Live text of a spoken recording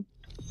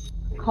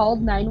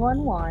called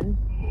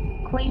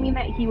 911, claiming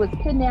that he was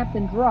kidnapped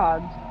and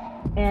drugged,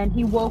 and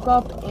he woke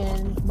up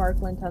in Mark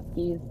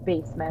Latunski's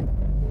basement,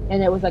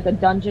 and it was like a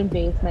dungeon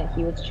basement.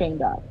 He was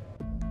chained up.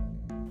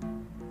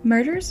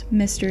 Murders,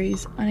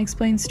 mysteries,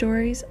 unexplained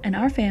stories, and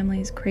our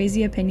family's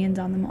crazy opinions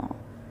on them all.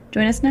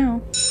 Join us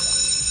now.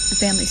 The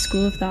Family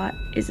School of Thought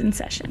is in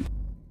session.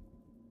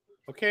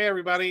 Okay,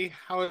 everybody.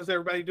 How is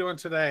everybody doing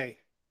today?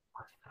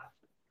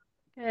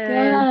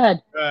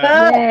 Good.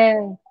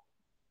 Good.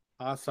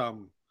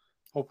 Awesome.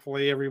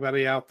 Hopefully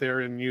everybody out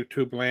there in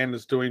YouTube land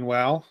is doing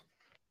well.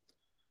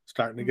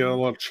 Starting to get a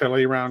little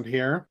chilly around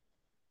here.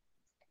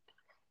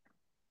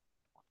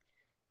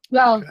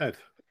 Well, good.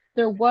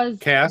 There was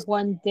Cass?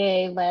 one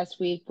day last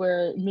week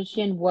where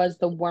Michigan was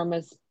the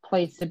warmest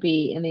place to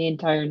be in the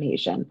entire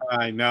nation.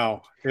 I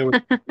know. It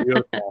was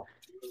beautiful.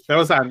 That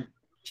was on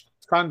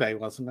Sunday,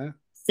 wasn't it?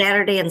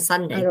 Saturday and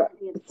Sunday.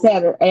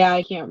 Saturday.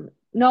 I can't.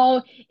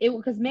 No, it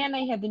because man,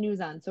 I had the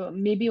news on, so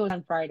maybe it was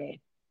on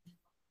Friday.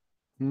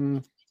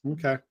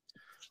 Okay.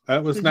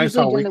 That was nice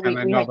all weekend.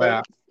 I know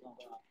that.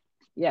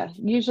 Yeah,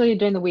 usually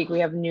during the week we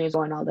have news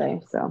on all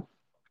day. So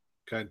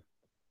good.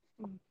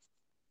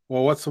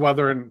 Well, what's the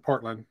weather in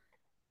Portland?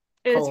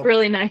 It's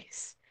really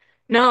nice.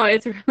 No,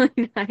 it's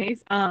really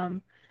nice.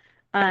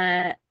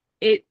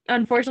 It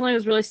unfortunately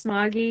was really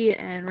smoggy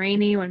and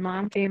rainy when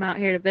Mom came out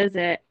here to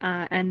visit.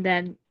 And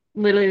then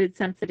literally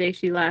since the day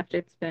she left,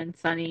 it's been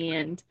sunny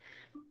and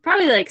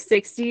probably like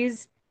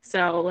 60s,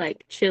 so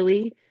like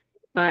chilly.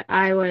 But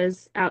I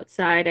was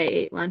outside. I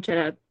ate lunch at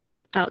a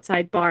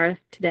outside bar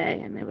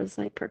today, and it was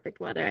like perfect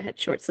weather. I had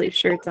short sleeve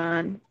shirts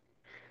on,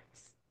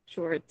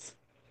 shorts.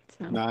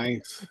 So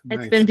nice.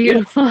 It's been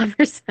beautiful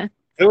ever since.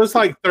 It was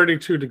like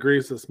 32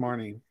 degrees this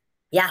morning.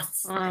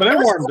 Yes. But it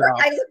warmed up.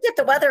 I looked at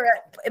the weather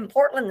in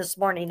Portland this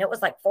morning. It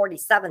was like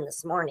 47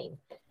 this morning.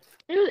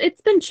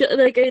 It's been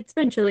it's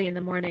been chilly in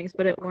the mornings,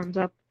 but it warms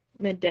up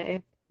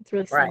midday. It's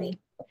really sunny.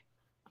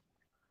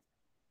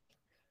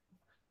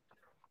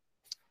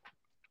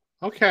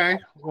 Okay.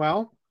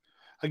 Well,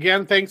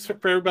 again, thanks for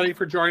everybody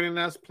for joining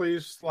us.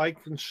 Please like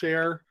and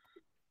share.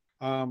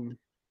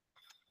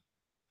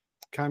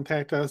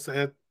 Contact us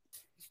at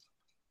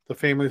the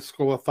Family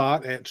School of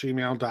Thought at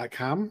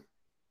gmail.com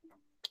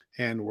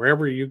and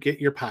wherever you get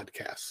your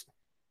podcasts.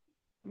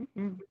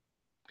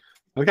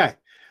 Okay.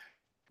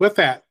 With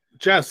that,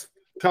 Jess,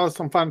 tell us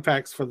some fun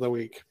facts for the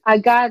week. I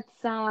got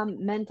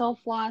some mental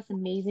floss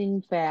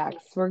amazing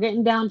facts. We're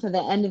getting down to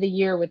the end of the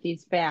year with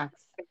these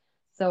facts,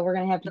 so we're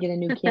gonna have to get a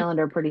new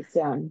calendar pretty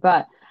soon.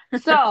 But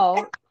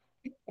so,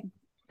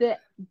 did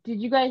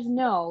you guys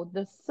know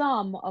the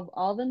sum of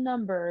all the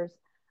numbers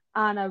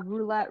on a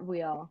roulette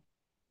wheel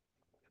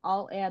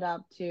all add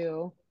up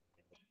to?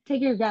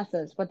 Take your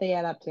guesses. What they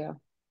add up to?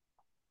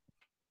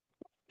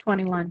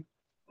 21.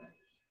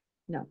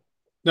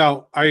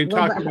 No, are you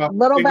talking about a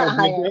little bit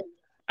higher?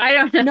 I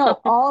don't know. No,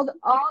 all the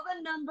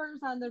numbers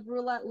on the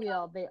roulette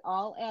wheel, they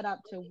all add up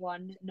to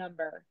one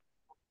number.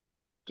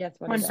 Guess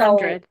what?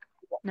 100.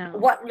 No.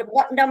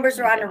 What numbers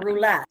are on a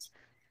roulette?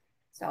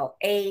 So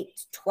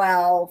 8,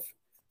 12,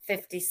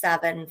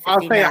 57, 59.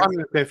 I'll say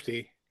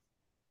 150.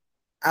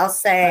 I'll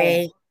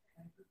say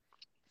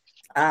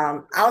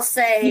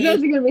you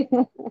guys are gonna be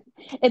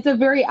it's a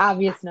very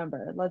obvious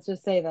number. Let's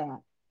just say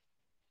that.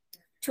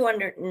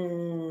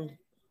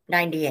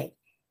 298.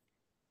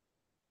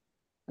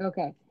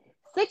 Okay.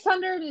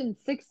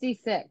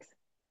 666.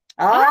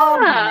 Oh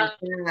my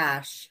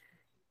gosh.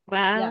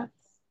 Wow. Yes.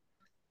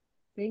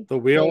 See? The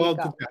wheel of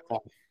the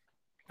devil.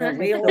 The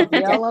wheel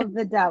of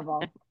the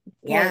devil.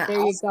 Yeah.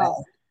 There you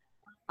go.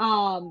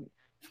 And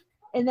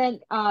then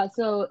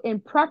so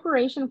in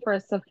preparation for a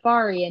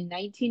safari in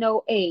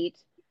 1908,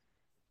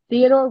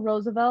 Theodore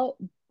Roosevelt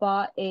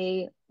bought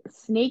a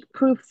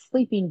snake-proof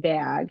sleeping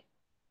bag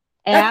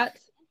at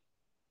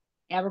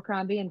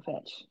Abercrombie and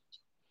Fitch.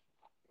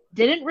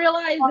 Didn't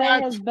realize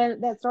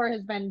that store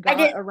has been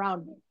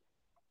around.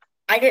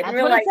 I didn't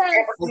realize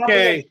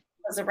okay.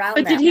 Was around.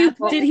 But that. That's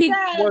what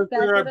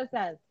it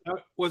says.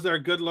 Was there a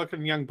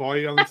good-looking young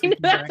boy on the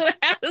that's what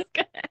I was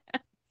gonna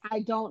ask.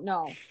 I don't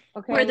know.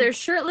 Okay. Were there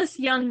shirtless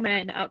young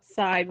men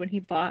outside when he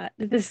bought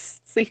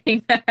this sleeping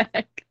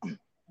bag?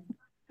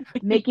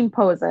 Making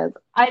poses.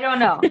 I don't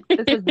know.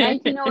 This is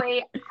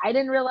 1908. I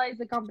didn't realize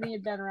the company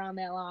had been around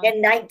that long.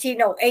 In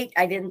 1908,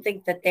 I didn't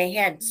think that they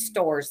had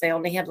stores. They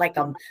only had like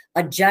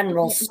a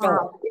general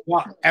store.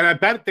 Well, and I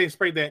bet they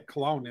sprayed that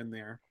cologne in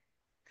there.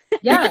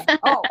 Yeah.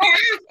 Oh,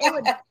 it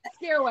would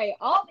scare away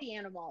all the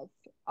animals.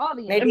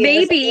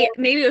 Maybe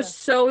it was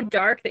so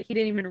dark that he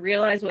didn't even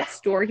realize what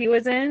store he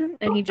was in,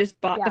 and he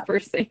just bought the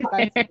first thing.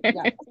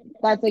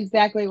 That's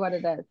exactly what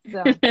it is.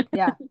 So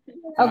yeah.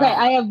 Okay,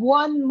 I have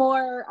one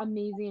more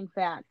amazing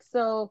fact.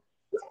 So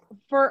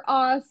for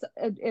us,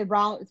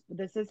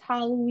 this is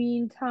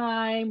Halloween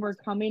time. We're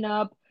coming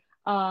up.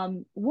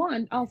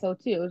 One also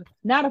too,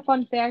 not a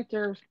fun fact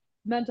or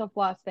mental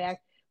floss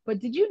fact, but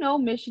did you know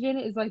Michigan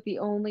is like the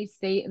only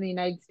state in the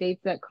United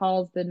States that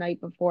calls the night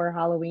before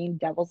Halloween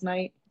Devil's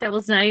Night?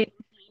 Devil's Night.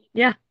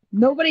 Yeah.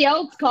 Nobody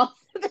else calls.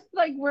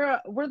 Like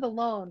we're the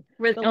lone.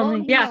 We're The only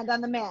lone yeah. hand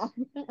on the map.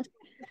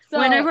 So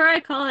Whenever I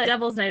call it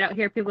Devil's Night out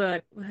here, people are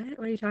like, "What?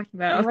 What are you talking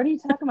about?" what are you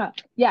talking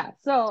about? Yeah.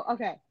 So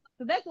okay.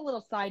 So that's a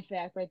little side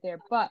fact right there.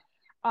 But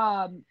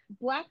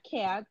black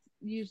cats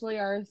usually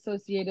are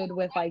associated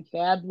with like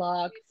bad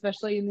luck,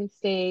 especially in the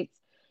States.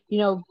 You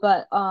know,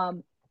 but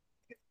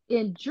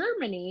in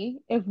Germany,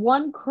 if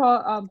one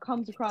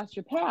comes across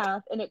your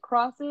path and it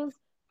crosses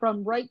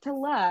from right to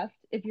left,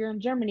 if you're in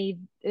Germany,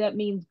 that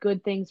means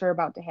good things are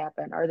about to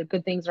happen or the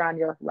good things are on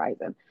your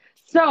horizon.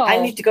 So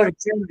I need to go to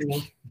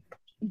Germany.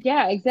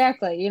 yeah,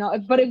 exactly. You know,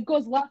 but if it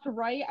goes left to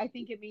right, I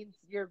think it means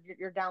your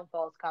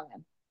downfall is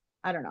coming.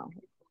 I don't know.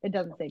 It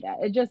doesn't say that.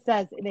 It just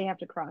says they have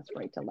to cross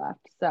right to left.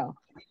 So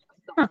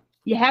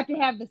you have to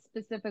have the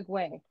specific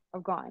way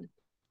of going.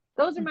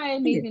 Those are my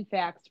amazing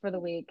facts for the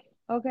week.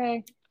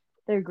 Okay.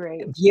 They're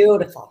great.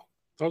 Beautiful.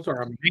 Those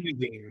are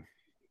amazing.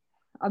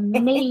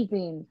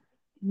 Amazing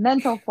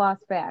mental floss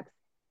facts.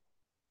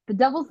 The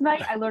Devil's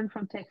Night I learned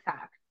from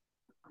TikTok.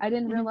 I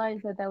didn't realize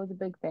that was a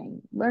big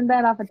thing. Learned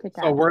that off of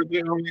TikTok. So we're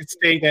the only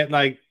state that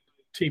like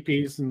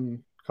teepees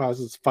and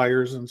causes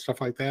fires and stuff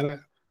like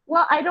that.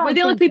 Well, I don't. We're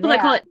the only people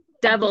that call it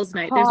Devil's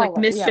We Night. There's like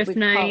call it- yeah, Mischief we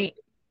call Night,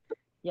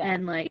 Yeah.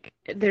 and like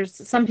there's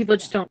some people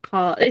just don't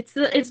call it.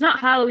 It's not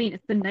Halloween.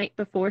 It's the night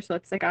before, so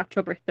it's like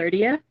October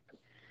 30th.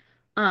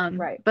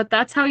 Right. But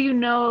that's how you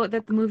know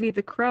that the movie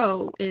The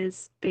Crow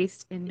is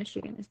based in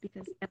Michigan, is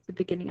because at the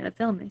beginning of the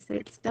film they say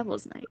it's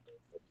Devil's Night.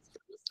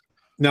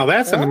 Now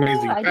that's an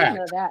amazing I didn't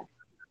know fact. that.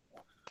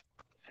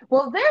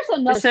 Well, there's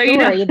another So story.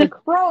 you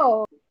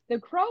know. The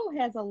Crow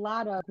has a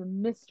lot of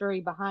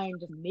mystery behind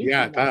just making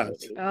Yeah, it that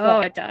does. movie. Oh,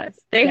 it does.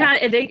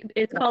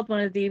 It's called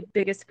one of the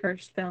biggest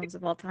cursed films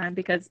of all time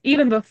because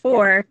even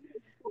before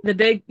the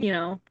big,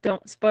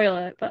 don't spoil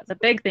it, but the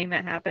big thing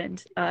that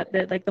happened,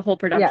 the whole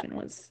production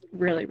was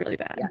really, really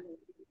bad.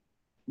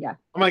 Yeah.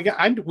 Oh my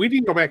God, we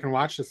need to go back and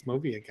watch this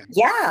movie again.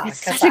 Yeah.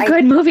 It's such a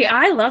good movie.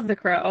 I love The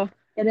Crow.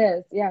 It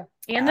is. Yeah.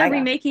 And they're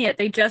remaking it.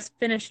 They just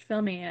finished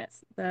filming it,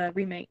 the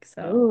remake.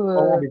 So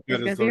Ooh. there's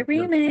gonna be a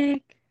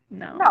remake.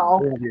 No.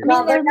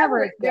 Well, they're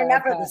never good,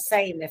 the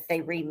same if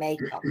they remake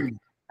them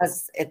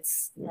because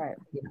it's Right.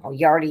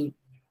 You already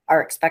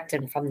are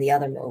expecting from the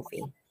other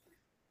movie.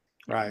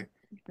 Right.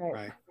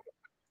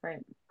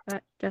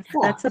 But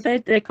that's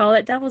what they call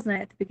it, Devil's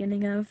Night, at the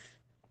beginning of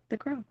The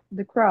Crow.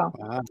 The Crow.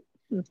 Wow.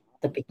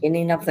 The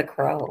beginning of The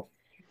Crow.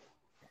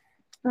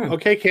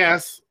 Okay,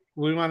 Cass,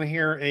 we want to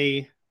hear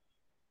a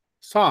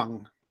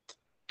song.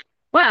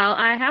 Well,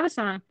 I have a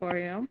song for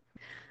you.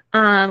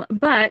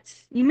 But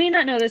you may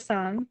not know this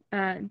song,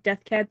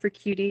 Death Cab for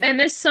Cutie. And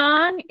this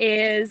song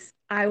is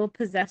I Will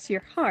Possess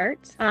Your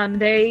Heart.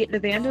 The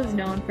band is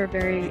known for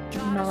very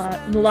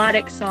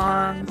melodic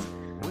songs,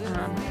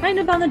 kind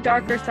of on the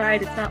darker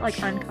side. It's not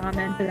like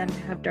uncommon for them to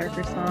have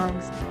darker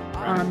songs.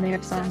 They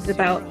have songs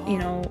about,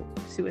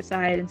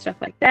 suicide and stuff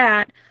like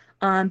that.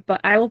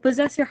 But I Will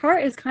Possess Your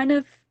Heart is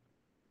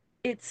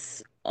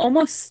it's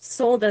almost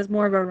sold as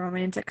more of a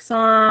romantic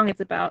song.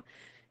 It's about,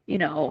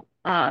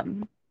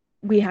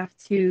 we have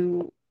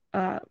to,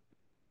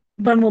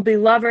 when we'll be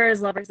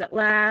lovers at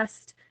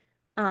last,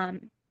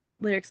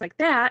 lyrics like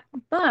that.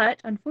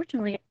 But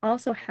unfortunately, it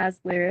also has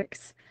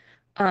lyrics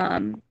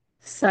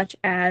such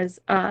as,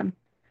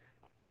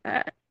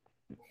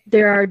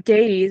 there are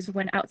days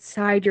when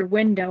outside your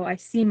window I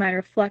see my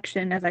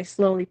reflection as I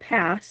slowly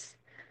pass,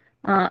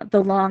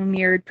 the long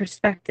mirrored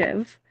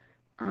perspective,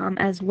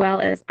 as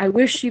well as I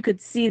wish you could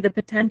see the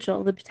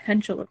potential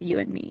of you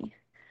and me.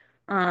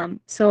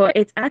 So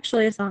it's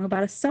actually a song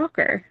about a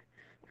stalker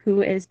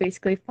who is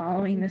basically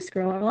following this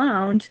girl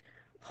around,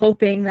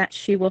 hoping that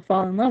she will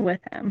fall in love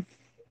with him.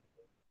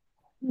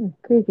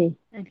 Creepy.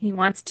 And he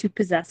wants to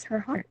possess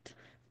her heart.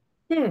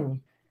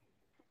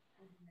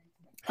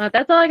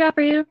 That's all I got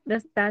for you.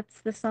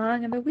 That's the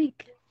song of the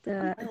week.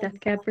 The Death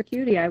Cab for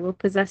Cutie. I Will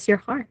Possess Your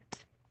Heart.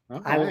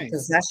 All I will right.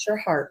 possess your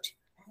heart.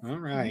 All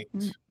right.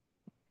 Mm-hmm.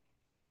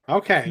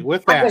 Okay,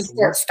 with I that. was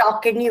start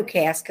stalking you,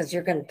 Cass, because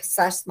you're going to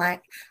possess I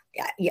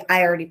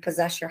already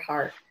possess your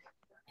heart.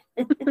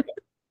 Okay.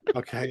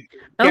 Okay.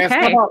 Cass,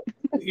 how about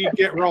you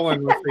get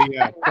rolling with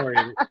the story?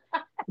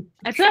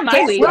 It's not my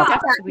Cass, week. well,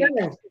 It's Jess's week.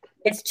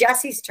 it's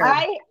Jessie's turn.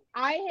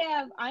 I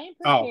am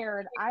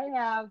prepared.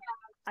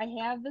 I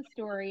have the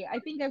story. I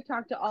think I've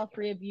talked to all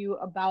three of you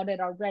about it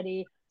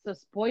already. So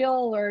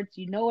spoil alerts,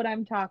 you know what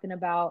I'm talking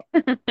about.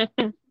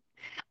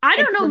 I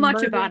don't know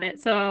much about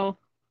it, so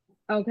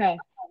okay.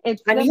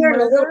 I'm hearing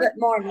a little bit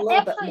more and a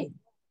little bit more.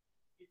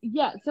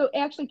 Yeah, so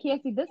actually,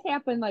 Cassie, this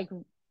happened like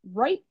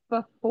right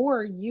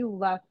before you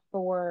left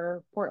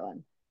for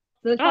Portland.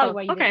 So that's probably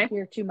why you didn't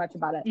hear too much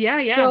about it.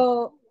 Yeah.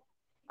 So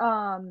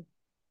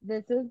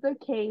this is the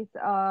case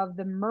of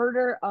the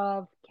murder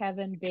of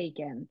Kevin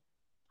Bacon,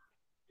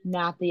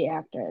 not the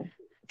actor.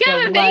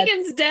 Kevin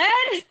Bacon's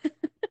dead?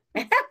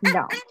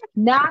 No,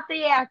 not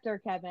the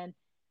actor, Kevin.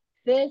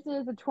 This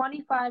is a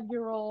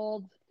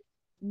 25-year-old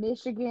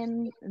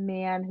Michigan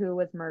man who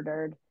was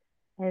murdered.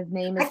 His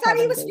name is I thought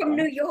Kevin he was Bacon. from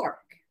New York.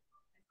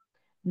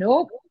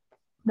 Nope.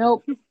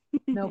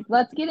 Nope.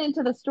 Let's get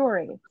into the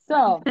story.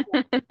 So,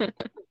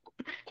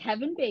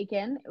 Kevin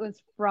Bacon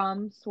was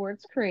from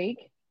Swartz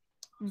Creek,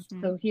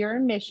 so here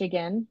in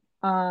Michigan.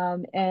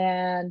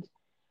 And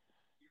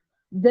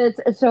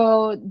this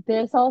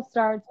all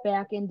starts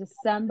back in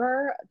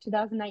December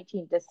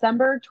 2019,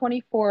 December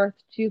 24th,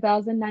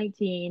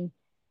 2019.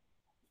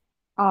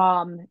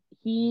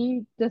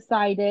 He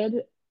decided,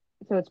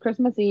 so it's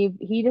Christmas Eve,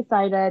 he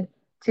decided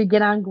to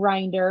get on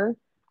Grinder,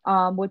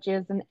 which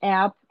is an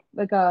app,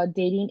 like a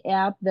dating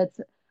app that's,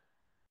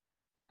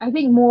 I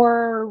think,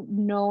 more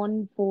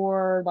known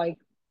for like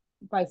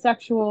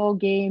bisexual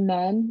gay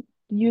men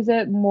use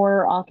it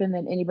more often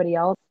than anybody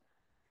else.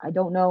 I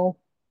don't know.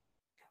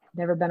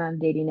 Never been on a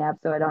dating app,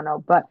 so I don't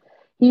know. But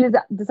he was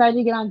decided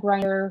to get on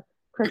Grindr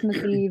Christmas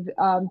Eve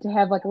to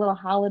have like a little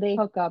holiday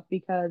hookup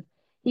because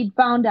he'd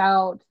found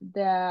out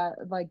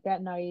that like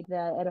that night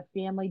that at a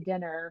family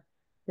dinner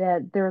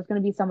that there was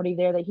going to be somebody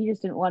there that he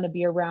just didn't want to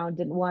be around,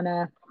 didn't want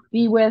to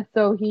be with.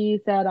 So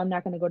he said, "I'm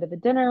not going to go to the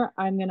dinner.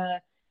 I'm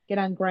gonna get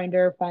on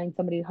Grindr, find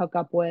somebody to hook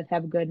up with,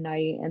 have a good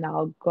night, and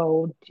I'll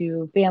go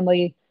to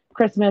family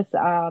Christmas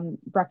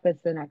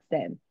breakfast the next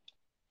day."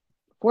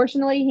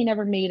 Fortunately, he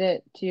never made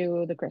it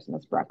to the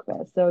Christmas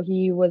breakfast. So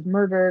he was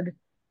murdered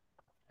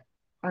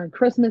on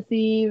Christmas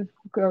Eve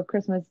or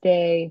Christmas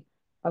Day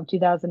of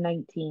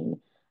 2019.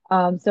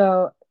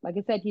 So like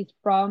I said, he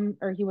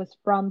was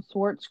from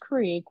Swartz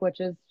Creek, which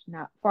is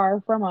not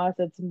far from us.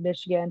 It's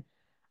Michigan.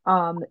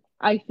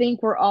 I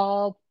think we're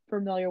all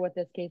familiar with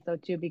this case though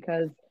too,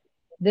 because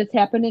this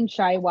happened in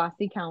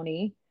Shiawassee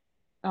County,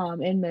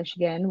 in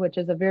Michigan, which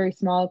is a very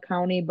small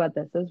county, but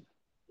this is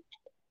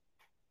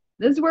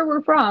where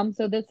we're from.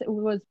 So this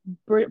was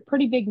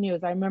pretty big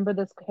news. I remember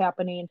this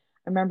happening.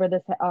 I remember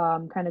this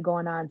kind of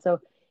going on. So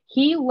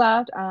he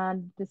left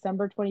on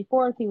December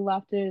 24th. He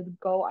left to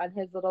go on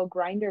his little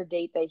Grinder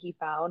date that he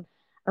found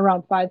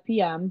around 5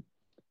 p.m.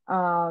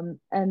 And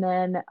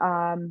then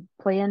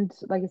planned,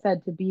 like I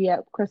said, to be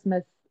at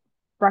Christmas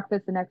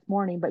breakfast the next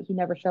morning, but he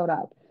never showed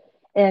up.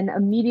 And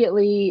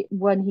immediately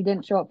when he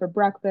didn't show up for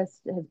breakfast,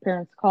 his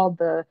parents called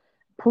the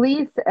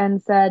police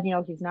and said,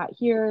 he's not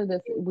here.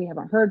 We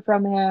haven't heard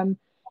from him.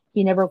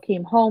 He never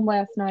came home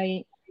last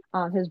night.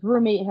 His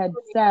roommate had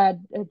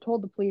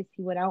told the police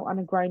he went out on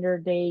a Grinder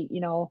date,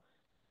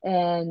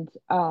 and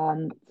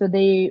so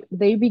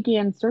they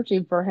began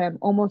searching for him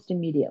almost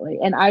immediately.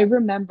 And I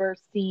remember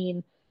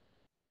seeing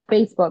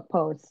Facebook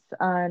posts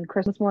on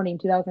Christmas morning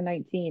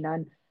 2019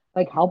 on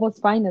like, help us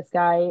find this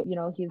guy.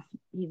 He's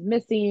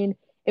missing.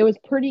 It was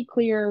pretty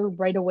clear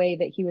right away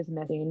that he was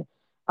missing.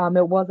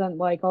 It wasn't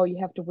like, oh, you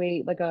have to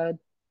wait like a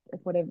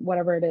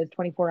whatever it is,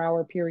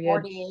 24-hour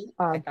period. 48.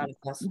 I thought it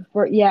was.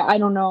 I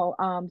don't know.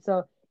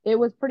 So it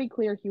was pretty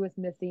clear he was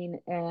missing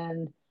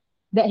and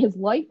that his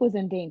life was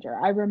in danger.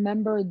 I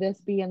remember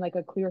this being like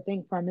a clear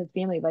thing from his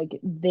family. Like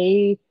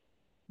they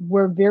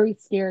were very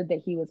scared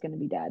that he was going to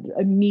be dead.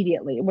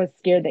 Immediately was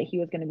scared that he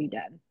was going to be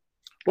dead.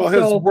 Well,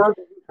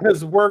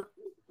 his work,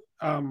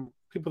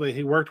 people that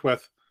he worked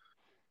with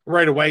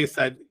right away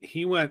said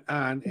he went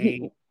on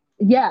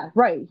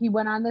right. He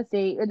went on this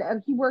date,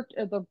 and he worked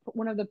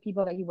one of the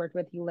people that he worked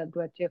with, he lived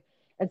with too.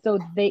 And so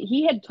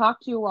he had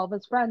talked to all of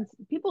his friends.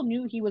 People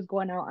knew he was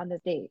going out on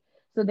this date,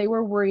 so they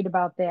were worried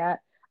about that.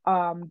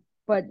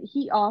 But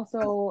he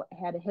also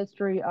had a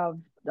history of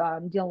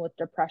dealing with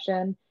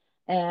depression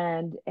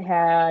and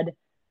had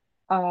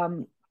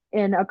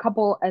in a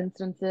couple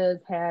instances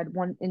had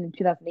one in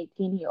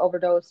 2018 he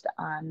overdosed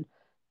on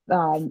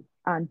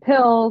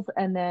pills,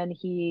 and then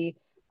he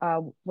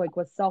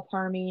was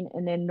self-harming,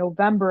 and then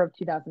November of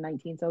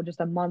 2019, so just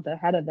a month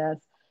ahead of this,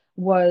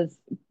 was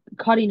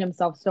cutting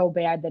himself so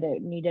bad that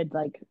it needed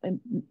like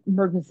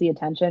emergency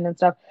attention and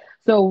stuff.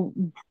 So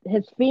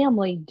his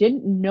family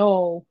didn't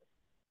know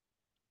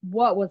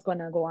what was going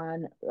to go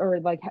on,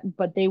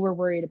 but they were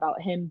worried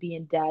about him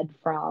being dead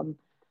from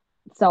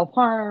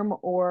self-harm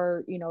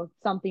or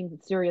something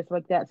serious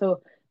like that.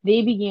 So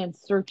they began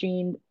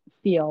searching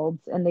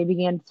fields and they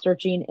began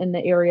searching in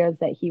the areas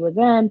that he was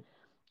in.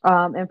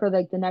 And for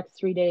like the next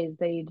 3 days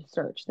they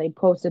searched. They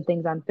posted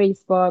things on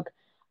Facebook,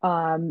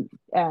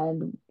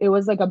 and it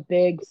was like a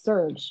big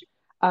search.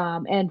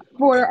 And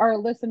for our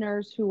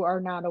listeners who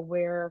are not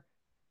aware,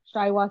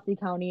 Shiawassee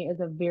County is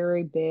a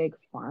very big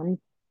farm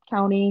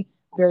county,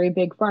 very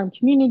big farm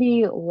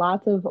community,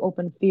 lots of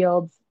open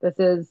fields. This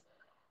is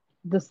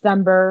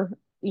December,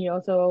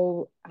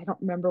 so I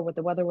don't remember what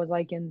the weather was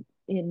like in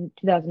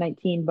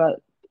 2019,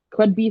 but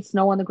could be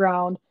snow on the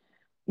ground.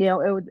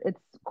 It's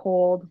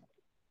cold.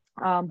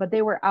 But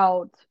they were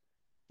out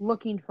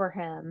looking for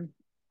him,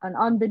 and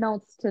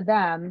unbeknownst to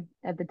them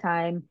at the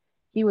time,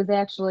 he was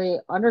actually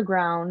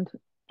underground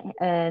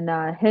and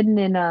hidden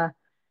in a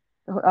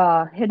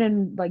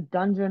hidden like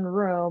dungeon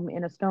room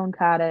in a stone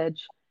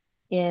cottage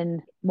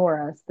in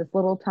Morris, this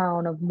little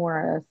town of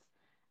Morris.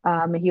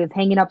 He was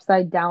hanging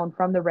upside down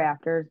from the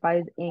rafters by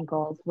his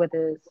ankles, with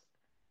his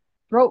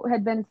throat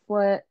had been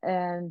slit,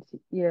 and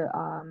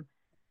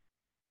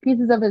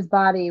pieces of his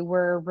body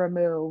were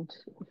removed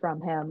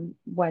from him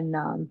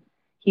when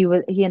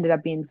he ended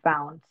up being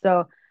found.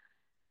 So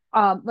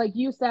like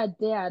you said,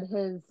 Dad,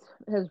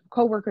 his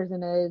coworkers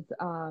and his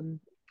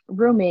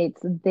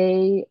roommates,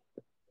 they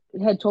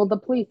had told the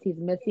police he's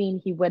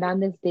missing. He went on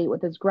this date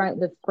with this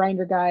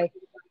grinder guy.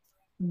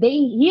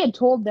 He had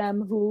told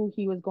them who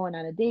he was going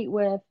on a date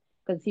with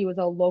because he was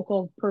a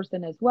local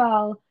person as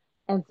well.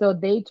 And so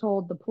they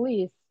told the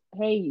police,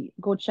 hey,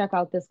 go check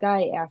out this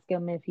guy, ask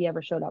him if he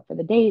ever showed up for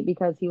the date,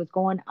 because he was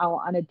going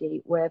out on a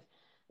date with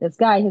this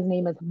guy. His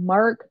name is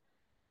Mark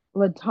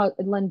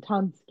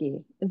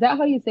Latunski. Is that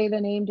how you say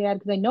the name, Dad?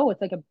 Because I know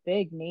it's like a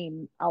big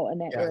name out in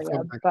that area.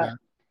 Like but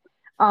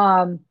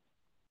that.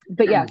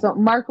 But yeah, so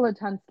Mark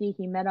Latunski,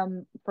 he met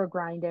him for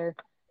Grindr.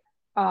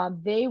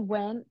 They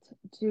went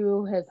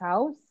to his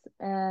house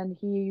and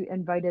he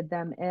invited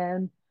them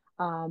in.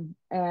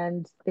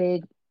 And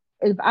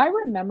if I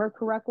remember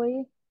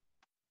correctly,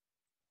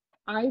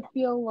 I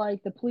feel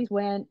like the police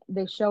went,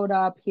 they showed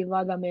up, he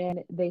let them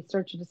in, they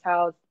searched his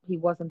house, he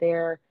wasn't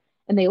there,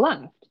 and they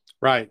left.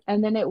 Right.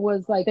 And then it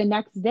was like the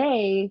next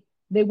day,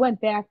 they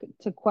went back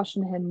to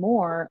question him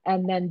more.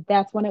 And then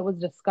that's when it was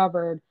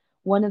discovered.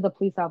 One of the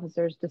police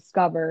officers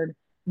discovered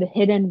the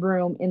hidden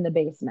room in the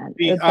basement.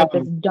 It's like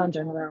this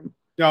dungeon room.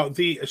 No,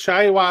 the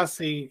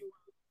Shiawassee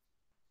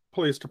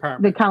Police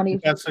Department, the county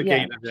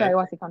investigated it.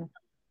 Shiawassee County.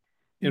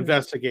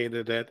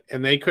 Investigated it,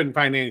 and they couldn't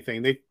find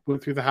anything. They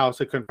went through the house,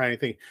 they couldn't find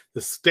anything.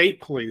 The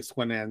state police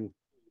went in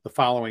the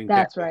following day.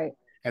 That's right.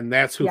 And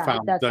that's who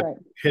found the right.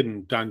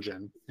 hidden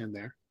dungeon in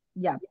there.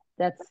 Yeah,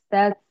 that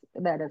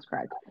is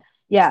correct.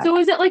 Yeah. So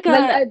is it like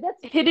a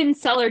hidden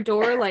cellar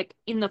door, like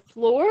in the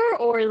floor,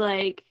 or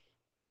like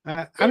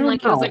I don't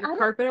like know. it was like a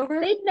carpet over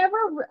it? They've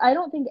never. I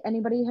don't think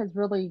anybody has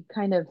really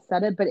kind of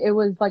said it, but it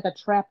was like a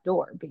trap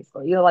door,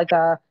 basically. You know, like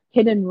a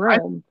hidden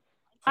room.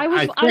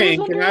 I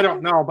think, and I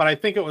don't know, but I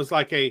think it was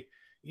like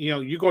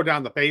you go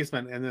down the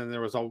basement, and then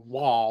there was a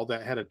wall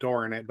that had a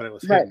door in it, but it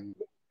was hidden.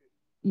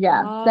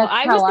 Yeah,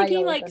 I was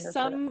thinking like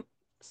some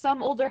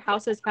older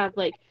houses have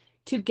like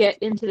to get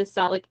into the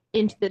cell, like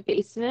into the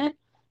basement.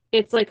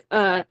 It's like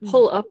a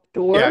pull-up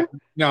door. Yeah,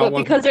 no, but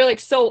because they're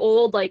like so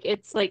old, like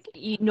it's like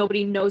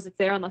nobody knows it's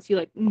there unless you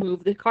like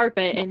move the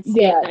carpet and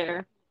stand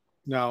there.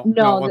 No,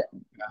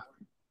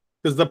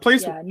 because the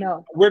police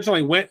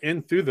originally went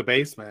in through the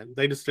basement.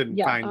 They just didn't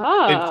find.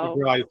 They didn't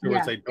realize there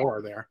was a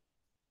door there.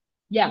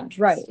 Yeah,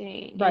 right.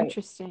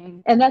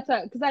 Interesting. And that's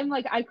because I'm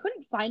like, I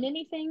couldn't find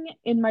anything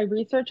in my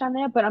research on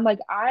that, but I'm like,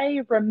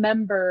 I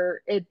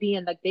remember it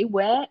being like they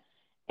went,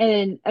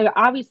 and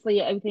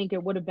obviously I think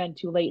it would have been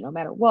too late no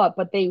matter what,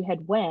 but they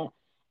had went,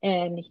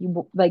 and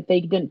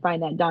they didn't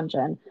find that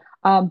dungeon.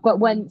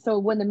 But when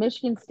the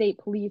Michigan State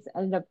Police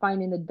ended up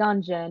finding the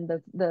dungeon,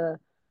 the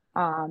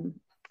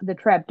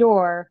trap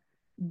door,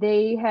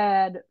 they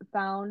had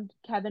found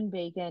Kevin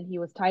Bacon. He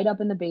was tied up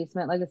in the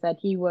basement. Like I said,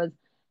 he was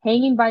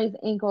hanging by his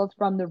ankles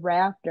from the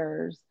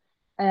rafters,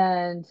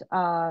 and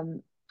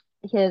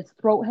his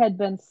throat had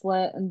been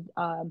slit, and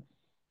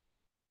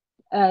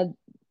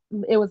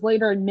it was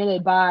later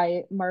admitted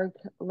by Mark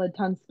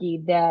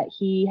Latunski that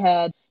he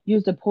had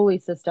used a pulley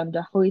system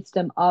to hoist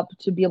him up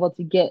to be able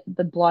to get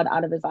the blood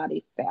out of his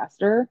body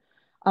faster,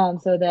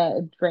 so that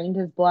it drained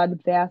his blood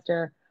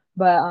faster.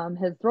 But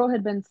his throat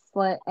had been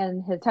slit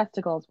and his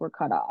testicles were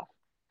cut off.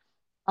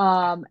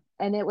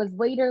 And it was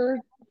later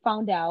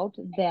found out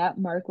that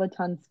Mark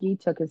Latunski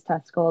took his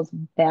testicles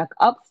back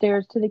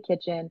upstairs to the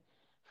kitchen,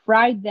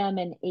 fried them,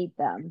 and ate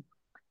them.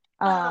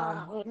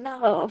 Oh,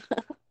 no.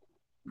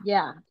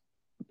 Yeah,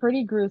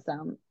 pretty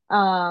gruesome.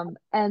 And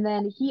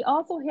then he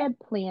also had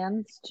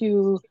plans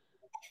to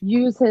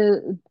use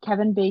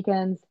Kevin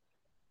Bacon's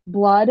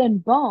blood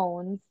and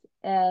bones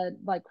and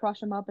like crush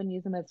them up and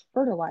use them as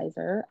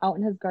fertilizer out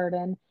in his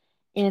garden.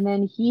 And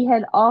then he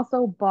had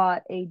also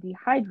bought a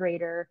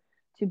dehydrator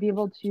to be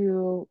able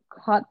to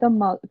cut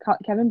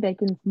Kevin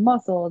Bacon's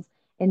muscles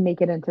and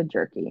make it into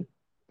jerky.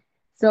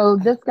 So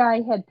this guy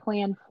had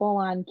planned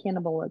full-on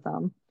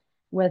cannibalism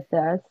with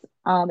this.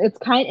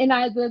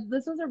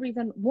 This was a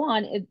reason.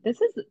 One, this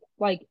is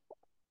like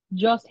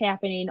just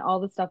happening.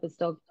 All the stuff is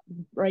still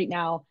right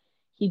now.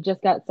 He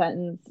just got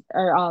sentenced,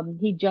 or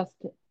he just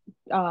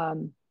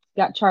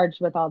got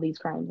charged with all these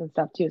crimes and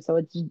stuff too.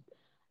 So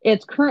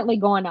it's currently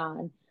going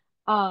on.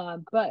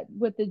 But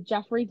with the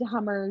Jeffrey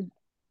Dahmer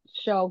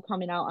show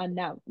coming out on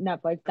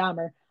Netflix,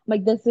 Dahmer,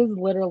 like this is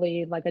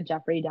literally like a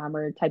Jeffrey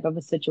Dahmer type of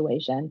a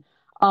situation.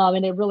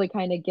 And it really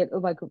kind of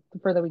the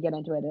further we get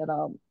into it,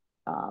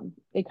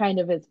 it kind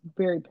of is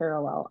very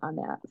parallel on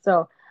that.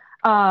 So,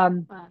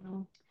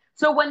 Wow.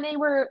 So when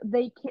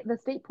the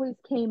state police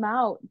came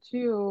out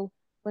to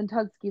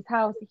Latunski's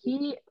house,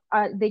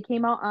 they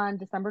came out on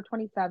December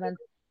 27th.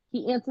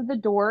 He answered the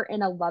door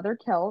in a leather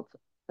kilt,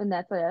 and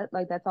that's it.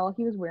 Like that's all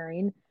he was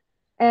wearing.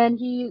 And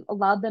he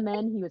allowed them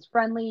in. He was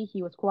friendly.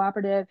 He was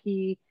cooperative.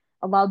 He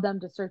allowed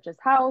them to search his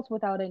house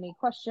without any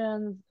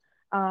questions.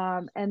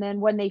 And then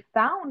when they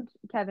found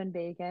Kevin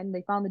Bacon,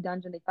 they found the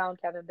dungeon, they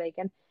found Kevin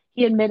Bacon,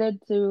 he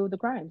admitted to the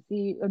crimes.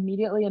 He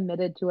immediately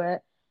admitted to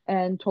it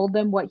and told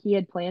them what he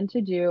had planned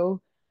to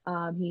do.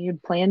 He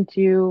had planned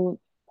to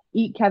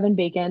eat Kevin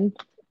Bacon,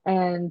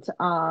 and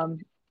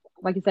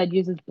like I said,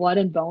 uses blood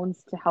and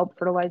bones to help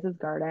fertilize his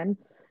garden.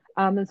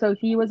 And so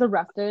he was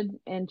arrested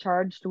and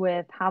charged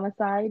with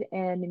homicide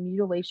and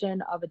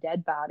mutilation of a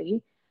dead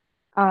body.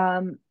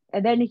 And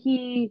then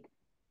he,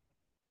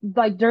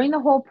 like during the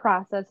whole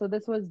process, so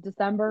this was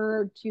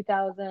December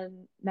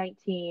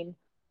 2019,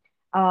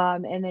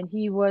 and then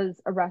he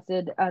was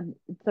arrested.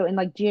 So in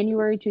like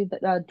January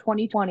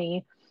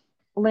 2020,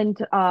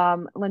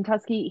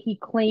 Latunski, he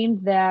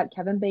claimed that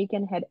Kevin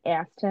Bacon had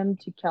asked him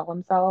to kill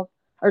himself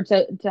or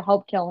to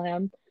help kill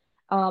him,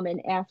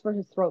 and asked for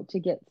his throat to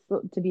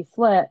be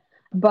slit.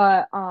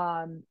 But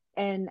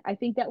and I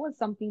think that was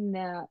something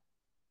that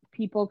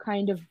people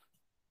kind of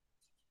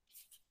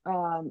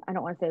I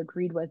don't want to say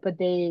agreed with, but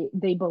they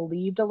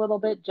believed a little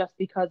bit just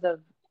because of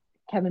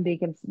Kevin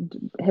Bacon's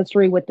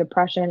history with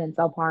depression and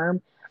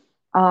self-harm.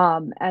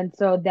 And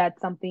so that's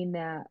something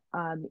that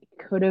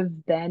could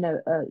have been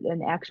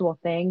an actual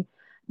thing.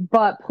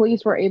 But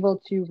police were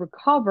able to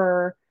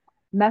recover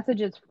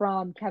messages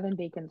from Kevin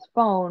Bacon's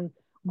phone,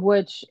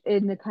 which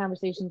in the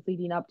conversations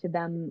leading up to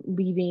them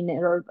leaving,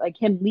 or like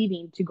him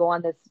leaving to go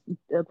on this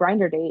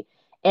grinder date,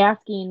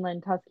 asking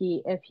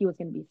Latunski if he was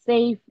going to be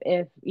safe,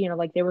 if,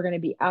 like they were going to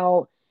be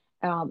out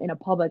in a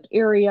public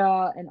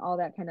area and all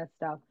that kind of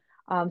stuff.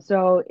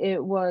 So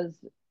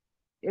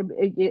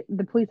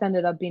the police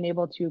ended up being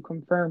able to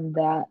confirm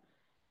that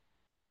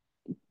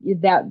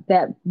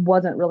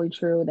wasn't really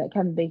true, that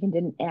Kevin Bacon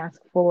didn't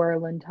ask for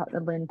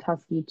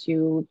Latunski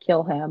to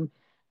kill him,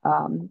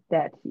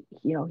 that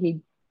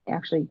he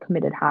actually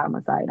committed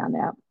homicide on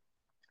that.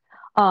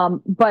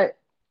 But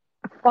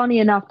funny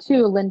enough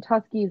too,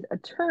 Latunski's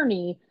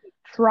attorney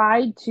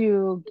tried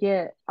to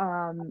get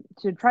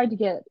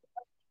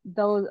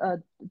those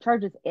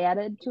charges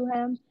added to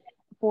him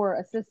for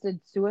assisted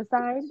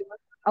suicide,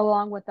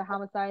 along with the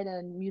homicide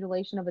and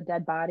mutilation of a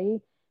dead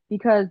body,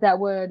 because that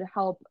would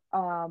help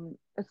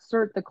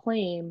assert the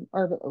claim,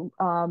 or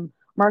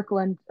Mark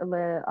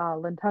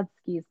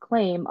Latunski's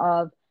claim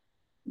of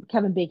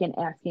Kevin Bacon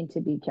asking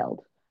to be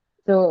killed.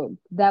 So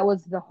that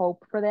was the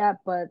hope for that,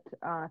 but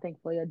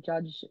thankfully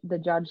the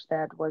judge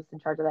that was in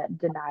charge of that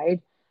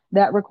denied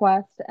that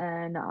request,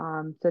 and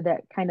so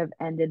that kind of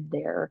ended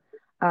there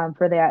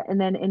for that. And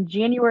then in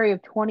January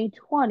of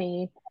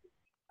 2020,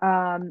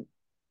 Mark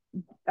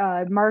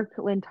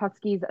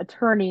Latunski's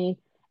attorney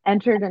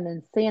entered an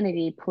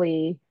insanity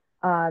plea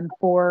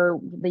for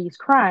these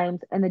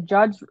crimes, and the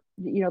judge,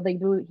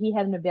 he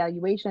had an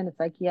evaluation, a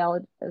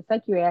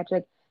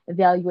psychiatric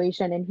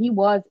evaluation, and he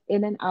was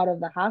in and out of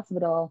the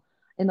hospital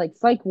in like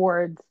psych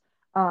wards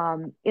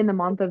in the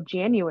month of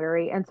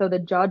January, and so the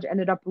judge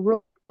ended up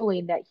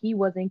ruling that he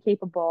was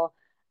incapable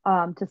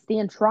to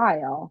stand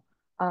trial.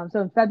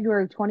 So in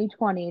February of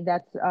 2020,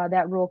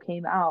 that rule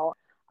came out.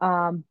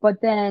 But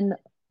then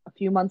a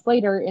few months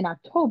later, in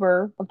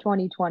October of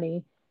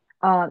 2020,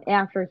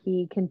 after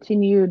he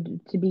continued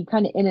to be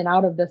kind of in and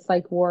out of the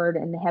psych ward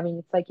and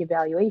having psych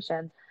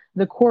evaluations,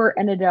 the court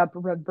ended up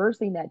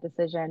reversing that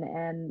decision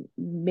and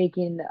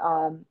making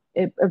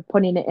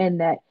putting it in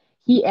that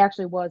he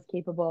actually was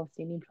capable of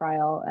standing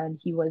trial, and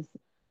he was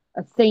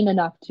sane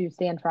enough to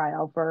stand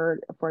trial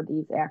for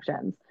these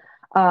actions.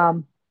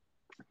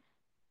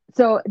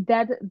 So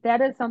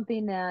that is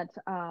something that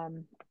I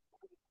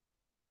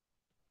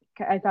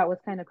thought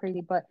was kind of crazy,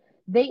 but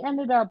they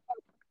ended up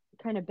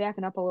kind of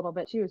backing up a little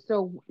bit too.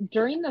 So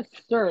during the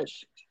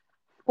search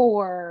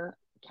for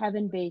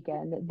Kevin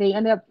Bacon, they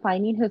ended up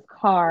finding his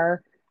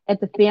car at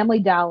the Family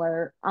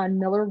Dollar on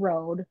Miller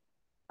Road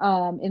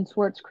in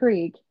Swartz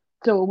Creek.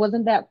 So it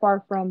wasn't that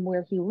far from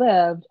where he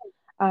lived.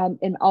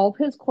 And all of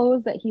his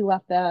clothes that he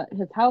left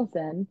his house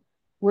in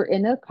were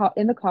in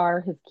the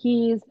car. His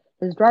keys,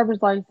 his driver's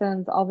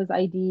license, all of his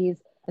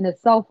IDs, and his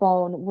cell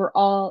phone were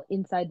all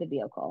inside the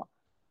vehicle.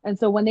 And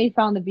so when they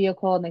found the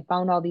vehicle and they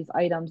found all these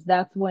items,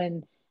 that's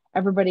when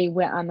everybody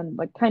went on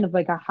like kind of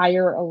like a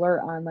higher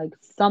alert on like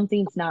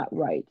something's not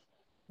right.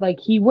 Like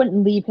he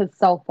wouldn't leave his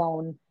cell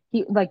phone.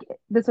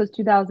 This was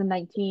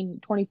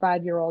 2019,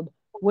 25-year-old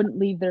wouldn't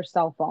leave their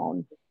cell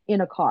phone in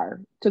a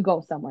car to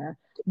go somewhere.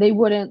 They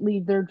wouldn't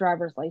leave their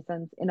driver's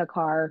license in a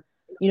car,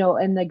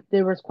 and like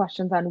there was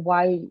questions on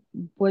why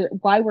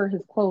were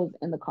his clothes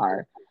in the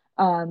car,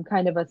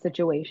 kind of a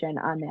situation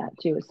on that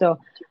too. So,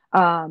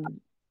 I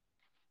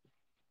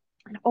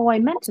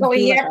meant to.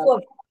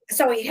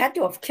 So he had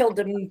to have killed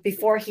him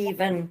before he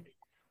even.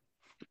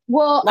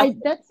 Well,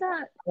 that's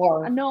not.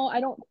 No,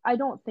 I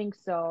don't think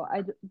so.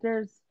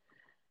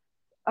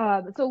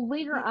 So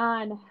later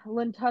on,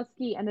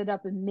 Latunski ended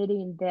up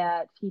admitting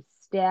that he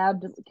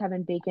stabbed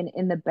Kevin Bacon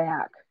in the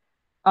back.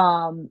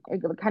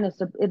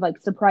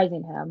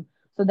 Surprising him.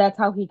 So that's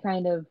how he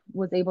kind of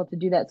was able to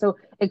do that. So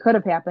it could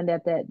have happened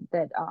at the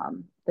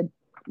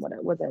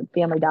what was it,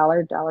 Family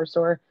Dollar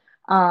store.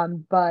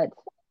 But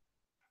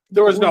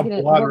there was no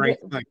blood or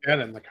anything like that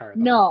in the car.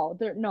 Though.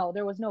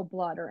 There was no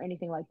blood or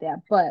anything like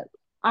that. But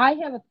I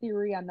have a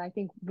theory on I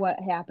think what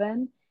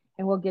happened,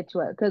 and we'll get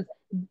to it, because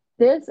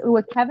this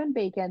with Kevin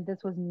Bacon,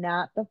 this was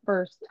not the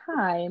first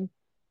time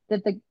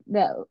that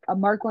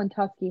Mark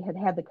Latunski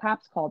had the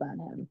cops called on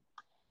him.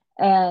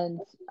 and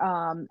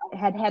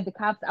had the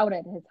cops out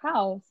at his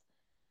house.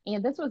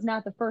 And this was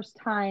not the first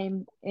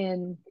time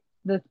in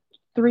the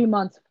 3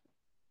 months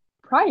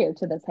prior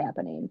to this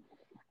happening.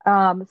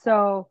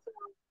 So,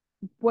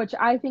 which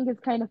I think is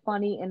kind of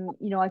funny. And,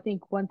 I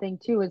think one thing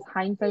too is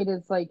hindsight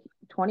is like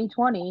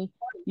 2020.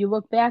 You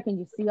look back and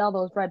you see all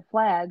those red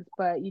flags,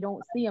 but you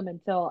don't see them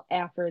until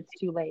after it's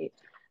too late.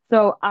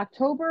 So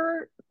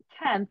October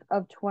 10th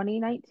of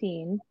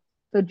 2019,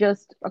 so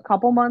just a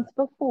couple months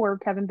before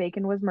Kevin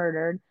Bacon was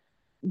murdered,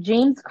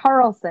 James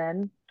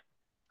Carlson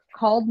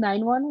called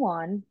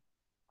 911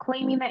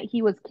 claiming that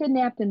he was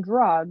kidnapped and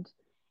drugged,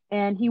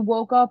 and he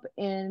woke up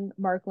in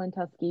Mark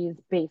Latunski's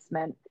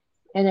basement,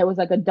 and it was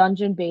like a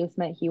dungeon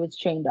basement. He was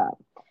chained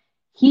up.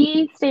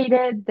 He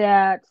stated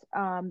that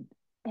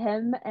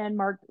him and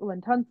Mark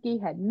Latunski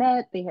had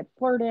met, they had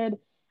flirted,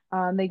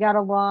 they got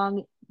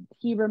along.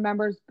 He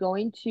remembers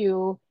going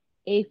to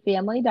a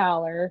Family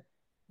Dollar,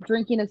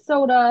 drinking a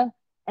soda,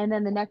 and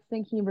then the next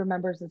thing he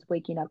remembers is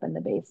waking up in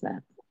the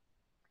basement.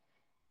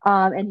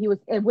 And he was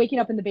waking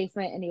up in the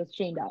basement and he was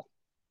chained up.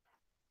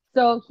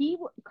 So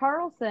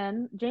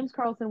James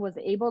Carlson was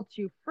able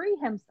to free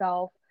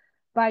himself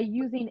by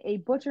using a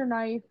butcher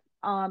knife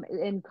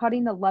and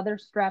cutting the leather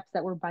straps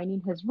that were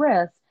binding his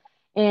wrists.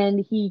 And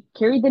he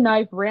carried the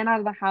knife, ran out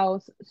of the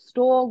house,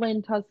 stole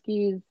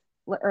Latunski's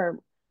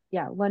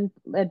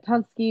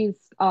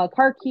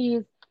car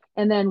keys,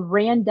 and then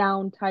ran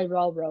down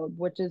Tyrell Road,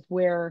 which is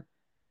where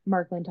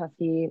Mark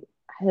Latunski,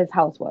 his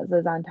house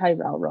was on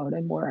Tyrell Road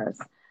in Morris.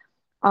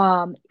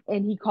 And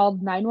he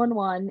called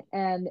 911,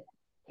 and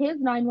his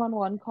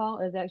 911 call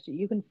is actually,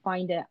 you can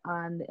find it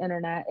on the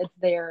internet. It's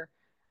there.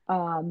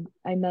 I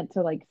meant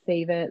to like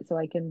save it so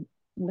I can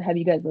have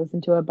you guys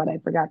listen to it, but I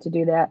forgot to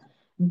do that.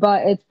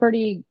 But it's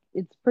pretty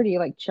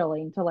like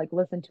chilling to like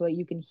listen to it.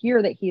 You can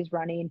hear that he's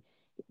running.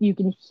 You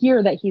can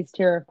hear that he's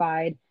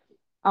terrified.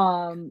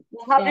 How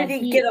did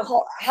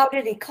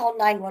he call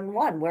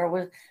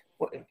 911?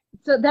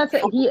 So that's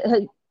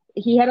it.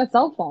 He had a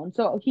cell phone,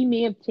 so he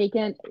may have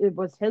taken, it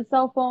was his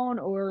cell phone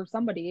or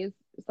somebody's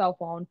cell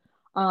phone.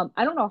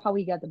 I don't know how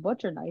he got the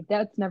butcher knife.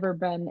 That's never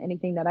been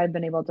anything that I've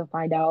been able to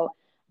find out.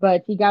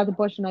 But he got the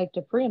butcher knife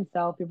to free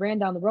himself. He ran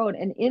down the road,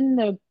 and in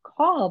the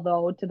call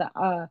though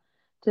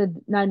to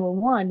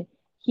 911,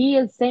 he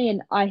is saying,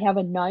 "I have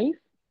a knife.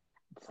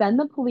 Send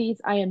the police.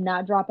 I am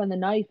not dropping the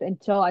knife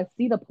until I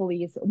see the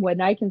police.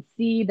 When I can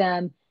see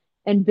them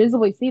and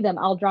visibly see them,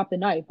 I'll drop the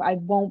knife. I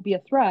won't be a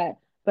threat,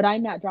 but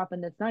I'm not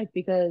dropping this knife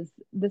because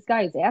this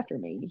guy is after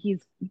me.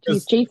 He's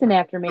chasing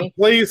after me."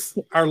 The police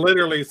are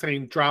literally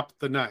saying, "Drop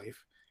the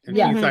knife." And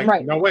he's like,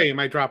 right. "No way am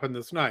I dropping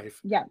this knife.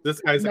 Yeah. This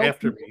guy's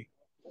after me."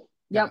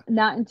 Yep. Yeah.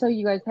 Not until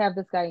you guys have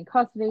this guy in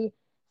custody.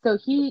 So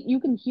you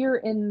can hear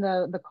in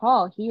the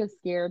call, he is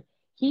scared.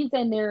 He's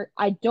in there.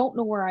 "I don't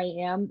know where I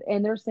am."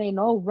 And they're saying,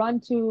 "Oh,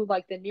 run to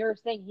like the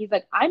nearest thing." He's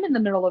like, "I'm in the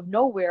middle of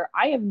nowhere.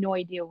 I have no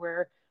idea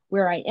where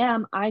I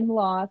am. I'm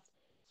lost."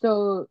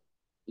 So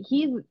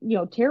he's,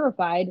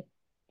 terrified.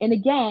 And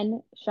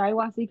again,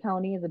 Shiawassee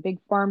County is a big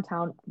farm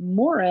town.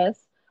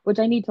 Morris, which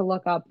I need to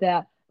look up,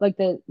 that like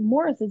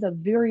Morris is a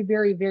very,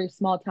 very, very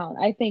small town.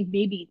 I think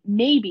maybe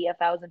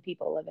 1,000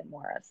 people live in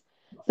Morris.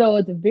 So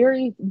it's a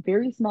very,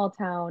 very small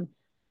town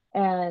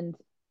and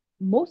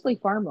mostly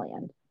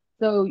farmland.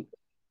 So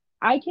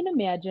I can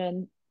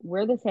imagine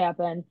where this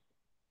happened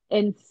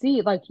and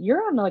see, like,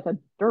 you're on like a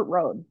dirt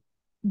road.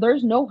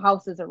 There's no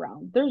houses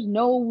around. There's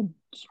no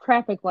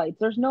traffic lights.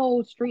 There's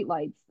no street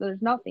lights.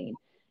 There's nothing.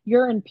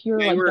 You're in pure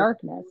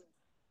darkness.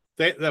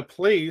 The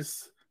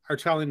police are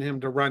telling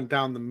him to run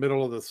down the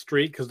middle of the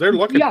street because they're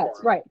looking for him.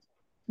 Right.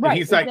 And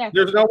he's exactly. Like,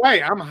 "There's no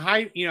way. I'm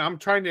hiding. I'm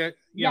trying to,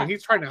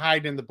 he's trying to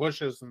hide in the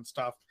bushes and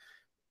stuff,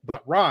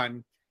 but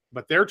run."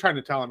 But they're trying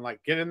to tell him,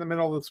 like, "Get in the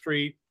middle of the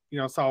street."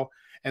 So,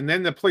 and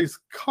then the police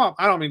come.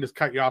 I don't mean to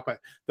cut you off, but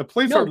the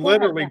police are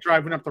literally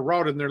driving up the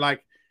road and they're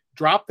like,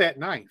 "Drop that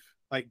knife.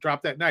 Like,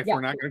 drop that knife. Yeah.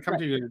 We're not going to come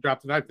to you and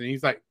drop the knife." And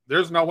he's like,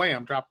 "There's no way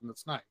I'm dropping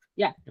this knife."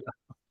 Yeah.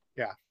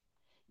 Yeah.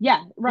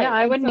 Yeah. Right. Yeah,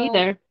 I wouldn't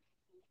either.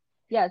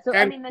 Yeah. So,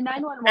 I mean, the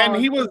 911. And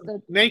he was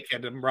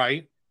naked,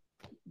 right?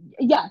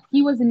 Yeah,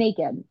 he was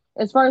naked.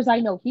 As far as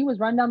I know, he was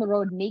run down the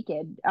road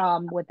naked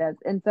with this.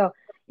 And so,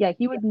 yeah,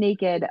 he was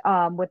naked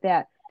with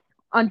that.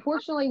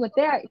 Unfortunately, with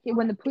that,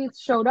 when the police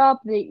showed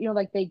up,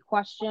 they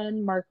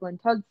questioned Mark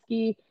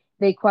Latunski,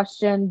 they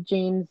questioned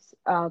James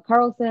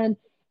Carlson,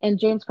 and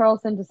James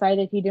Carlson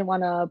decided he didn't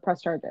want to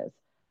press charges.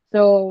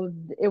 So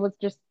it was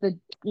just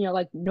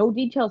no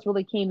details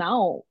really came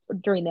out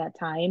during that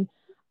time.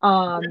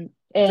 And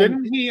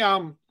didn't he?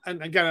 And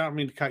again, I don't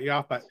mean to cut you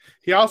off, but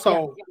he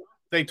also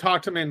they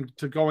talked him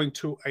into going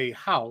to a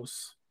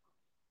house.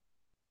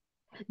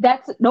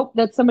 That's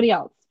somebody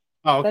else.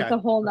 Oh, okay. That's a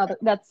whole nother.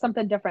 That's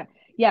something different.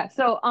 Yeah.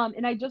 So,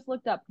 and I just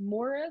looked up.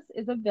 Morris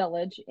is a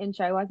village in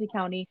Shiawassee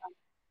County,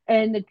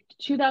 and the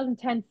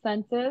 2010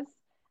 census,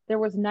 there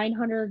was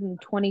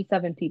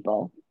 927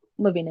 people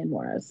living in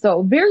Morris.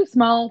 So very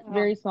small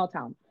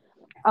town.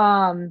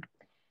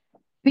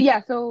 But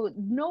yeah, so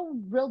no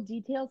real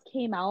details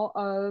came out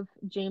of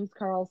James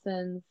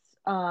Carlson's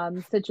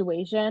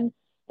situation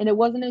And it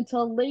wasn't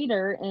until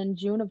later in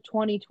June of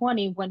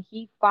 2020 when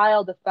he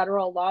filed a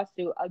federal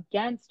lawsuit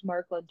against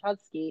Mark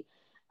Latunski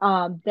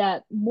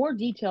that more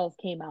details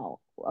came out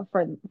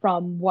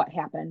from what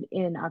happened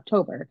in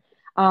October.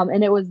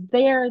 And it was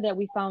there that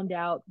we found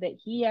out that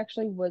he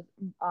actually was,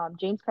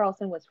 James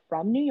Carlson was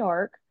from New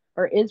York,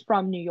 or is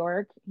from New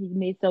York. He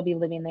may still be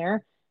living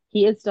there.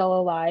 He is still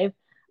alive,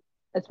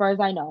 as far as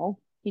I know.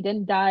 He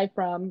didn't die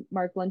from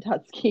Mark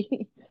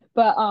Latunski,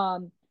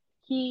 but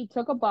he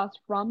took a bus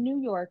from New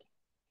York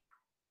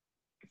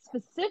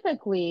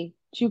specifically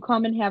to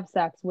come and have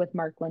sex with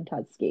Mark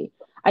Latunski.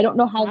 I don't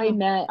know how they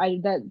met.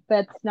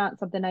 That's not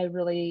something I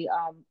really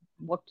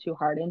looked too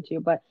hard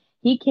into, but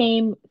he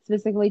came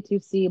specifically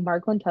to see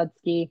Mark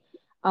Latunski.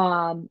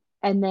 And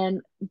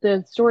then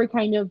the story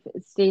kind of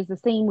stays the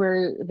same,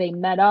 where they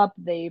met up,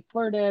 they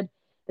flirted,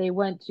 they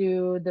went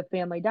to the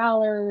Family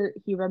Dollar.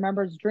 He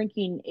remembers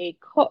drinking he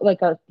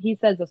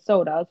says a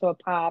soda, so a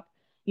pop,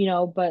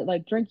 but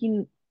like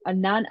drinking a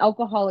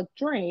non-alcoholic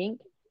drink.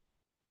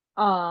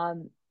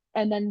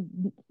 And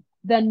then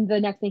the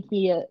next thing,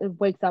 he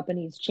wakes up and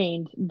he's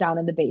chained down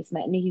in the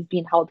basement and he's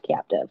being held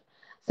captive.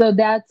 So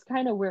that's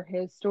kind of where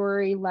his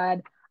story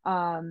led.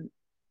 And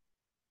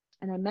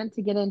I meant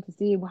to get in to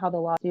see how the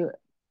lawsuit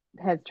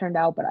has turned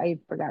out, but I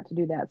forgot to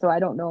do that. So I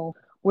don't know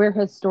where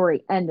his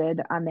story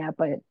ended on that,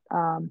 but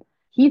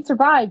he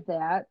survived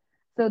that.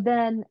 So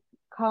then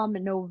come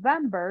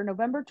November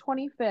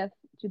 25th,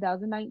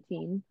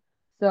 2019,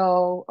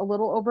 so a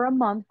little over a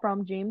month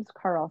from James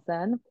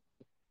Carlson,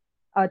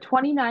 a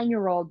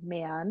 29-year-old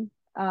man,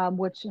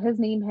 which his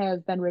name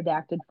has been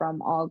redacted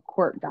from all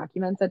court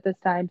documents at this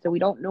time, so we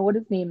don't know what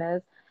his name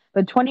is,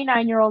 but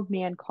 29-year-old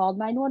man called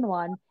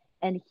 911,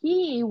 and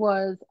he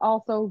was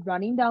also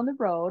running down the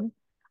road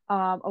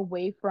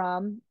away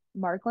from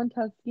Mark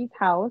Latunski's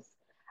house,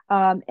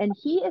 and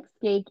he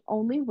escaped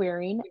only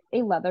wearing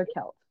a leather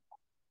kilt,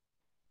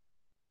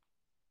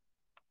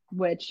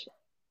 which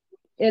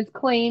is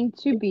claimed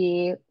to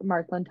be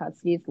Mark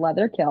Latunski's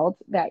leather kilt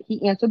that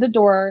he answered the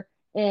door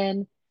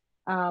in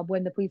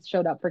when the police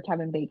showed up for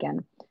Kevin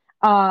Bacon.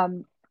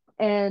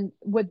 And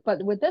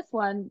with this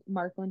one,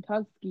 Mark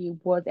Latunski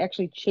was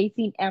actually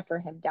chasing after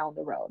him down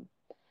the road.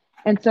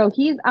 And so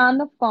he's on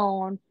the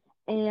phone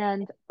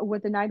and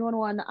with the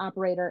 911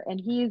 operator, and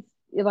he's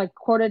like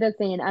quoted as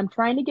saying, "I'm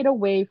trying to get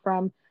away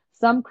from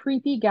some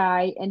creepy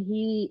guy, and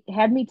he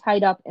had me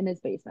tied up in his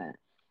basement."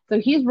 So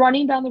he's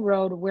running down the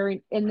road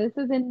wearing, and this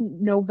is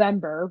in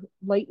November,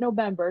 late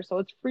November, so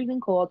it's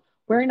freezing cold,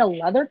 wearing a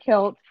leather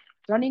kilt,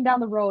 running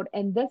down the road.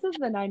 And this is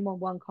the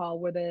 911 call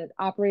where the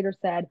operator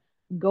said,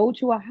 "Go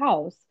to a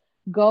house,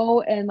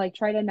 go and like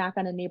try to knock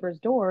on a neighbor's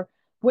door,"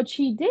 which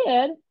he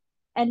did.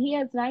 And he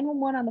has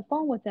 911 on the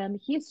phone with him.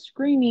 He's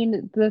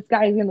screaming, this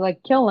guy is going to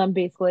like kill him,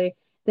 basically.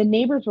 The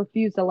neighbors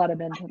refuse to let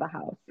him into the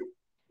house.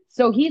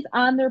 So he's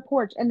on their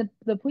porch, and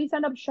the police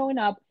end up showing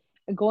up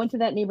and going to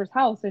that neighbor's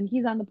house, and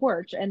he's on the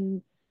porch,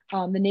 and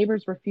the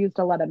neighbors refuse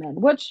to let him in,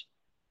 which,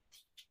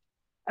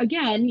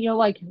 again,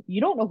 like,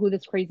 you don't know who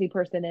this crazy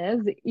person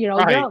is. Right. You're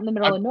out in the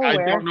middle of nowhere.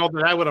 I don't know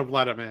that I would have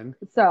let him in.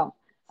 So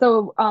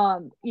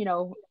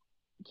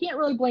can't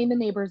really blame the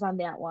neighbors on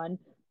that one.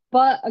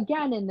 But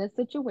again, in this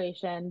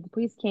situation, the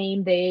police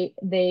came.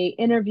 They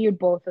interviewed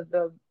both of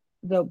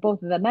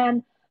the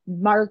men.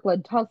 Mark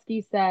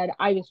Latunski said,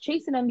 "I was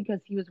chasing him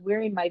because he was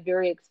wearing my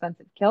very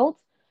expensive kilt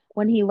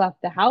when he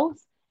left the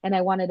house, and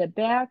I wanted it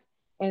back."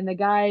 And the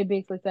guy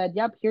basically said,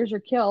 "Yep, here's your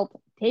kilt.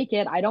 Take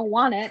it. I don't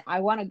want it. I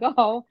want to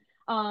go."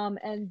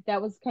 And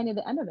that was kind of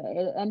the end of it.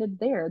 It ended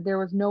there. There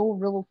was no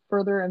real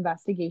further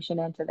investigation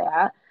into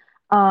that.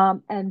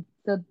 And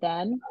so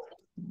then,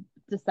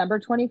 December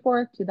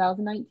 24th,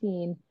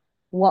 2019.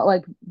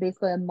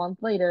 Basically a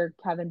month later,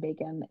 Kevin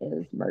Bacon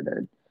is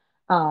murdered.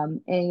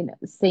 In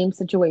same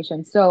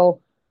situation.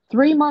 So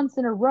 3 months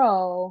in a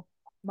row,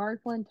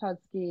 Mark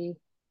Latunski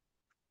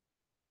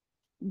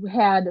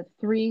had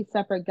 3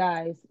 separate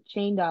guys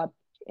chained up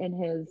in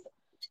his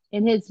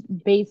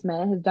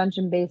basement, his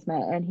dungeon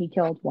basement, and he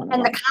killed one of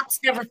them. And the cops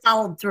never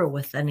followed through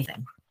with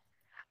anything.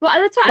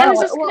 Well, that's what I was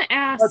just going to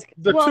ask.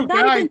 The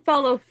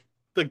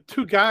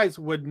 2 guys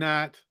would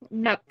not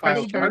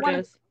press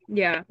charges.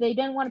 Yeah. They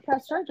didn't want to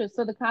press charges.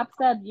 So the cops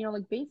said,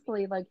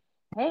 basically, like,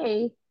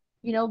 hey,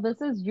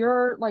 this is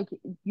your, like,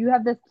 you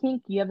have this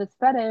kink, you have this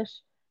fetish.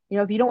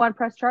 If you don't want to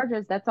press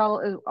charges, that's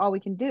all we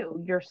can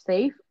do. You're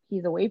safe.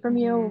 He's away from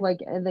you.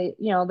 Like, and they,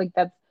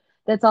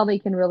 that's all they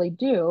can really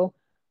do.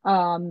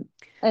 And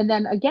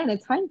then again,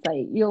 it's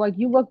hindsight.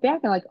 You look back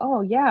and like, oh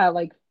yeah,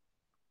 like,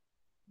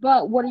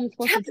 but what are you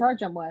supposed to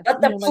charge him with?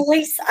 But the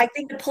police, I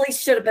think the police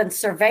should have been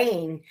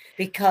surveying,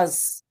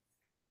 because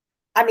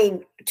I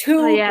mean,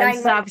 2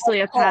 it's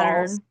obviously a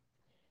pattern.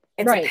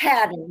 It's a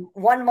pattern,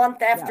 1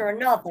 month after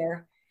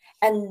another,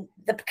 and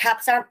the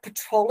cops aren't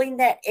patrolling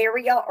that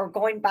area or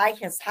going by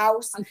his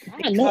house.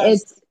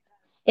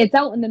 It's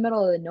out in the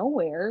middle of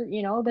nowhere,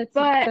 that's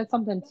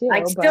something too.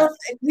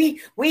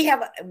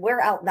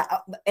 We're out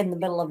in the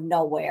middle of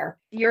nowhere.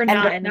 You're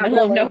not in the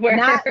middle of nowhere.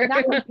 Not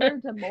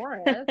compared to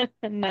Morris. No.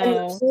 And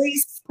the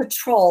police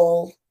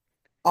patrol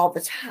all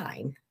the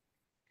time.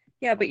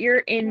 Yeah, but you're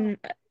in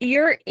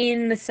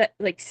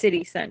the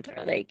city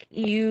center. Like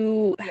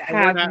you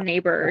have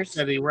neighbors.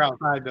 City, we're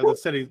outside of the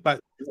city,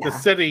 but the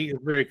city is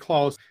very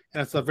close,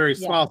 and it's a very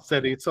small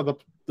city. So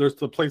there's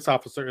the police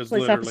officers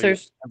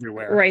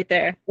everywhere, right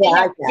there.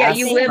 Yeah,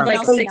 you live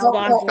like 6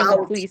 blocks from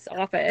the police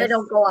office. They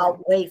don't go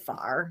out way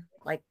far,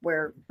 like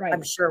where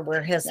I'm sure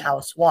where his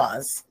house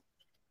was.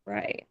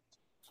 Right.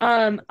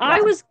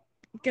 I was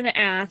gonna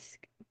ask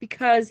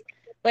because,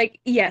 like,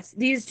 yes,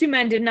 these 2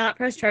 men did not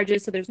press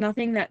charges, so there's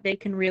nothing that they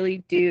can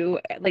really do.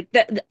 Like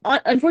that,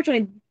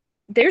 unfortunately,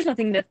 there's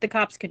nothing that the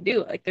cops can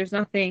do. Like, there's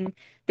nothing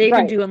they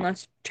can do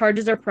unless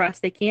charges are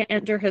pressed. They can't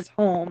enter his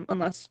home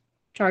unless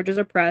charges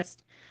are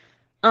pressed.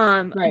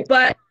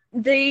 But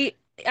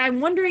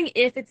I'm wondering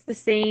if it's the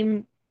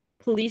same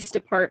police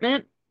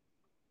department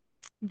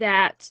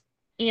that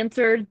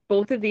answered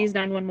both of these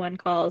 911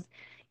 calls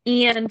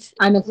and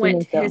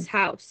went to his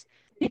house,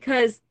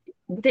 because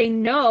they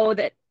now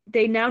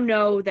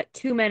know that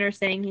 2 men are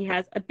saying he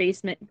has a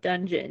basement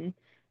dungeon.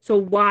 So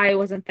why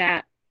wasn't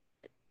that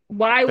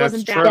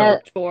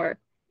looked for?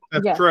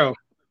 That's true.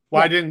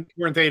 Why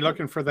weren't they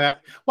looking for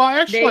that? Well,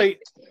 actually,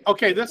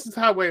 this is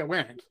how it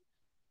went.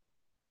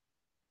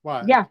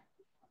 What? Yeah.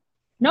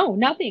 No,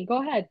 nothing.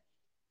 Go ahead.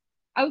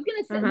 I was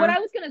gonna say what I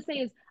was gonna say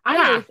is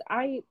I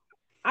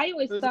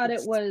always thought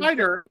it was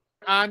spider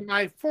on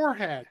my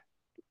forehead.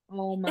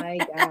 Oh my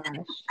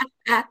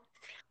gosh.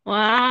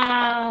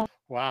 Wow.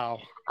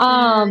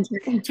 That's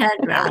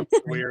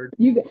weird.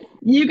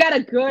 You got a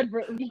good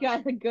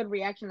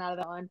reaction out of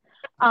that one.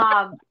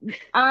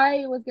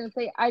 I was gonna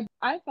say I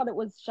thought it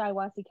was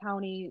Shiawassee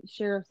County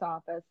Sheriff's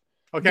Office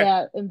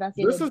that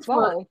investigated. This is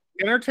for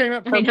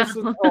entertainment purposes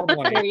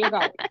only. There you go.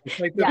 Let's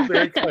make this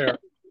very clear.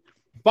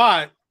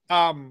 But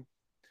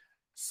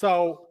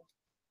so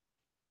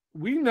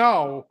we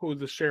know who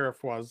the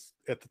sheriff was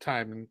at the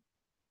time in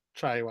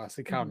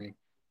Shiawassee County,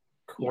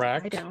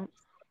 correct? Yeah,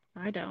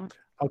 I don't.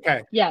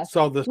 Okay. Yeah.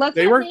 So let's not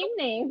name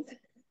names.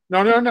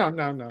 No.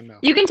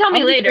 You can tell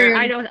me later.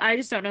 I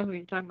just don't know who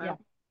you're talking about.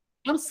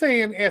 I'm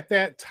saying at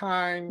that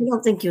time. I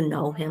don't think you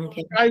know him.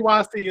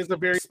 Shiawassee is a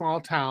very small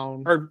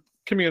town or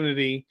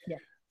community. Yeah.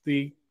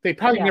 They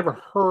probably never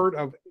heard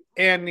of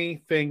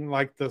anything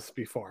like this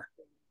before.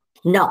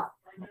 No.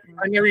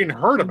 I never even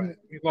heard of it.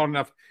 Long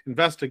enough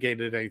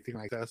investigated anything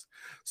like this.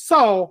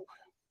 So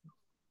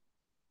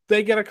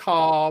they get a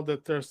call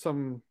that there's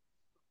some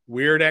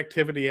weird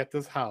activity at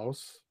this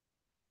house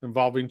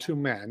involving 2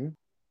 men.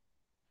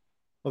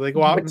 Well, they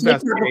go out and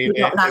investigate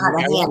it,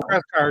 and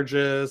press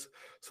charges.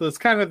 So it's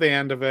kind of the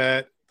end of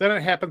it. Then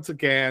it happens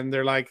again.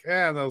 They're like,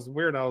 those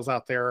weirdos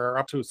out there are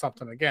up to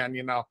something again,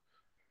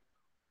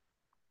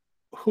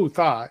 Who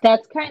thought?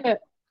 That's kind of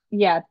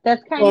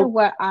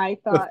what I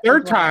thought. The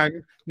third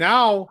time,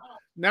 now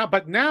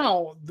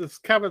this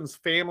Kevin's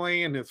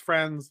family and his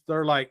friends,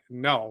 they're like,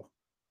 no.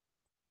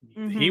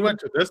 He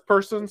went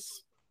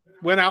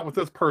out with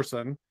this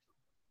person.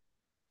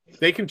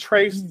 They can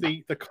trace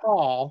the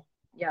call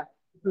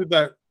through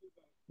the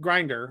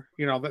grinder,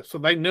 so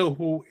they knew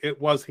who it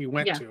was he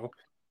went to.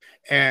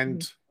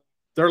 And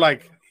they're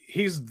like,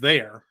 he's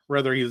there,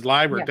 whether he's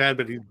live or dead,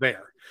 but he's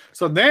there.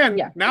 So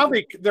then now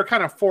they're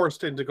kind of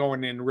forced into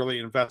going in and really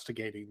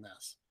investigating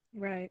this.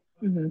 Right.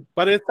 Mm-hmm.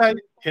 But it's a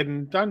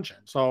hidden dungeon.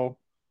 So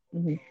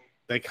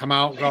they come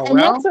out and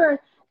go,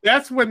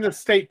 that's when the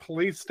state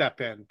police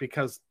step in,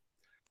 because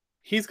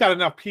he's got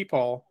enough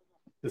people,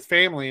 his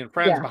family and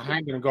friends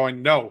behind him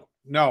going, no,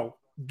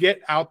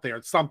 get out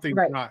there. Something's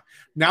not.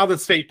 Now the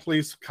state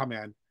police come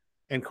in,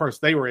 and of course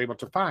they were able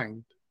to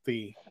find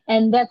the.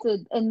 And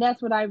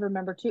that's what I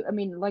remember too. I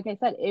mean, like I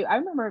said, I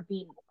remember it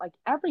being like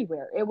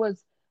everywhere. It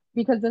was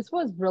because this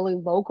was really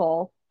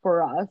local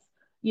for us.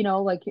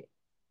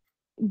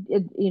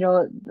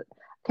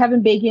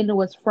 Kevin Bacon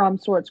was from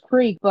Swartz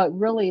Creek, but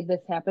really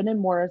this happened in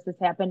Morris. This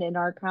happened in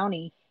our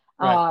county.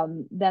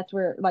 Right. That's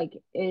where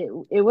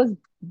it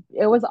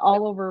was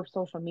all over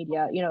social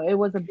media. It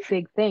was a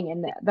big thing,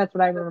 and that's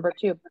what I remember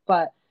too.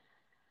 But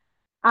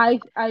I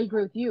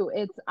agree with you.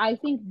 I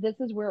think this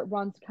is where it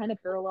runs kind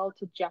of parallel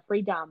to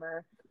Jeffrey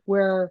Dahmer,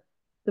 where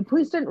the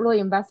police didn't really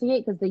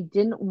investigate because they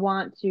didn't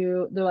want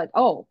to. They're like,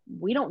 oh,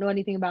 we don't know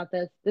anything about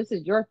this. This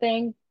is your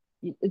thing.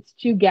 It's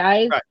 2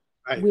 guys.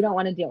 Right. We don't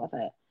want to deal with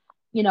it.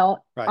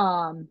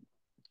 Right.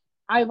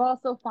 I've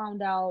also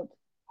found out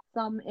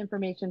some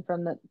information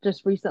from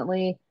just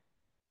recently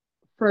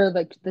for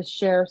the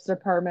sheriff's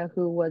department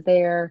who was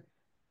there,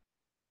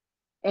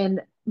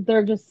 and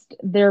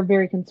they're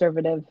very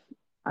conservative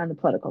on the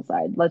political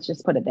side. Let's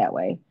just put it that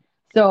way.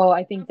 So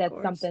I think that's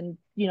something,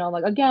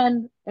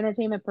 again,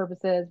 entertainment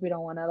purposes, we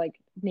don't want to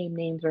name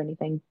names or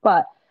anything,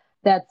 but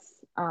that's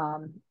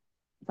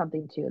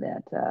something too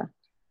that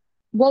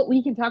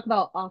we can talk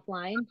about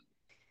offline.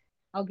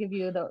 I'll give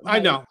you the. I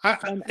know.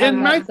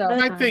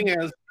 My thing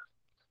is,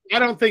 I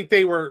don't think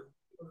they were,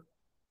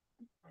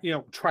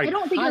 trying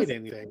to hide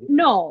anything.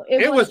 No,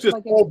 it was just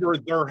over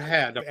their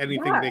head of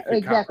anything they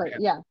could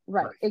comprehend. Yeah,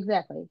 right.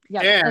 Exactly.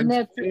 Yeah, and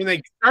when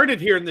they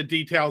started hearing the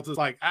details, it's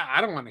like,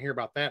 I don't want to hear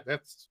about that.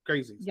 That's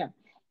crazy. Yeah,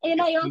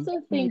 And I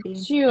also think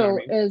too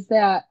is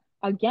that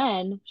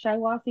again,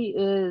 Shiawassee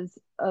is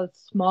a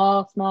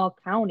small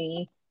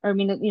county. I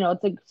mean,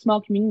 it's a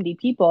small community.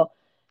 People,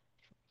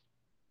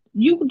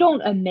 you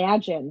don't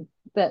imagine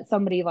that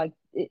somebody like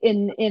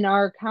in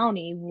our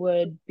county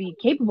would be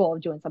capable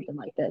of doing something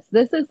like this.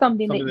 This is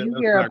something that you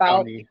hear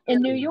about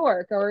in New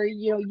York, or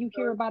you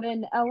hear about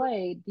in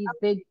LA, these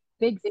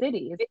big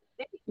cities.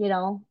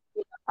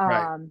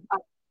 Right.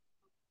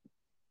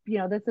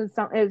 This is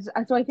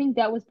so I think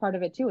that was part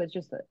of it too. It's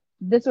just that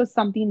this was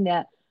something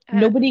that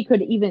nobody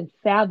could even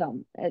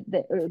fathom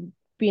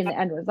being the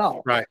end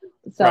result. Right.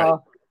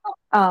 So,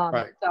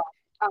 right.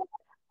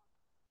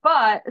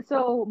 But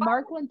so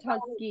Mark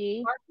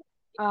Latunski,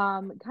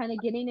 kind of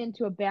getting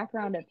into a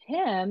background of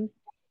him,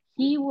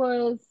 he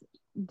was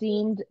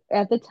deemed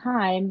at the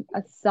time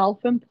a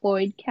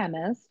self-employed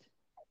chemist,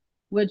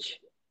 which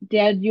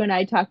Dad, you and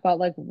I talked about,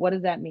 like, what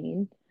does that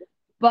mean?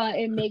 But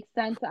it makes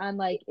sense on,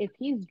 like, if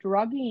he's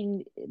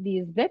drugging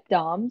these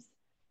victims,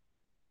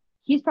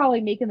 he's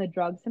probably making the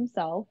drugs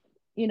himself.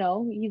 He's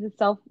a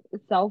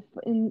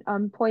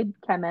self-employed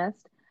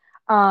chemist.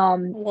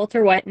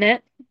 Walter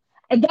Whitenet.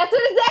 And that's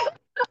what exactly.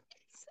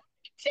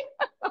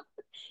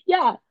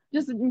 Yeah,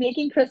 just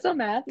making crystal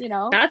meth.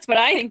 That's what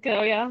I think.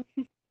 Oh yeah.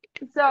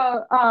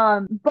 So,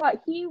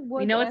 but he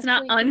was. It's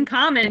not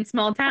uncommon in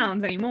small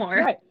towns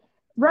anymore.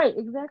 Right,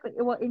 exactly.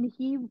 Well, and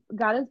he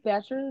got his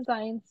Bachelor of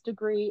Science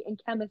degree in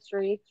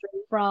chemistry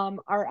from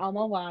our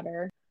alma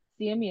mater,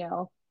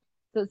 CMU,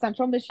 so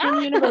Central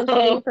Michigan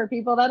University. For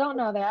people that don't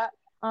know that,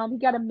 he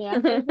got a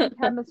master's in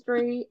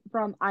chemistry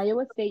from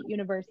Iowa State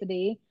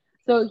University.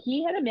 So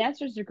he had a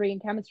master's degree in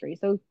chemistry.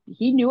 So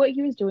he knew what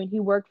he was doing.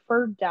 He worked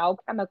for Dow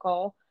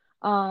Chemical,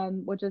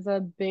 which is a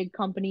big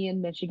company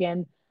in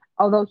Michigan.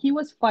 Although he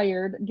was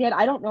fired. Again,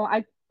 I don't know.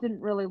 I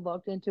didn't really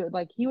look into it.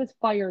 Like, he was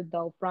fired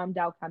though from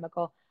Dow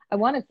Chemical. I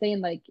want to say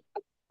in like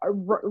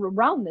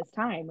around this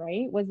time,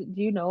 right?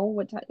 Do you know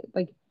what time?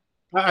 Like,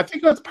 I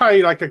think it was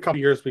probably like a couple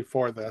years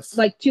before this.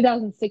 Like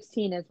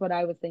 2016 is what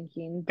I was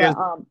thinking. But his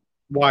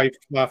wife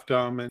left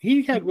him, and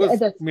he was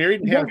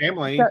married and had a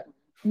family.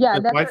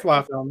 His wife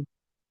left him.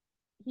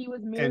 He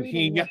was married and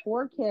he had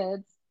 4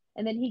 kids,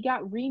 and then he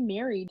got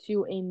remarried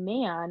to a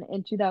man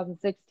in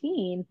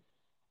 2016.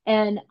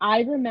 And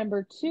I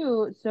remember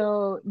too.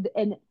 So,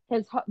 and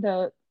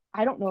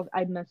I don't know if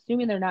I'm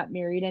assuming they're not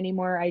married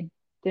anymore. I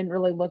didn't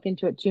really look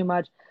into it too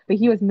much, but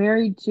he was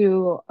married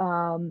to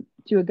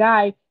a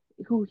guy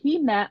who they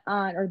met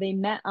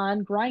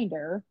on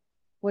Grindr,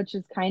 which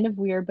is kind of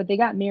weird, but they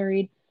got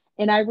married.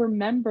 And I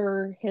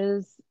remember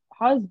his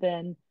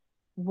husband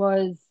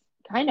was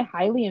kind of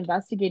highly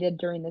investigated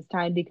during this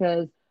time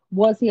because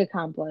was he an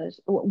accomplice?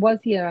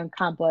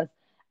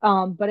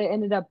 But it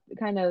ended up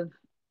kind of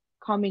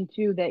coming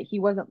to that he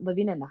wasn't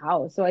living in the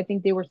house. So I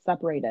think they were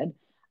separated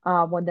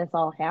when this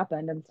all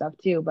happened and stuff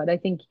too. But I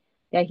think,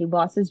 yeah, he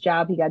lost his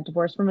job. He got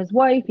divorced from his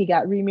wife. He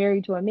got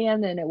remarried to a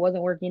man and it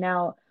wasn't working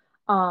out.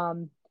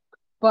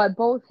 But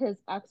both his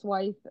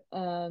ex-wife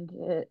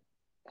and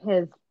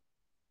his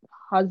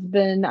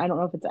husband, I don't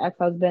know if it's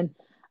ex-husband,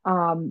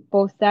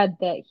 both said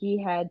that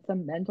he had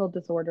some mental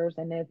disorders,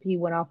 and if he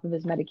went off of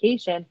his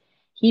medication,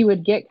 he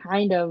would get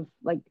kind of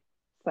like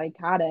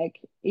psychotic,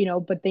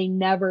 but they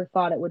never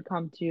thought it would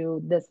come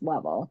to this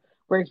level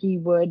where he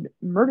would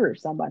murder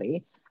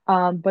somebody.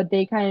 But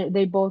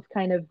they both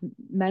kind of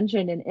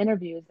mentioned in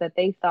interviews that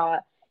they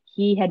thought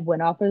he had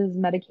went off of his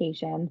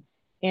medication,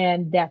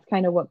 and that's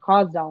kind of what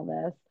caused all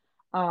this.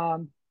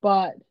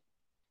 But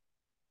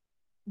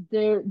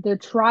the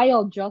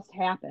trial just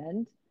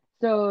happened.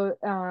 So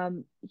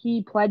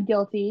he pled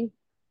guilty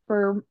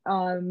for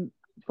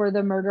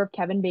the murder of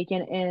Kevin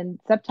Bacon in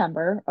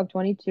September of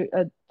 22.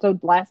 So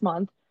last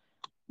month,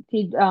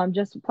 he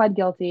just pled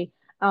guilty,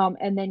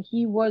 and then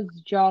he was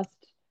just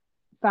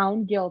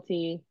found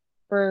guilty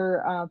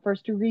for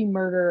first-degree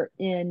murder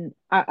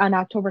on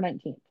October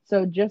 19th.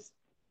 So just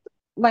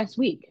last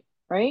week,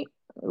 right?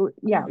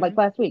 Yeah, like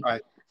last week.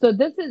 Right. So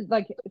this is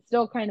like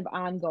still kind of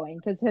ongoing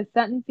because his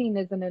sentencing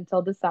isn't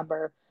until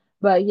December.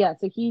 But yeah,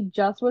 so he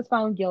just was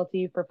found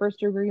guilty for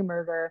first-degree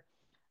murder.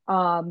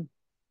 And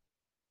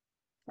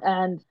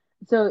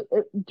so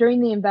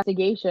during the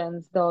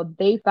investigations, though,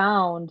 they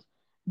found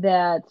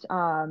that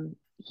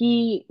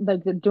he,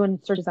 like, doing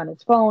searches on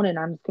his phone and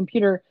on his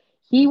computer,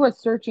 he was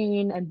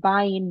searching and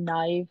buying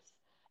knives,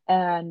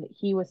 and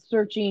he was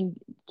searching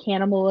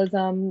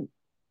cannibalism,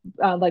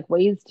 like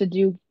ways to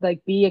do,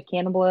 like, be a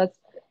cannibalist.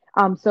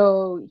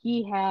 So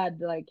he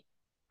had like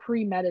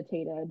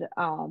premeditated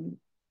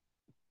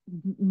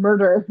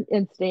murder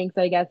instincts,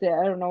 I guess.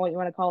 I don't know what you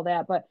want to call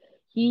that, but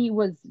he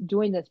was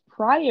doing this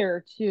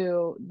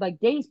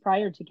days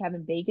prior to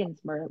Kevin Bacon's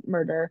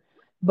murder.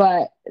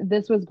 But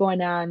this was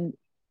going on.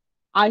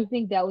 I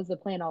think that was the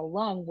plan all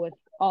along with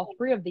all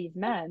 3 of these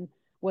men,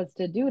 was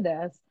to do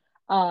this,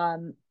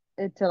 to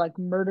like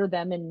murder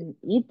them and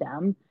eat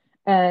them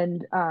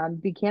and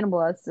be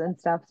cannibalists and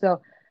stuff.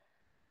 So,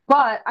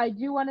 but I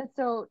do want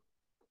to,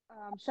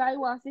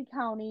 Shiawassee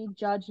County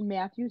Judge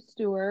Matthew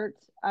Stewart.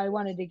 I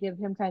wanted to give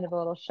him kind of a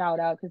little shout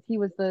out because he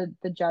was the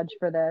judge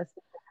for this.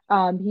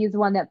 He's the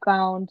one that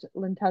found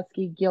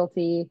Latunski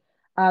guilty.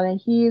 And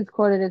he is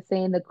quoted as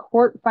saying, "The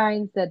court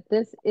finds that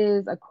this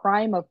is a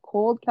crime of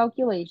cold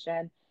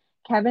calculation.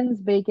 Kevin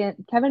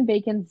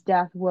Bacon's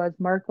death was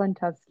Mark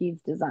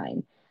Latunski's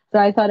design." So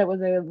I thought it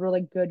was a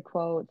really good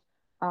quote.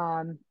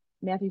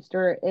 Matthew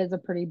Stewart is a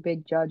pretty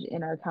big judge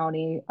in our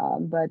county,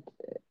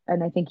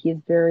 and I think he's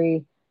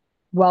very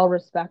well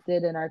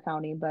respected in our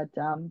county. But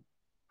that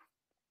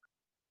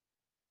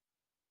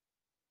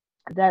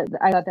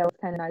I thought that was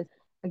kind of nice.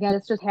 Again,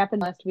 this just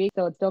happened last week,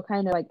 so it's still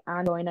kind of like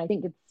ongoing. I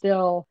think it's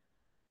still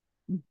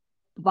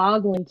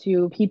boggling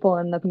to people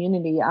in the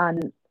community on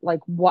like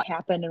what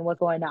happened and what's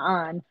going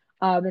on.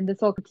 And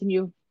this will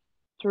continue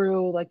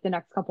through like the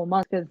next couple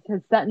months because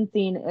his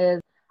sentencing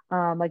is,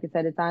 like I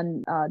said, it's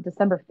on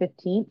December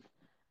 15th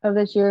of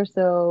this year.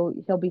 So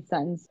he'll be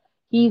sentenced.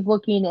 He's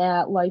looking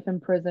at life in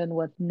prison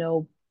with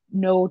no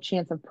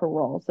chance of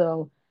parole.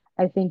 So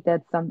I think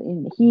that's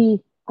something I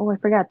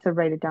forgot to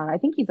write it down. I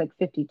think he's like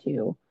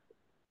 52.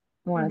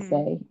 I want to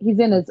say he's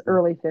in his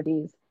early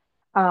 50s.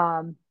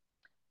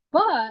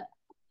 But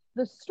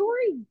the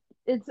story,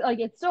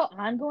 it's still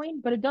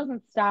ongoing, but it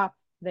doesn't stop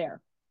there.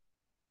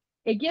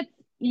 It gets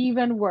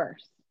even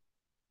worse.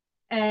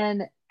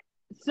 And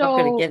so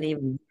could it get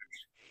even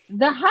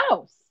the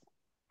house,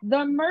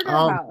 the murder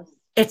house.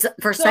 It's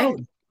for sale.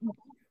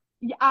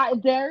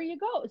 There you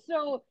go.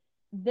 So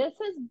this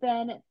has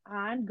been an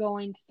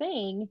ongoing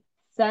thing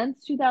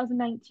since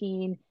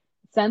 2019,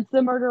 since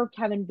the murder of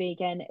Kevin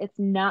Bacon. It's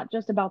not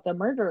just about the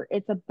murder,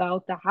 it's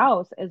about the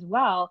house as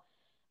well.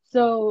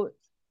 So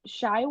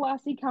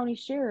Shiawassee County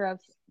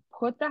sheriffs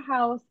put the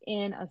house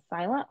in a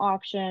silent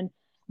auction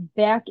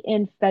back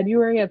in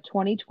February of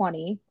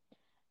 2020.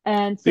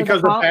 And so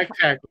because of back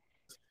taxes,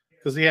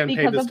 because he hadn't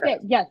paid his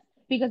taxes. Yes,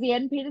 because he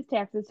hadn't paid his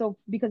taxes. So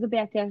because of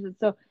back taxes,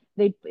 so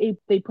they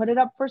put it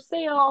up for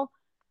sale.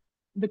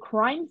 The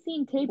crime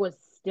scene tape was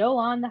still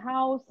on the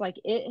house, like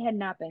it had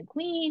not been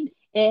cleaned.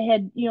 It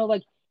had,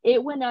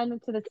 it went on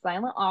to the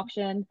silent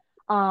auction,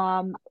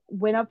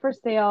 went up for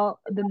sale.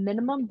 The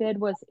minimum bid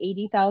was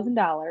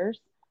 $80,000.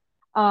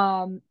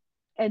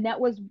 And that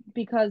was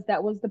because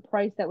that was the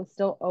price that was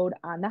still owed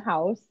on the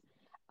house.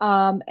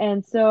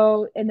 And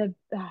so in the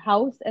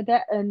house in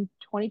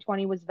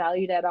 2020 was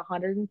valued at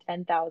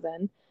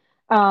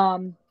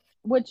 $110,000,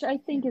 which I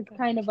think is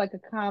kind of like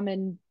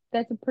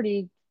that's a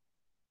pretty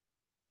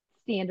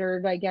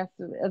standard, I guess,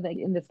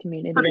 in this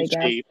community. Pretty I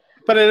guess. Cheap,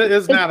 but it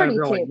is not a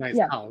really nice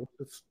house.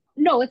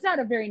 No, it's not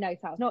a very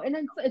nice house. No,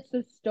 and it's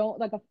a stone,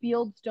 like a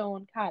field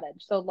stone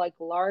cottage. So like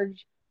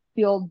large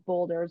field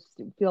boulders,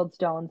 field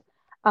stones.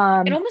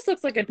 It almost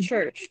looks like a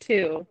church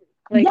too.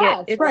 Like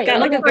it's got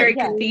like a very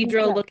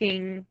cathedral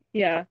looking.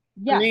 Yeah.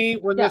 To me,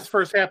 when this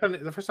first happened,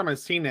 the first time I've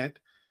seen it,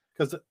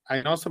 because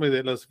I know somebody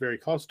that lives very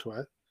close to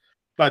it,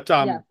 but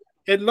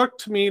it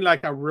looked to me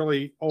like a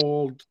really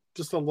old,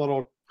 just a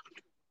little.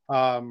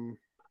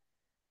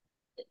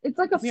 It's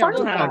like a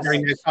farmhouse. Very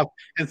nice house,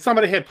 and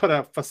somebody had put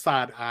a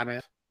facade on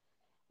it.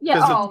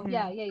 Yeah.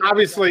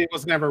 Obviously, it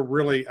was never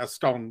really a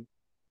stone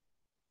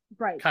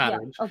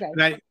cottage. Yeah. Okay.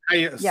 And I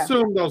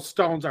assume those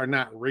stones are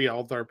not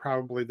real. They're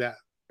probably that.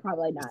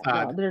 Probably not.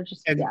 No, they're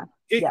just So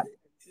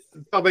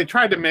they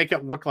tried to make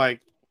it look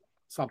like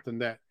something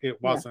that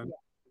it wasn't.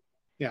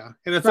 Yeah.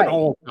 And it's an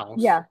old house.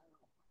 Yeah.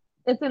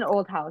 It's an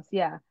old house.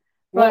 Yeah.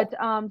 But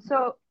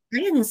so I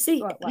didn't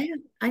see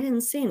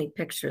any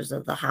pictures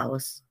of the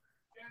house.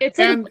 It's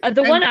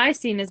the one I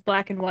seen is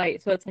black and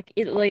white, so it's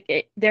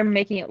they're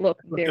making it look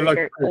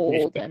very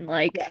old and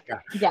like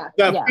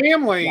the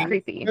family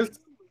creepy.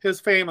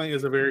 His family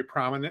is a very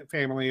prominent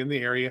family in the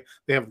area.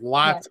 They have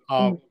lots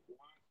of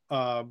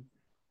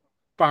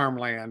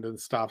farmland and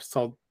stuff,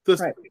 so this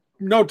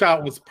no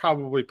doubt was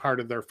probably part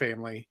of their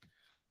family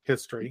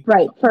history,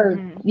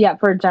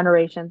 for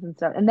generations and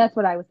stuff. And that's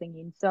what I was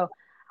thinking. So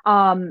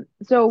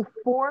so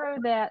for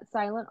that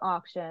silent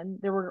auction,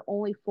 there were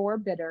only 4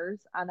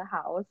 bidders on the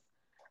house.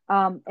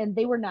 And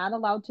they were not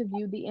allowed to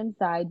view the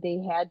inside. They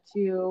had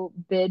to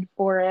bid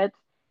for it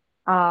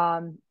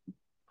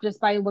just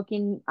by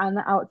looking on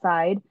the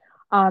outside.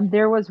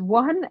 There was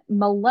one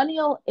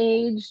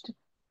millennial-aged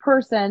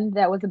person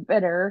that was a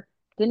bidder.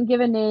 Didn't give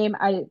a name.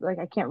 I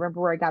can't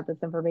remember where I got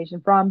this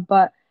information from,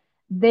 but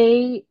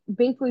they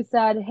basically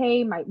said,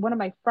 "Hey, one of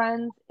my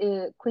friends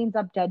cleans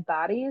up dead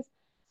bodies,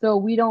 so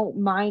we don't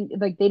mind.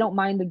 Like they don't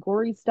mind the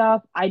gory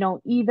stuff. I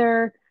don't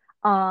either."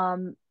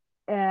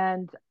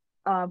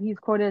 He's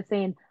quoted as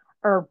saying,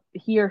 or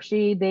he or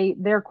she,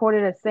 they're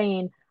quoted as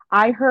saying,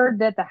 "I heard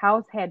that the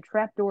house had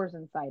trapdoors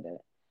inside it."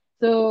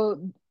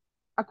 So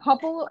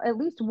at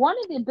least one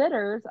of the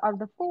bidders of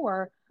the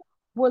 4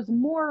 was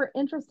more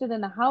interested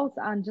in the house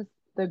on just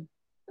the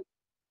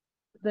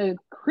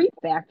creep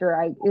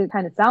factor. It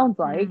kind of sounds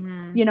like,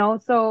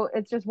 so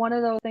it's just one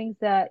of those things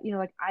that,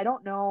 I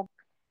don't know.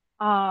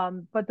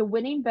 But the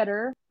winning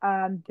bidder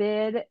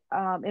bid,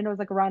 and it was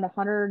like around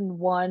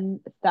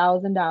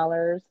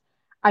 $101,000.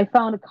 I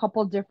found a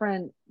couple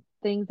different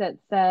things that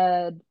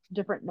said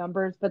different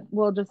numbers, but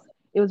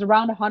it was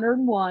around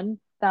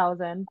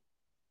 101,000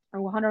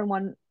 or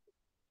 101.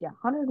 Yeah,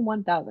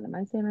 101,000. Am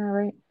I saying that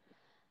right?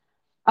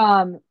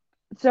 And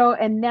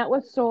that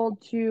was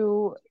sold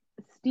to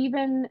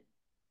Stephen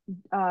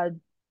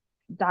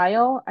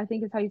Dial, I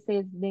think is how you say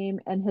his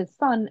name, and his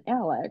son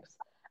Alex.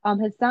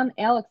 His son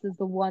Alex is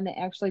the one that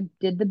actually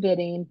did the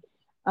bidding,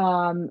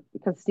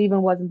 because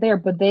Stephen wasn't there.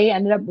 But they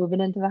ended up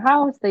moving into the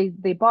house. They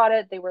bought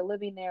it. They were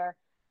living there.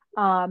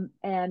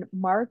 And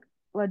Mark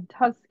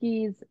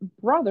Latunski's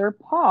brother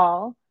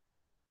Paul,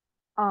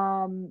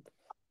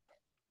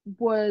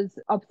 was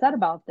upset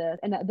about this,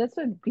 and this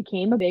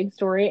became a big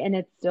story, and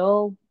it's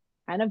still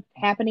kind of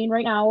happening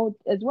right now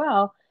as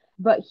well.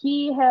 But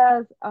he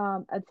has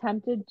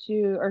attempted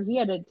to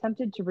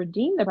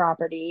redeem the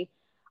property,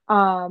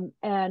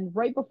 and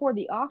right before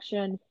the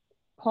auction,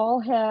 Paul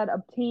had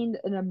obtained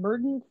an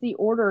emergency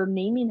order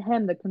naming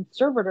him the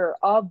conservator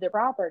of the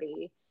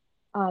property,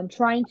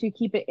 trying to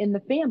keep it in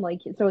the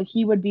family so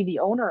he would be the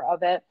owner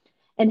of it.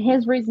 And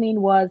his reasoning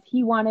was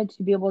he wanted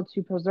to be able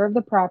to preserve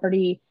the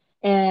property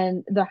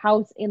and the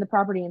house and the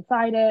property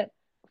inside it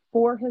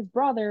for his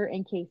brother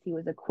in case he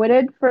was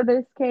acquitted for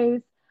this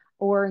case,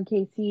 or in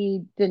case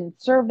he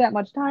didn't serve that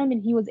much time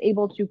and he was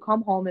able to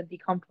come home and be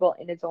comfortable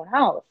in his own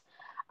house.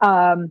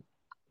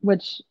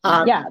 Which,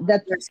 yeah,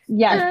 that's,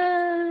 yeah.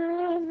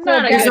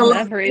 Not there's a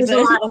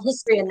lot of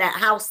history in that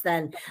house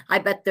then. I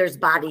bet there's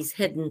bodies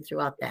hidden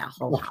throughout that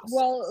whole house.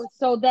 Well,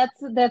 so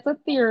that's a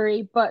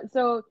theory, but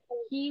so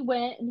he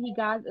went and he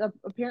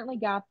apparently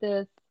got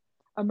this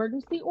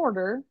emergency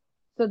order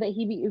so that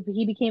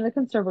he became a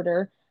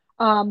conservator.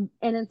 And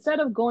instead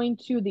of going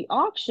to the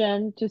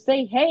auction to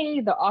say,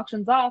 hey, the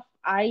auction's off,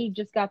 I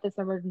just got this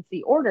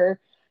emergency order,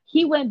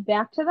 he went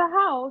back to the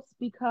house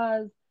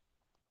because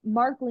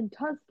Mark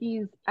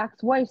Latunski's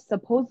ex-wife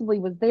supposedly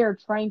was there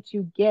trying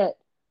to get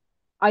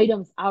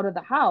items out of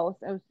the house.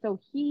 And so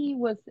he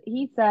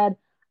said,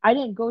 I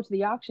didn't go to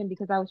the auction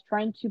because I was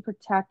trying to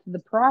protect the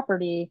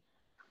property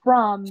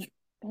from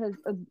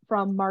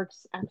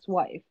Mark's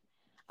ex-wife.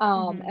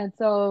 And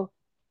so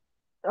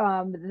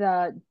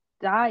the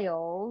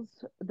Dials,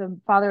 the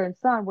father and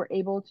son, were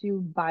able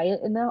to buy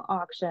it in the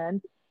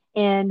auction,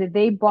 and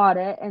they bought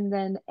it. And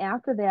then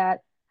after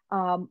that,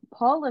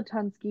 Paul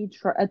Latunski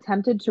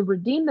attempted to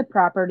redeem the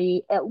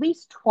property at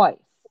least twice,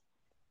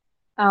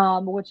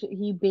 which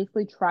he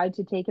basically tried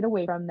to take it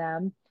away from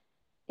them.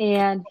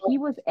 And he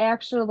was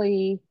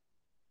actually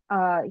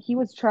he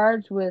was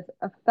charged with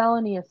a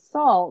felony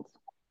assault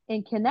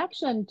in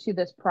connection to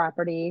this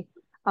property,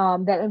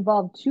 that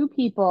involved two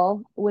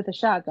people with a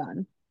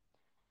shotgun.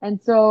 And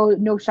so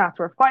no shots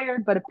were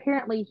fired, but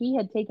apparently he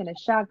had taken a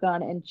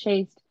shotgun and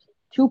chased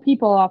two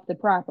people off the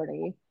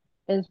property,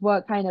 is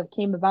what kind of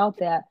came about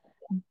that.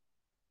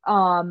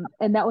 And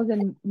that was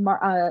in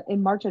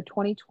March of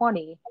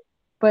 2020.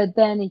 But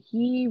then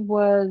he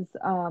was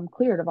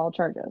cleared of all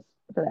charges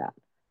for that.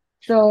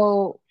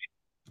 So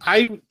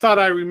I thought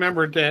I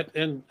remembered that,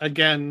 and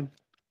again,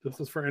 this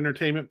is for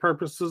entertainment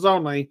purposes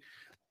only.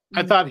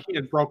 I thought he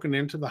had broken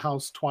into the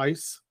house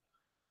twice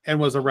and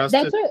was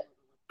arrested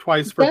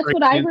twice for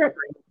breaking into.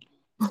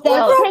 That's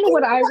kind of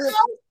what I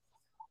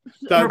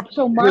read.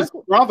 So Mark, his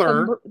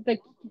brother the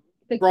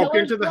broke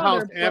into the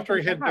house after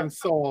it had been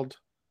sold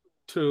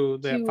to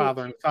that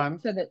father and son.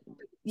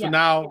 So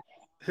now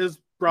his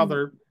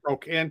brother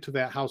broke into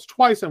that house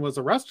twice and was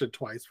arrested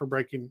twice for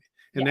breaking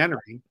and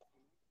entering.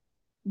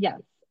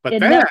 Yes. But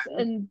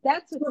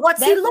that's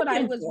what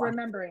I was for?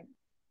 Remembering.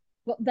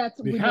 Well,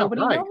 nobody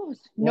knows.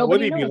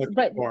 Nobody knows.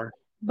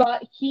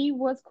 But he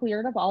was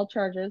cleared of all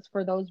charges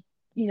for those.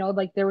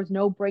 There was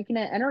no breaking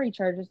and entering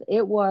charges.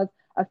 It was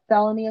a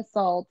felony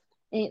assault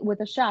with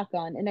a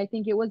shotgun, and I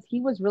think he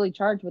was really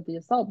charged with the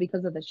assault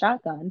because of the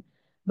shotgun.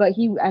 But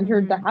he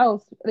entered the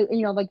house.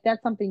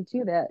 That's something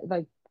too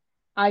that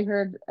I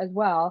heard as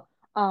well.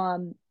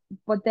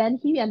 But then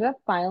he ended up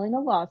filing a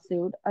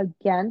lawsuit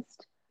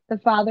against the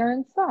father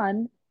and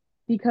son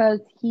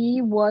because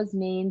he was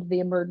named the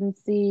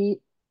emergency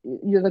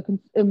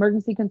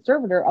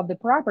conservator of the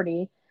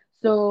property.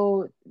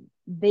 So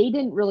they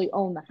didn't really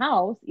own the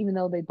house, even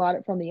though they bought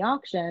it from the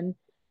auction.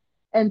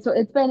 And so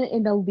it's been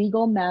in a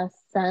legal mess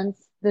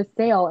since the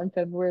sale in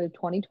February of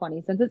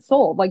 2020, since it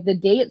sold. Like the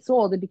day it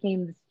sold, it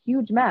became this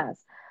huge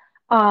mess.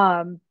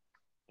 And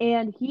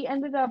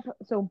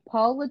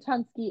Paul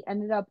Latunski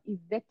ended up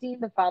evicting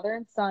the father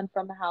and son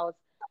from the house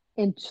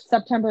in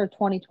September of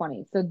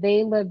 2020. So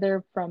they lived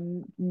there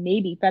from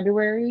maybe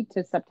February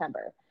to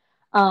September.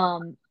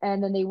 And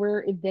then they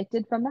were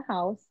evicted from the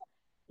house.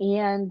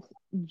 And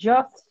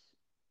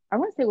I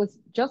want to say it was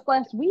just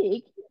last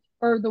week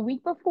or the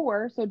week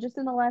before. So just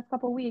in the last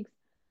couple of weeks,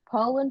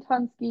 Paul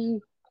Latunski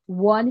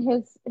won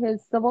his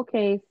civil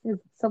case, his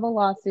civil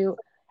lawsuit,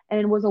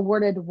 and was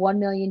awarded $1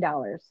 million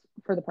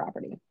for the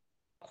property.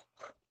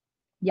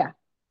 Yeah.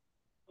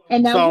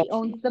 And now he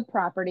owns the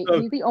property.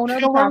 He's the owner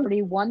of the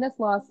property, won this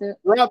lawsuit.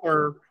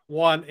 Brother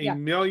won $1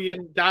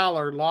 million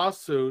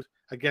lawsuit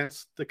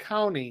against the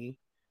county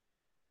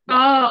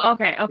Oh,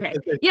 okay.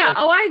 Yeah.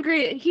 Oh, I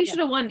agree. He should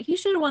have won. He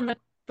should have won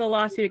the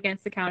lawsuit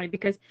against the county,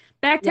 because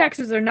back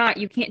taxes or not,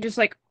 you can't just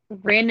like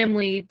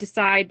randomly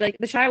decide. Like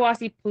the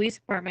Shiawassee Police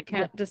Department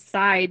can't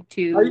decide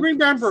to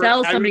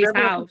sell somebody's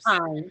house.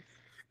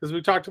 Because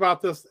we talked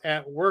about this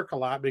at work a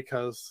lot,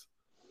 because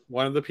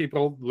one of the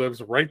people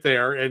lives right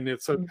there and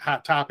it's a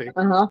hot topic.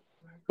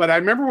 But I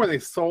remember when they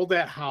sold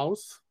that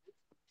house.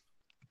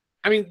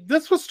 I mean,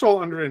 this was still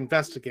under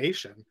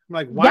investigation. I'm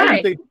like,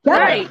 why did they sell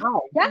that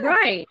house?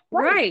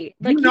 Right.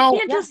 Like, you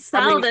can't just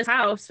sell this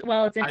house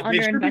while it's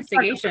under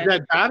investigation.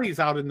 Dead bodies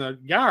out in the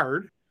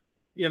yard,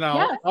 it's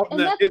a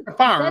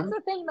farm. That's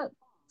the thing.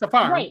 It's a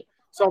farm. Right.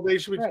 So they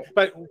should be,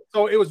 but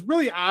so it was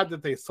really odd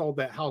that they sold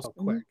that house so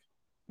quick.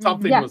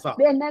 Something was up.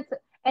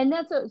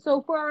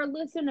 So for our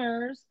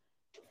listeners,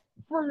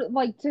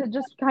 to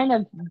just kind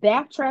of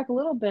backtrack a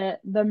little bit,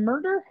 the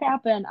murder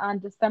happened on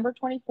December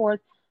 24th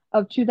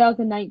of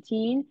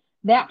 2019.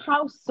 That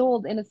house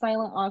sold in a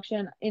silent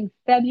auction in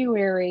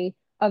February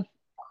of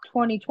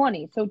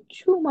 2020. So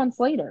 2 months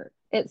later,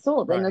 it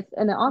sold in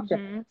an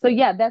auction. So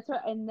that's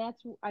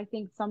I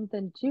think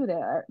something too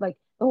that like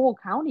the whole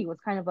county was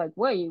kind of like,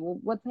 wait,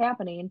 what's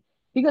happening?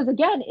 Because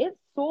again, it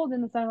sold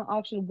in the silent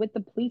auction with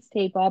the police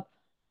tape up.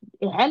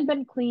 It hadn't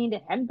been cleaned.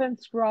 It hadn't been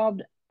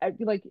scrubbed.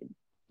 It was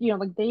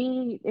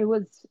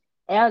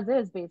as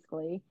is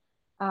basically.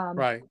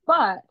 Right.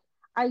 But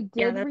I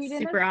did read in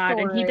super a odd,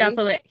 story,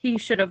 and he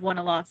should have won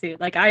a lawsuit.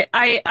 Like I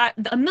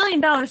 $1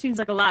 million seems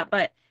like a lot,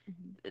 but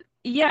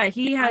yeah,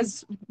 he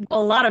has a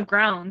lot of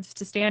grounds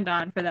to stand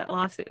on for that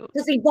lawsuit.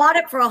 Because he bought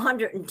it for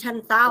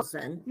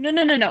 $110,000.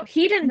 No.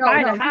 He didn't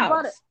buy the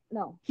house.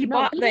 He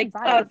bought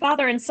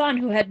father and son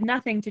who had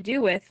nothing to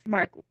do with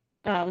Mark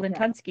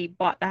Latunski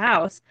bought the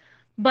house.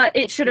 But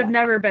it should have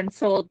never been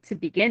sold to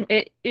begin.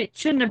 It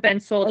shouldn't have been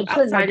sold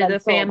outside of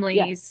the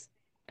family's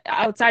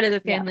outside of the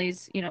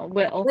family's,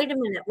 will. Wait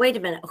a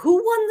minute. Who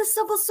won the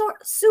civil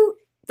suit?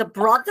 The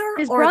brother?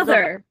 His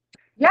brother.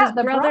 His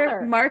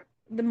brother. Mark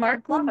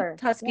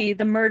Latunski,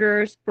 the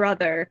murderer's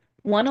brother,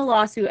 won a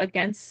lawsuit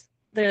against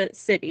the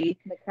city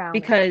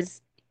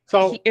because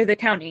the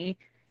county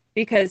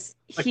because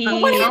he.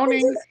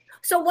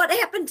 So what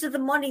happened to the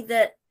money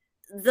that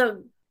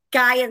the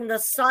guy and the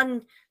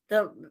son?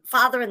 The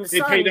father and the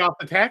son. They paid off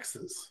the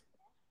taxes.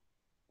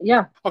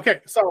 Yeah. Okay,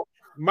 so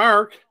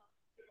Mark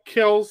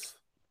kills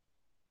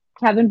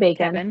Kevin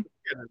Bacon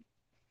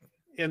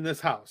in this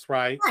house,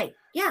 right? Right.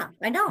 Yeah,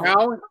 I know.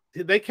 Now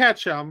they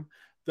catch him.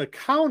 The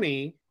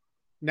county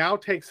now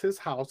takes his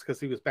house because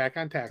he was back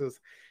on taxes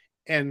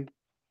and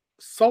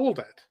sold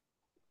it.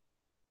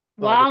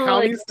 While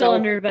it's still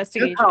under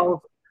investigation.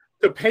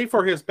 To pay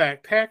for his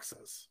back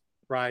taxes,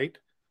 right?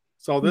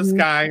 So this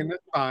guy and the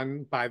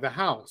son buy the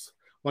house.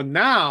 Well,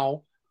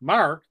 now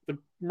Mark, the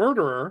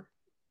murderer,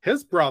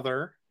 his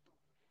brother,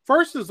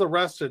 first is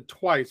arrested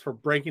twice for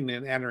breaking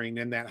and entering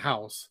in that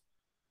house.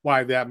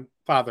 Why that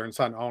father and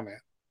son own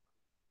it?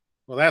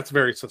 Well, that's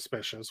very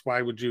suspicious.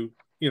 Why would you,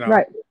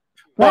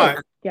 Right.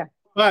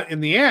 But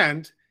in the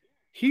end,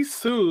 he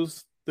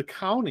sues the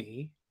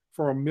county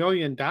for $1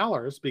 million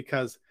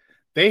because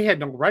they had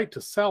no right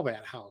to sell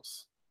that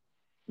house.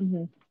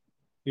 You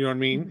know what I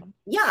mean?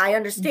 Yeah, I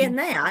understand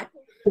that.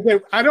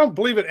 I don't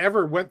believe it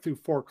ever went through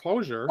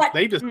foreclosure. But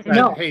they just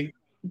said, hey.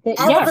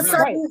 All of a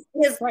sudden,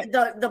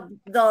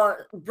 the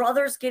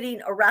brothers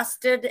getting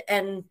arrested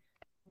and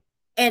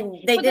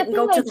they didn't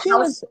go to the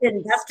house to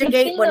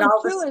investigate when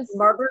all the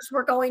murders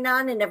were going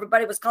on and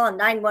everybody was calling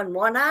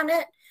 911 on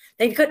it.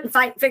 They couldn't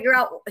figure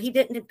out he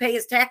didn't pay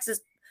his taxes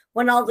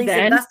when all these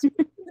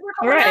investigations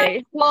were going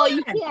on. Well,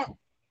 you can't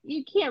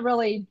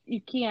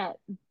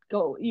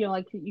go,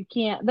 you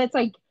can't, that's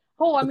like,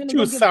 oh, I'm going to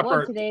go get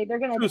blood today. They're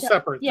going to two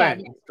separate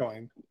things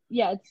going.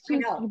 Yeah, it's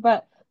two.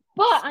 But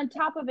on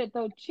top of it,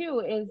 though,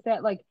 too, is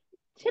that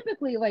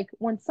typically,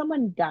 when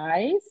someone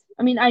dies.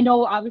 I mean, I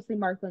know obviously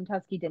Mark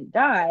Latunski didn't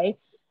die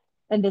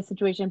in this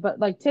situation, but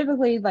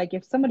typically,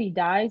 if somebody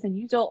dies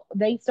and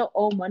they still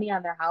owe money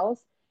on their house,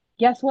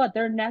 guess what?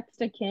 Their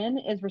next of kin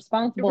is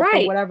responsible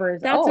for whatever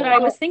is. That's what I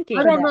was thinking.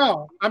 I don't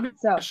know. I'm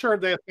not sure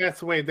that that's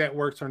the way that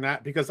works or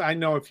not, because I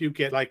know if you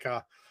get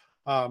a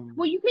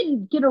well, you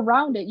can get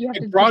around it. You have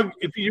to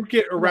if you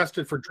get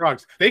arrested for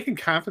drugs, they can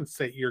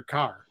confiscate your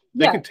car.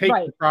 They can take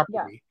your property.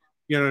 Yeah.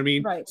 You know what I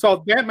mean? Right.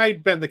 So that might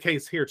have been the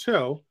case here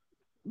too.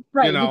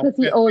 Right, because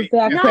he owes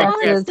back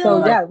taxes.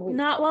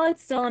 Not while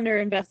it's still under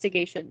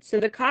investigation. So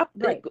the cop,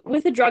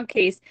 with a drug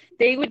case,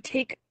 they would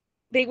take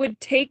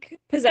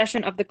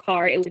possession of the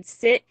car. It would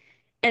sit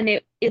in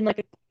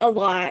a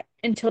lot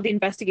until the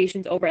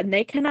investigation's over, and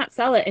they cannot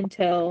sell it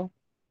until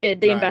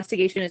the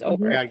investigation is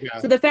over.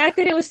 So the fact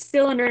that it was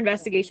still under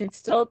investigation,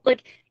 still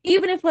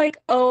even if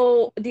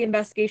the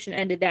investigation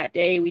ended that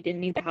day, we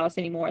didn't need the house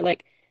anymore.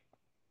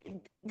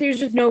 There's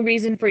just no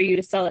reason for you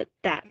to sell it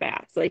that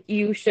fast.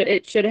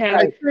 It should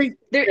have.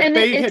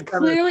 It's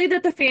clearly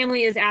that the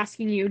family is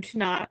asking you to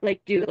not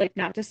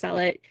not to sell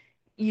it.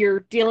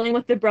 You're dealing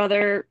with the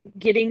brother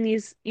getting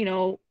these,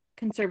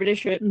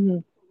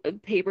 conservatorship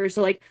papers.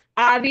 So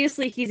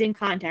obviously he's in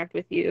contact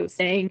with you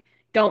saying,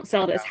 don't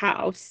sell this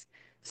house.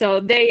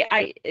 So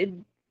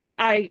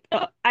I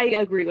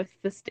agree with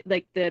this,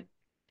 like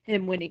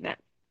him winning that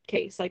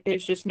case. Like,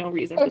 there's just no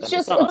reason for them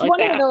to sell it like that. It's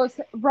one of those,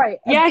 right?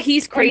 Yeah,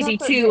 he's crazy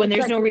too, and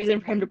there's no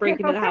reason for him to break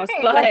into the house.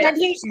 But then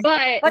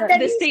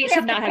the state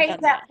should not have done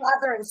that.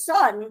 Father and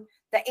son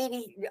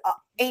the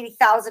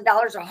 $80,000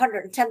 or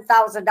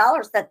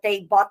 $110,000 that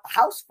they bought the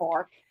house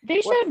for.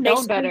 They should have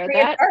known better.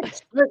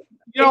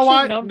 You know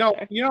what? No,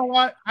 you know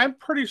what? I'm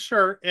pretty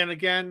sure. And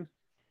again,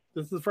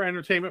 this is for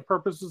entertainment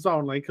purposes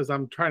only, because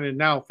I'm trying to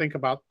now think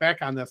about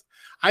back on this.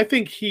 I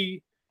think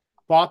he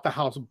bought the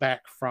house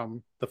back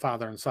from the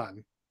father and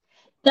son.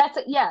 That's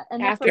yeah,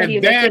 and that's after what he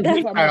then evicted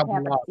he them. filed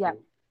the lawsuit. Yeah.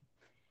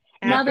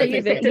 Now that you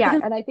evicted yeah,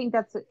 them. and I think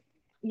that's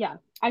yeah.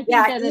 I think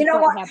Yeah, that you is know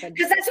what what? happened.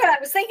 Because that's what I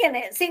was thinking.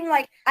 It seemed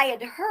like I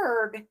had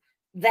heard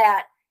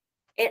that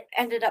it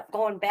ended up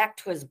going back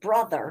to his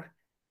brother.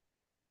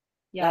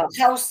 Yeah,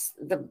 The house,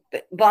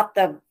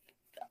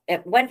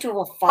 it went to a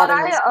but father.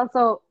 I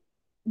also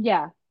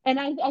yeah, and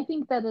I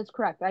think that is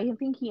correct. I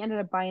think he ended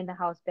up buying the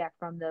house back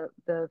from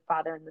the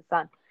father and the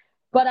son.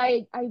 But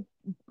I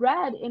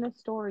read in a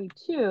story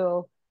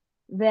too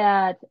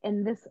that,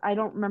 and this I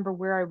don't remember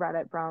where I read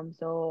it from,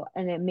 so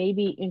and it may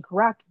be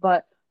incorrect,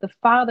 but the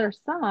father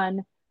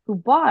son who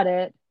bought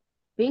it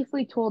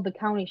basically told the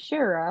county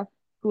sheriff,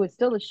 who is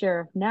still the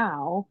sheriff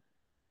now,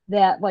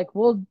 that like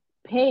we'll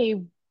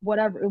pay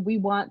whatever we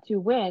want to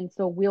win,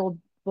 so we'll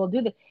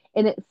do this.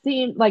 And it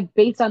seemed like,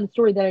 based on the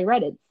story that I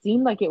read, it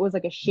seemed like it was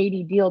like a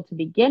shady deal to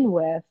begin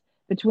with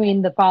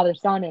between the father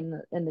son and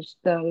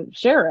the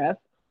sheriff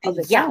of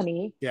the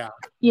county. Yeah.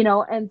 You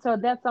know, and so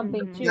that's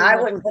something too.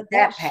 I wouldn't put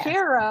that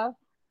past.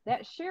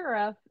 That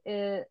sheriff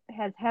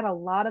has had a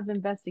lot of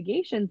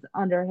investigations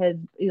under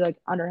him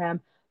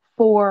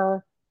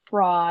for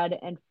fraud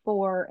and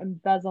for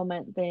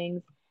embezzlement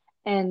things.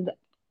 And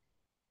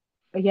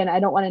again, I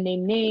don't want to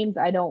name names.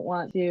 I don't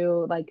want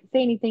to like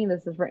say anything.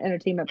 This is for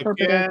entertainment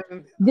purposes.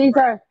 These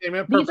are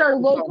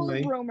local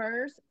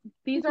rumors.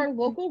 These are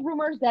local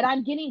rumors that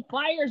I'm getting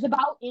flyers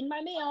about in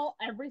my mail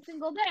every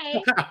single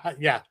day.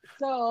 Yeah.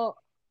 So,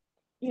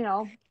 you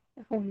know.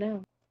 Oh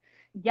no.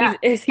 Yeah.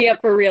 Is he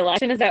up for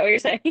re-election? Is that what you're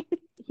saying?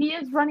 He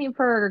is running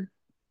for.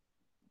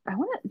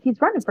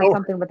 He's running for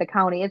something with the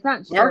county. It's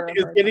not sure. Mark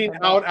is getting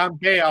out on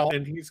bail,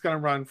 and he's going to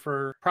run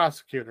for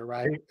prosecutor,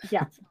 right?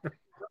 Yeah.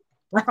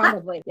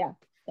 Probably, yeah.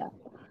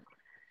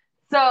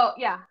 So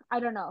yeah, I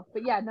don't know,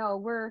 but yeah,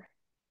 no,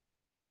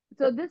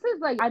 so this is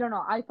like, I don't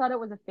know. I thought it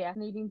was a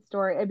fascinating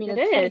story. I mean,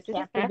 it's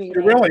captivating. It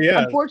really is.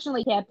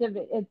 Unfortunately,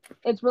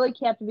 it's really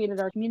captivated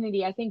our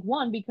community. I think,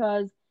 one,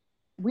 because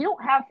we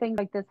don't have things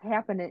like this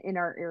happen in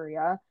our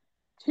area.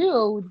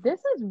 Two, this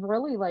is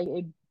really like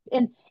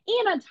and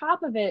on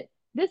top of it,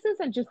 this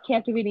isn't just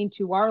captivating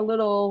to our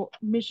little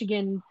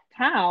Michigan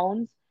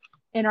towns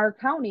in our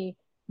county.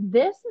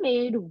 This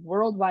made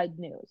worldwide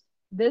news.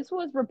 This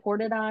was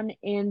reported on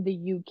in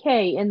the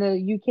UK,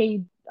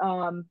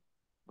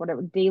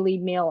 whatever, Daily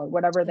Mail or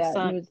whatever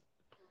that news.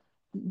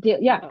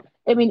 Yeah,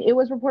 I mean, it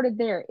was reported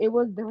there. There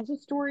was a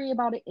story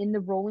about it in the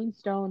Rolling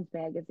Stones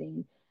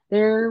magazine.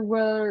 There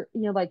were,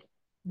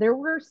 there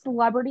were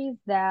celebrities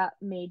that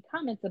made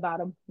comments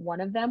about him.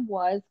 One of them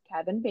was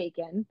Kevin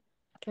Bacon.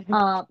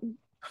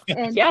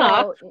 And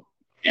yeah. So,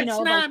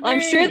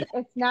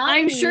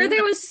 I'm sure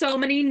there was so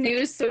many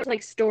news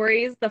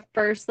stories. The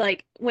first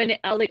when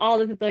all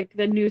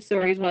the news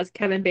stories was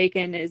Kevin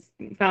Bacon is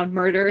found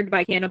murdered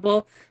by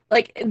cannibal.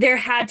 There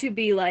had to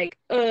be a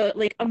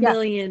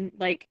million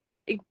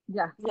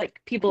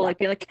people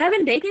be like,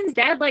 Kevin Bacon's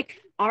dead,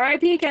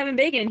 R.I.P. Kevin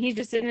Bacon. He's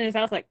just sitting in his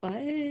house what?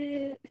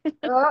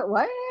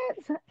 What?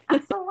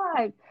 I'm still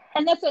alive.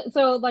 And that's it.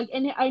 So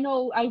and I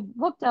know I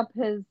looked up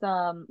his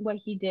what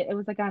he did. It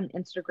was on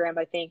Instagram,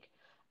 I think.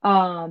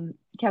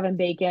 Kevin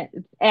Bacon,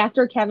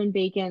 after Kevin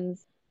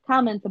Bacon's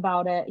comments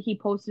about it, he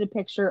posted a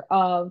picture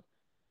of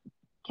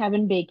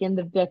Kevin Bacon,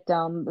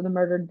 the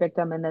murdered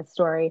victim in this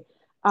story.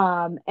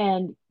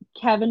 And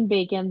Kevin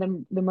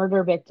Bacon, the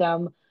murder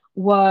victim,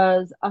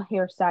 was a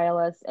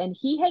hairstylist, and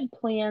he had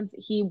plans.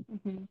 He,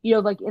 in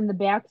the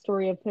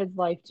backstory of his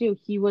life too,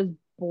 he was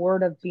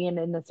bored of being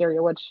in this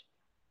area, which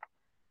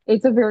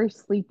it's a very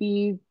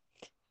sleepy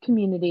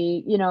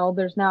community.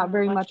 There's not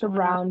very much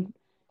around.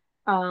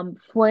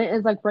 Flint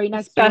is right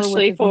next door,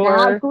 which is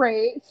not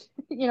great.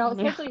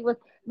 Especially with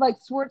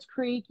Swartz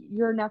Creek,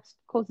 your next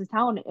closest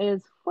town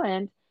is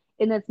Flint,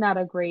 and it's not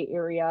a great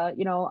area,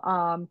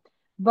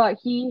 but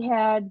he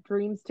had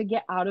dreams to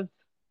get out of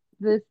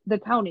the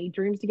county,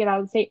 dreams to get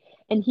out of the state,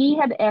 and he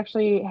had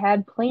actually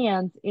had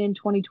plans in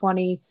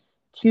 2020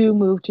 to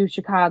move to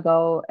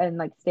Chicago and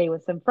stay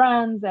with some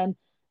friends and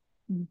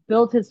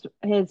build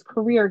his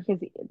career,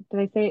 because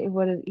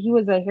he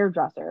was a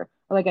hairdresser,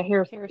 or a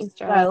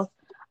hairstylist.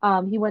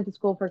 He went to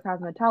school for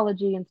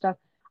cosmetology and stuff.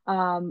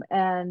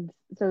 And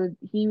so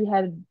he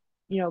had,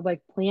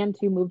 planned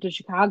to move to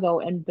Chicago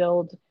and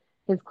build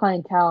his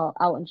clientele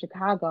out in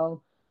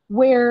Chicago,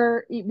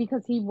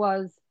 because he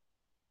was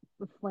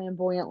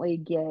flamboyantly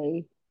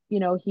gay,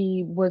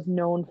 he was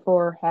known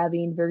for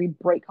having very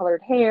bright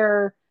colored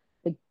hair,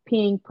 the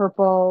pink,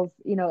 purples,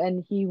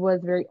 and he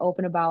was very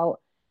open about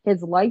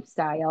his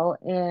lifestyle.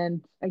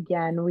 And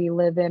again, we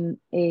live in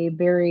a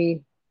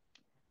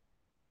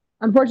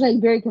unfortunately,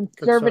 very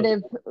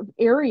conservative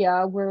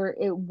area where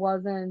it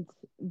wasn't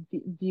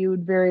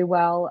viewed very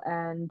well.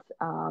 And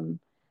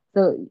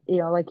so,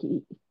 like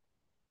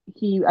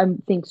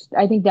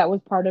I think that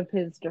was part of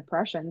his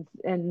depression.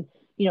 And,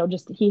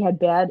 just he had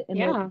bad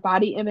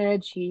body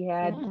image. He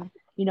had,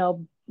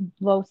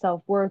 low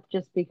self-worth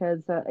just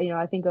because,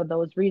 I think of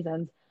those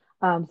reasons.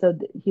 So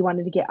he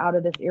wanted to get out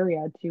of this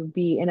area to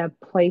be in a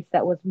place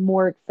that was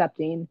more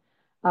accepting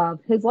of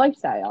his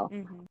lifestyle.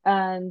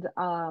 And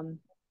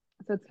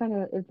so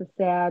it's a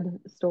sad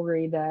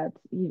story that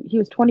he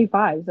was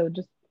 25, so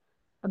just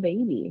a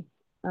baby,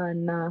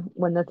 and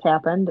when this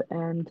happened.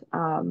 And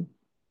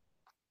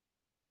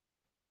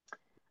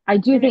I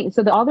do think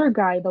so. The other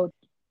guy though,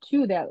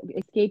 too, that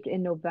escaped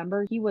in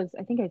November, he was,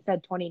 I think I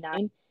said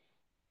 29,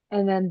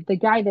 and then the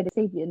guy that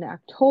escaped in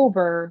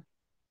October,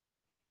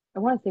 I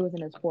want to say was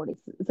in his 40s.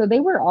 So they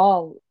were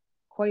all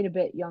quite a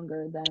bit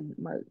younger than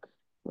Mark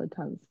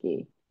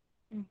Latunski.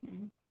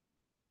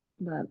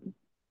 But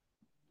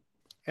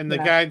and the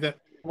guy that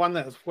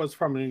was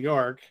from New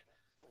York,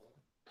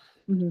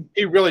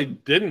 he really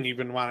didn't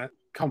even want to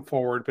come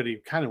forward, but he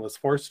kind of was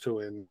forced to.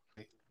 And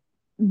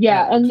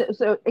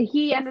so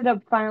he ended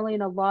up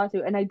filing a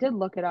lawsuit, and I did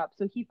look it up.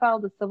 So he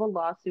filed a civil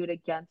lawsuit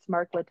against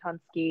Mark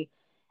Latunski,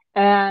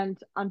 and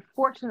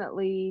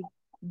unfortunately,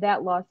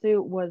 that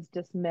lawsuit was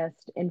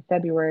dismissed in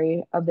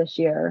February of this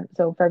year.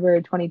 So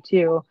February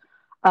 22,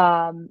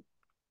 and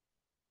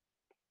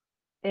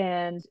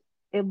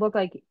it looked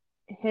like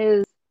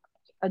a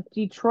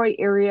Detroit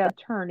area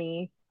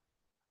attorney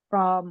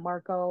from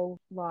Marco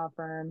law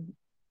firm,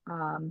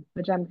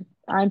 which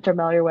I'm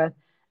familiar with,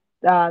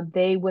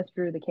 they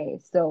withdrew the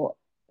case. So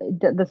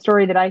the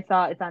story that I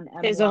saw is on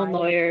MLive. His own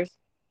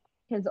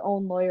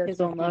lawyers.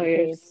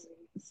 Case.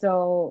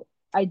 So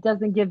it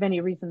doesn't give any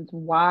reasons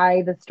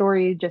why. The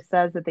story just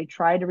says that they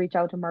tried to reach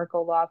out to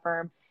Marco law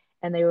firm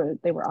and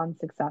they were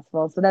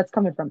unsuccessful. So that's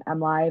coming from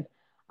MLive.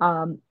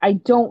 I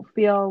don't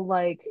feel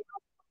like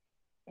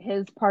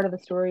his part of the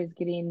story is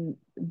getting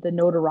the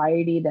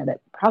notoriety that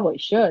it probably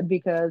should,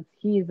 because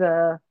he's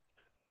a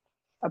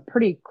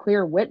pretty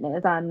clear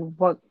witness on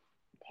what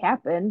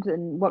happened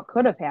and what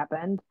could have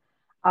happened.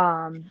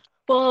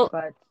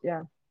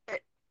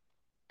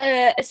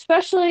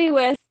 Especially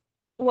with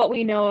what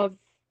we know of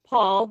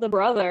Paul, the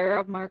brother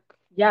of Mark.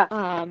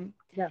 I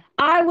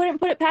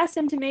wouldn't put it past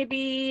him to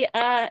maybe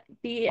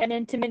be an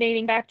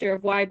intimidating factor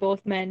of why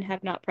both men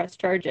have not pressed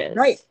charges.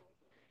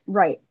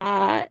 Right.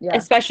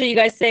 Especially you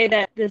guys say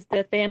that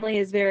the family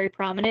is very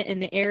prominent in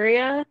the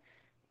area.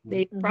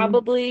 They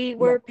probably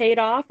were paid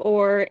off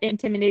or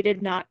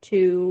intimidated not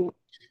to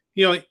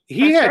he press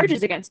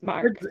charges against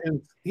Mark.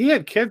 He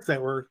had kids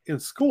that were in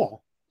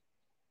school.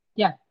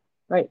 Yeah,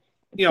 right.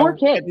 Four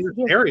kids. He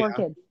has 4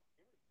 kids.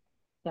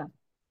 Yeah.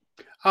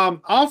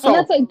 Also, and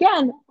that's,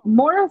 again,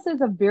 Morris is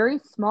a very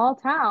small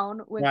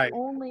town with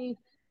only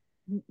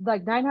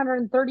like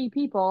 930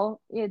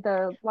 people in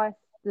the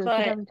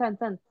 2010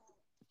 census.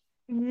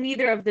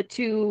 Neither of the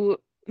two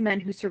men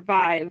who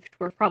survived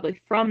were probably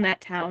from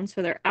that town,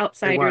 so they're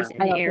outsiders in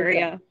the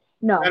area.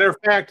 No. Matter of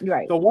fact,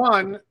 the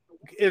one,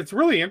 it's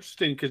really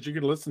interesting because you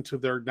could listen to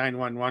their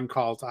 911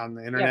 calls on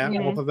the internet,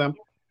 both of them.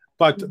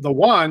 But the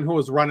one who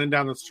was running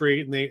down the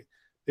street and they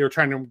were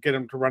trying to get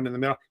him to run in the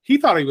middle, he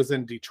thought he was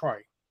in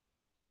Detroit.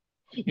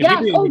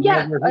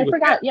 I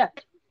forgot.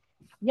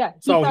 Yeah.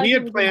 So he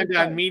had planned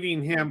on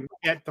meeting him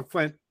at the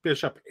Flint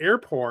Bishop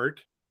Airport,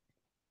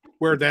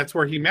 that's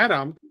where he met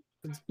him.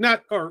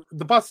 Or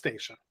the bus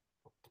station.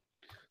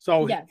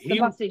 So he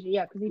bus station,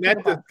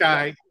 met this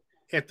guy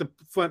at the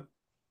Flint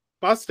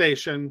bus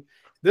station.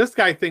 This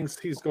guy thinks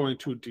he's going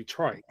to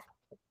Detroit.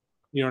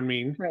 You know what I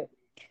mean?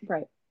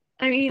 Right.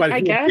 I mean,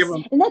 I guess,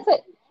 and that's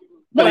it.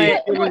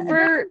 But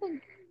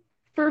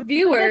for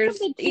viewers,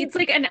 it's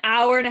like an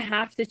hour and a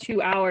half to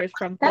 2 hours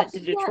from Flint to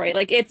Detroit.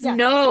 Like it's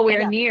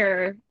nowhere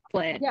near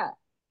Flint. Yeah.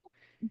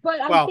 But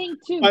I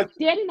think too, Dad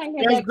and I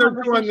had that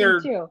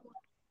conversation too.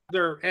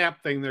 Their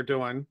app thing they're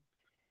doing.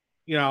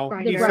 He's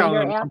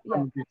telling them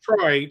from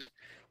Detroit.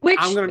 Which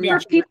I'm going to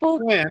meet you in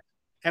Flint,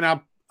 and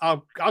I'll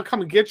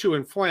come and get you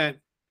in Flint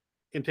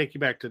and take you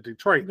back to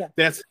Detroit.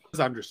 That's his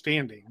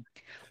understanding.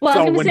 Well,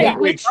 I was going to say,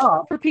 which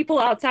for people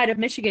outside of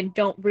Michigan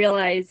don't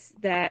realize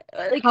that.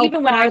 Like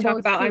even when I talk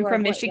about I'm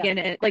from Michigan,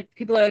 and like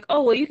people are like,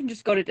 "Oh, well, you can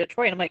just go to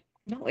Detroit." I'm like,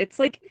 no, it's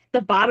like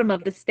the bottom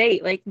of the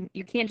state. Like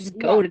you can't just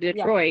go to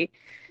Detroit.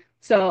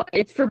 So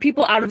it's for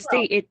people out of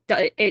state.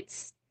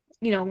 It's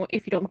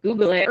if you don't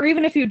Google it, or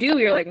even if you do,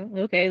 you're like,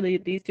 okay,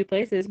 these two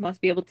places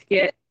must be able to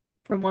get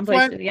from one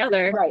place to the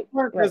other.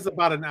 Flint is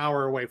about an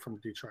hour away from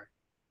Detroit.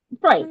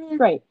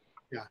 Right.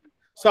 Yeah.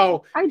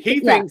 So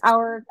he thinks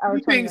hour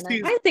he's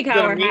I think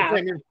hour and a half.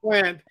 In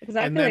Flint,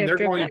 and then they're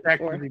going back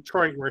to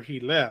Detroit where he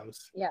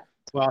lives. Yeah.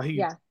 Well,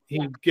 he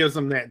gives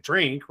him that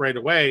drink right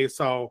away.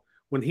 So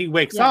when he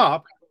wakes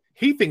up,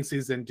 he thinks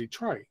he's in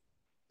Detroit,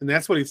 and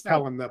that's what he's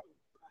telling the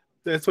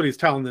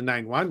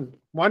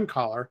 911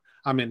 caller.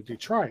 I'm in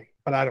Detroit,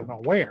 but I don't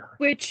know where.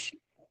 Which,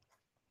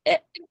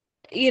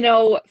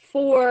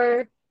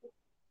 for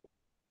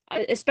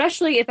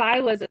especially if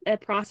I was a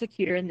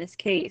prosecutor in this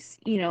case,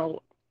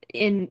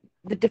 in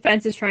the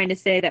defense is trying to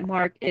say that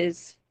Mark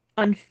is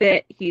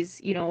unfit,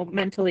 he's,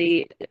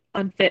 mentally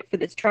unfit for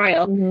this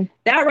trial. Mm-hmm.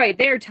 That right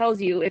there tells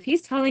you, if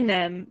he's telling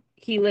them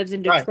he lives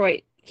in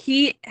Detroit,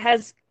 he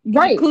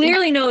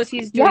clearly knows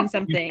he's doing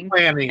something,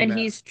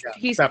 he's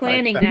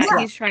planning that.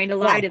 He's trying to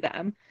lie to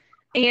them.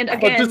 And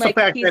again,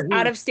 he's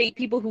out of state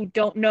people who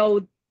don't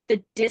know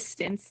the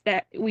distance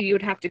that we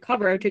would have to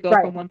cover to go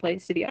from one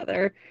place to the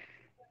other.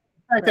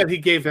 The fact that he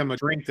gave them a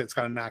drink that's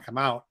going to knock him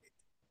out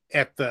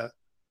at the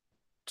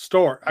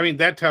store. I mean,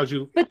 that tells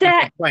you. But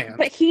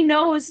he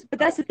knows. But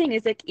that's the thing,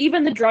 is like,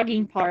 even the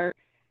drugging part,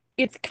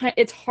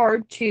 it's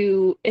hard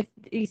to, if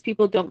these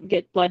people don't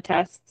get blood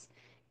tests,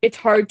 it's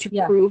hard to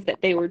prove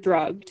that they were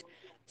drugged.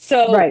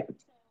 So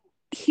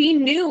he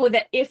knew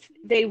that if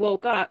they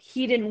woke up,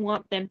 he didn't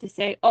want them to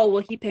say, "Oh,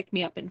 well, he picked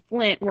me up in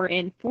Flint. We're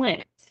in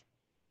Flint."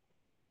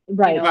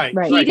 Right.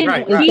 He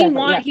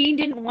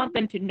didn't want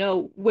them to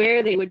know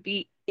where they would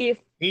be if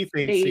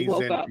they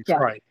woke up.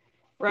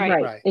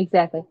 Right.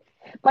 Exactly.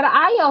 But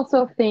I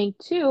also think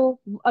too,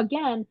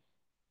 again,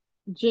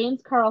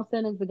 James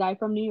Carlson is the guy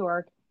from New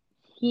York.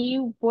 He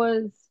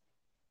was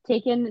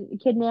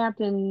kidnapped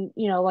and,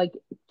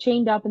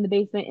 chained up in the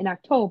basement in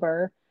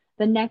October.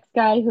 The next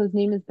guy, whose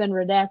name has been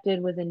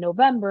redacted, was in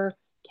November.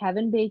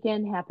 Kevin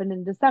Bacon happened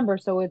in December.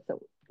 So it's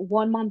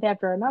 1 month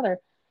after another.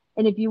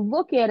 And if you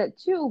look at it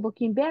too,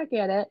 looking back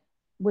at it,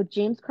 with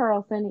James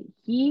Carlson,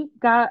 he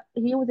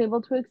was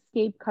able to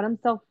escape, cut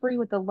himself free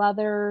with the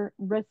leather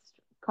wrist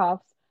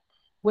cuffs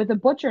with a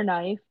butcher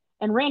knife,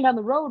 and ran down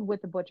the road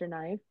with the butcher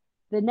knife.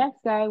 The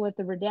next guy with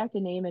the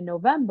redacted name in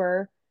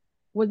November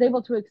was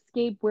able to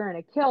escape wearing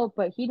a kilt,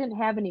 but he didn't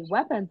have any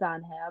weapons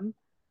on him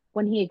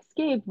when he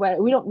escaped.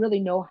 We don't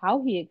really know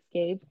how he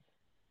escaped,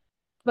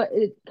 but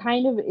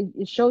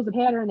it shows a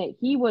pattern that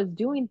he was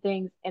doing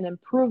things and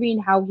improving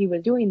how he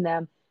was doing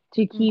them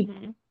to keep,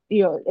 in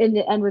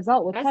the end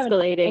result with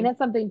Kevin. And that's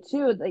something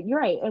too, you're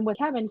right. And with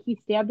Kevin, he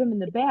stabbed him in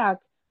the back,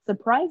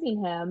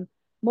 surprising him.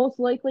 Most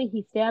likely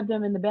he stabbed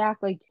him in the back,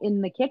 like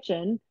in the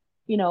kitchen,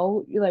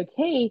 you're like,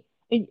 hey,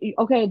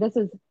 okay, this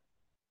is,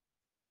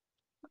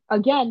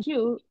 again,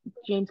 too,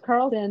 James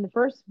Carlson, the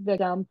first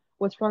victim,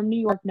 was from New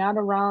York, not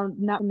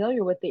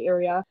familiar with the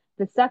area.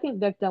 The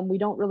second victim, we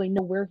don't really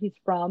know where he's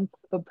from,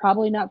 but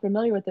probably not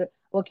familiar with it.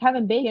 Well,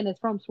 Kevin Bacon is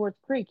from Swartz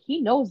Creek.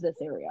 He knows this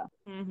area,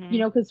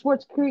 because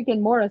Swartz Creek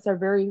and Morris are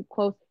very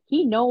close.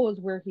 He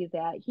knows where he's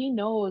at. He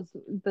knows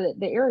the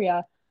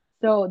area.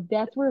 So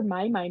that's where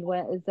my mind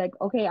went, is like,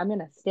 okay, I'm going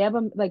to stab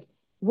him. Like,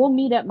 we'll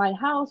meet at my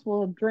house.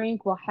 We'll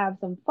drink. We'll have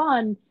some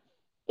fun.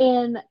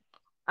 And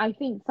I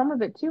think some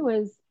of it too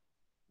is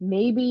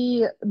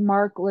maybe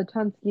Mark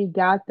Latunski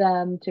got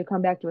them to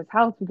come back to his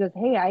house because,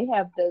 hey, I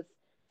have this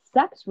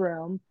sex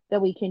room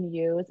that we can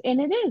use, and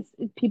it is,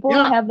 people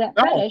have that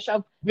fetish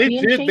of they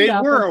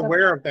were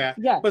aware of that,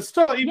 but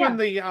still, even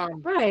the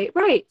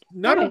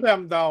none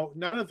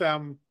of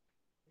them,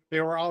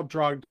 they were all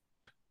drugged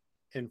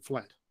in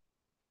Flint,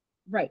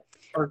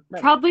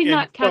 probably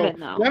not Kevin,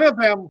 though. None of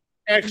them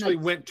actually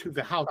went to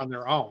the house on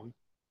their own,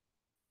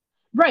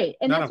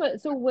 and that's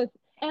what, so with,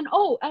 and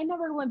I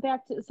never went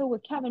back to, so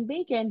with Kevin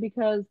Bacon,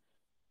 because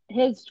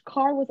his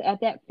car was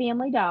at that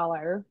Family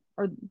Dollar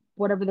or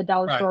whatever the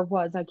dollar store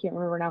was, I can't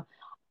remember now.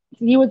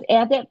 He was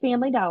at that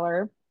Family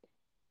Dollar.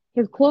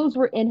 His clothes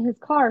were in his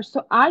car.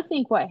 So I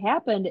think what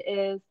happened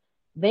is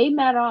they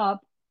met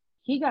up.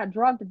 He got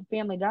drugged at the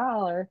Family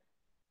Dollar.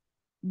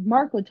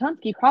 Mark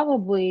Latunski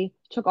probably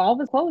took all of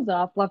his clothes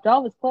off, left all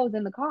of his clothes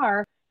in the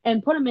car,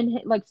 and put him in,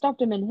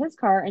 stuffed him in his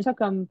car and took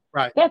him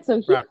back.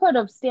 So he could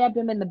have stabbed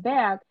him in the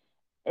back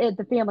at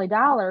the Family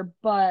Dollar,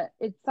 but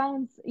it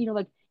sounds,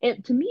 like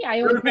it to me.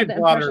 I always had the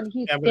impression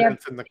he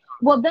stabbed.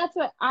 Well, that's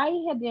what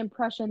I had the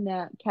impression,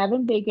 that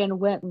Kevin Bacon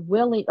went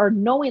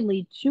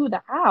knowingly to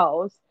the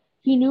house.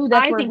 He knew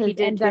that's where his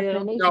end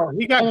destination. No,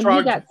 he got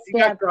drugged.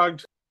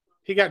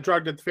 He got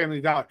drugged at the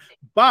Family Dollar,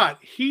 but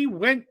he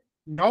went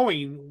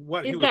knowing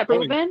what he was doing. Is that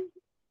proven?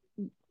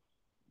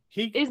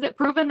 Is it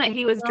proven that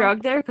he was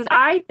drugged there? Because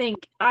I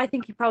think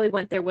he probably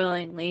went there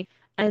willingly.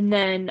 And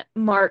then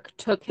Mark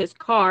took his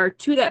car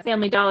to that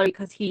Family Dollar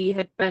because he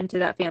had been to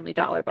that Family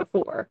Dollar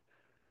before.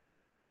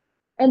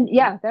 And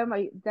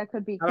that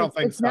could be. I don't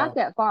think it's not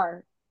that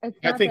far.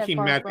 I think he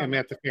met him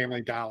at the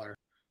Family Dollar.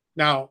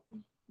 Now,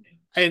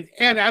 and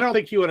I don't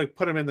think he would have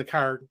put him in the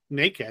car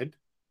naked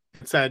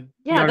and said,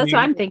 yeah, that's what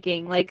I'm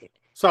thinking. Like,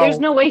 there's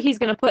no way he's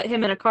going to put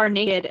him in a car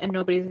naked and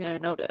nobody's going to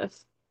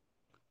notice.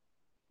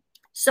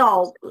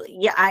 So,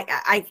 yeah,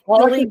 I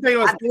believe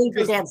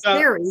Dan's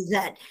theory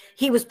that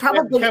he was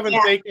probably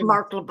at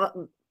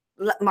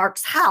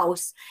Mark's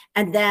house,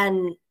 and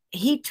then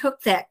he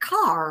took that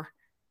car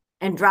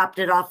and dropped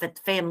it off at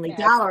the Family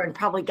Dollar and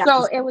probably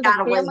got it was a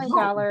Family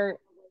Dollar.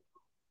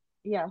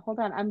 Yeah, hold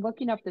on. I'm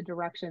looking up the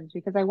directions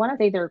because I want to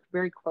say they're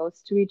very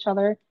close to each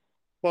other.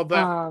 Well,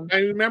 I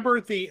remember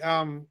the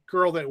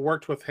girl that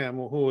worked with him,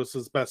 who was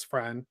his best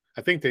friend.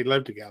 I think they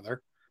lived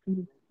together.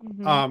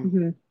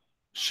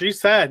 She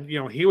said,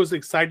 he was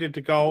excited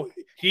to go.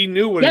 He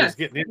knew what he was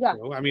getting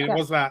into. I mean, it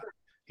was not.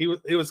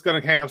 It was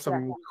going to have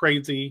some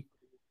crazy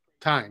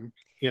time,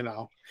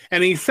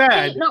 And he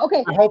said,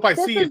 "I hope I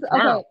see you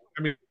tomorrow." Okay.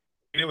 I mean,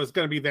 it was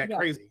going to be that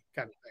crazy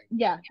kind of thing.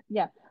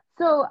 Yeah.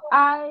 So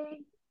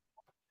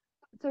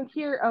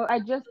here, I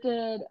just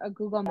did a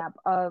Google map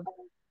of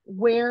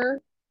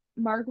where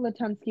Mark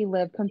Latunski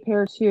lived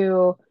compared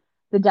to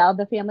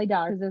the Family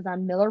Dollar. Is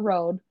on Miller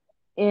Road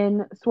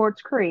in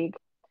Swartz Creek.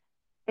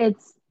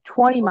 It's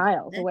 20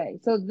 miles away.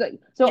 So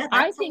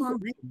I think,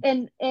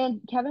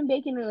 and Kevin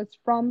Bacon was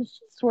from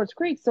Swartz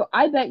Creek. So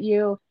I bet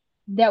you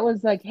that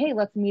was like, hey,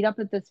 let's meet up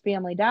at this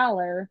Family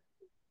Dollar.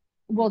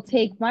 We'll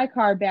take my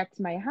car back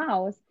to my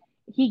house.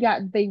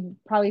 They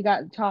probably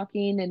got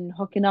talking and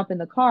hooking up in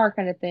the car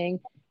kind of thing,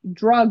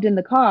 drugged in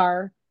the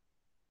car.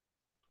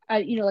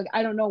 I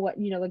don't know what,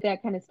 like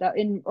that kind of stuff.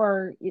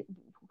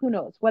 Who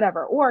knows,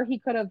 whatever. Or he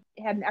could have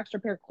had an extra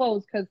pair of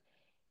clothes because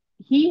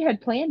he had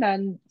planned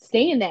on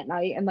staying that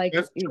night and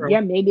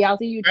maybe I'll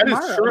see you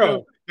tomorrow. That is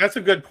true. That's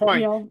a good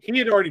point. He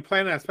had already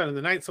planned on spending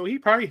the night, so he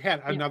probably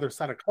had another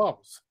set of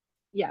clothes.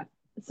 Yeah.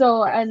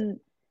 So, and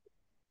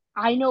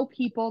I know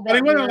people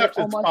that wear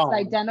almost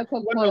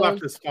identical clothes. He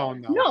left his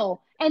phone, though.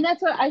 No, and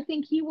that's what I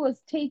think. He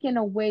was taken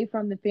away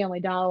from the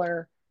Family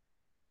Dollar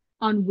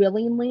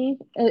unwillingly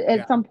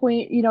at some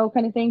point,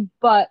 kind of thing.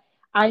 But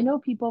I know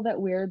people that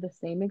wear the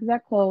same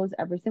exact clothes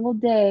every single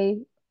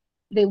day.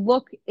 They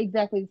look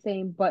exactly the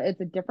same, but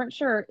it's a different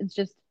shirt. It's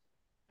just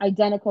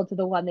identical to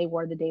the one they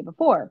wore the day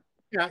before.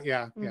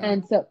 Yeah.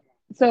 And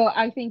so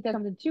I think that's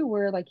something too,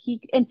 where like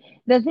and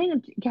the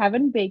thing,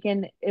 Kevin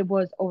Bacon, it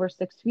was over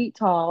 6 feet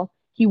tall.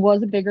 He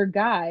was a bigger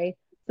guy.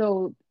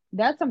 So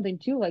that's something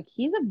too. Like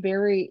he was a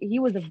very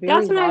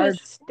That's what I was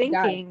guy.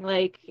 thinking.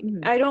 Like,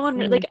 I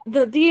don't like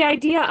the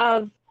idea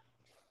of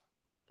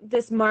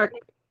this Mark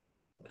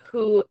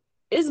who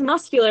is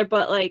muscular,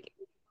 but like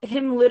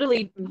him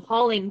literally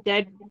hauling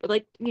dead,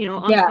 like,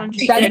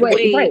 unconscious dead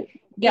weight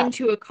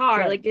into a car.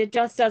 Right. Like, it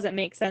just doesn't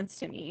make sense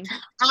to me.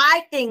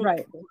 I think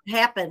what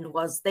happened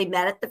was they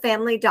met at the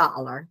Family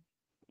Dollar.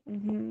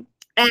 And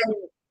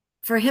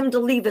for him to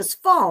leave his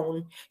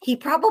phone, he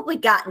probably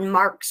got in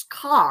Mark's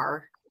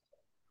car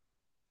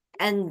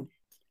and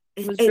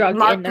was drugged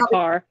in the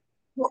car.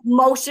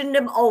 Motioned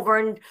him over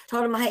and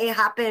told him, hey,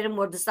 hop in and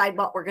we'll decide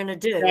what we're going to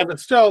do. Yeah, but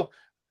still,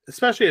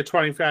 especially a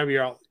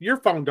 25-year-old, your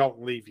phone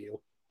don't leave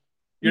you.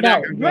 You're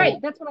not going to right.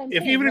 That's what I'm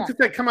saying. Even if you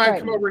say, come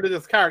over into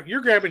this car, you're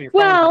grabbing your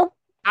phone. Well,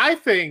 I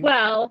think.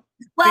 Well,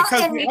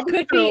 and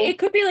it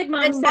could be like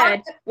Mom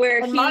said,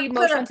 where he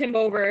motioned him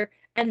over,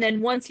 and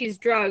then once he's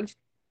drugged,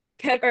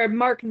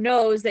 Mark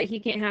knows that he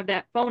can't have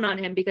that phone on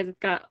him because it's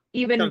got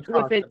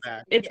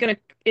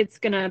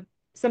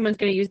someone's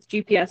gonna use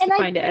GPS to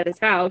find it at his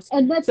house,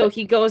 and so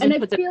he goes and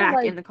puts it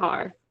back in the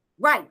car.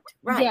 Right.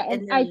 Yeah,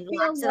 and I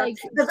feel like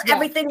because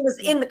everything was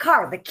in the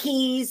car, the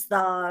keys,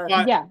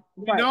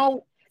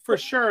 for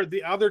sure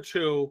the other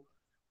two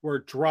were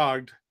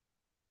drugged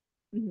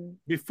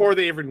before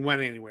they even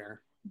went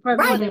anywhere.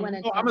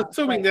 I'm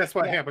assuming that's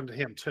what happened to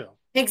him too.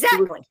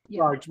 Exactly.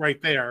 Drugged right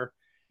there.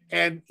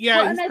 And he's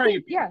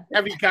probably a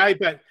heavy guy,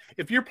 but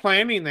if you're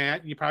planning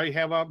that, you probably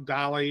have a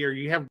dolly or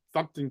you have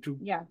something to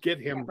get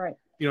him. Right.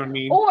 You know what I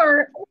mean?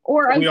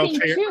 Or I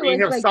think too,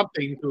 you have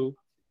something to.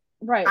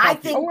 Right. I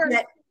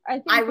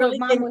really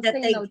think that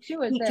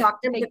he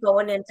talked him to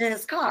going into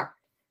his car.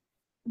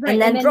 Right.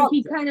 And then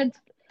he kind of.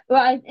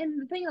 Well, and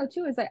the thing though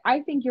too is that I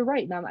think you're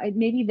right, Mom.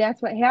 Maybe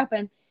that's what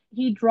happened.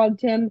 He drugged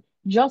him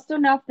just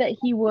enough that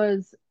he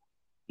was,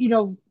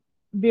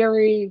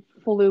 very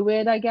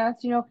fluid, I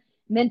guess, and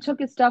then took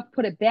his stuff,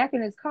 put it back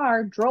in his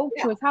car, drove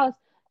to his house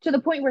to the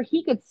point where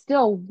he could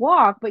still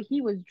walk, but he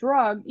was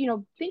drugged.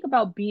 Think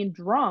about being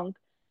drunk,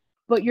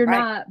 but you're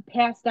not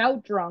passed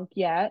out drunk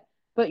yet,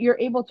 but you're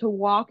able to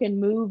walk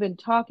and move and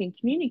talk and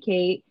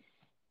communicate.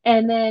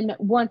 And then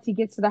once he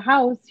gets to the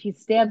house, he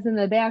stabs him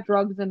in the back,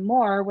 drugs him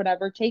more,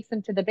 whatever, takes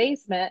him to the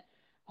basement,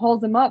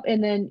 holds him up.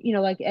 And then,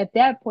 at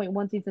that point,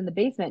 once he's in the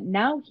basement,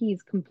 now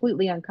he's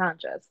completely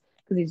unconscious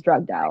because he's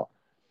drugged out.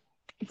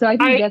 So I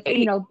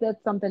think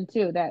that's something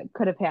too that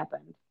could have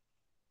happened.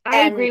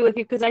 I agree with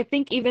you because I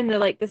think even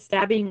the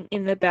stabbing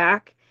in the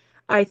back,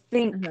 I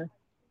think,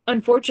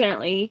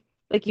 unfortunately,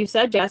 like you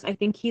said, Jess, I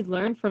think he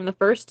learned from the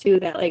first two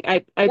that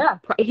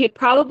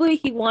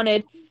he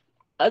wanted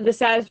the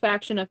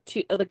satisfaction of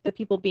the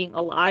people being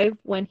alive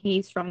when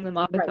he strung them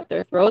up and cut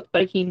their throats,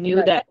 but he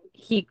knew that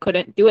he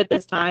couldn't do it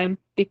this time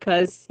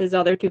because his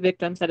other two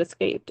victims had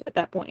escaped at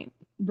that point.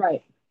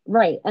 Right.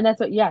 And that's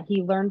what,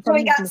 he learned from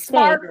his got mistake.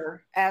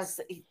 Smarter and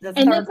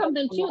that's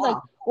something too,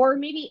 or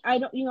maybe, I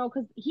don't,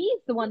 because he's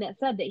the one that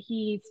said that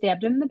he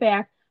stabbed him in the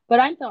back,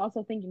 but I'm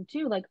also thinking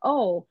too,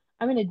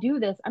 I'm going to do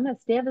this. I'm going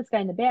to stab this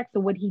guy in the back.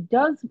 So when he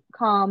does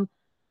come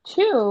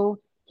to,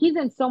 he's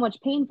in so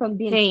much pain from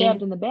being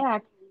stabbed in the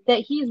back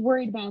that he's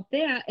worried about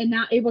that and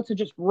not able to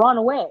just run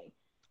away.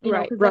 You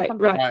know, because that's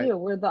something too.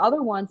 Where the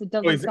other ones, it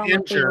doesn't sound injured,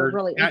 like they were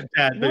really not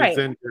dead, but he's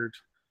injured.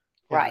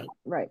 Right.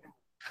 Right.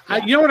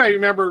 You know what I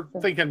remember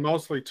thinking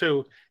mostly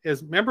too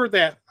is remember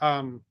that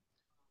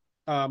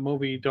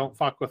movie Don't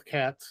Fuck with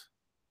Cats?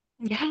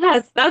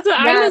 Yes, that's what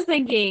I was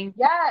thinking.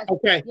 Yes.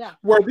 Okay. Yeah.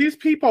 Where these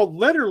people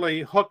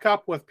literally hook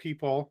up with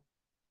people.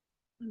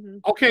 Mm-hmm.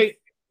 Okay,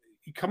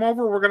 you come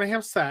over, we're gonna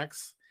have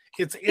sex.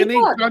 It's in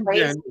a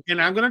dungeon,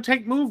 and I'm gonna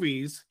take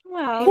movies.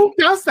 Well, who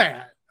does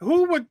that?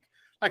 Who would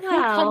who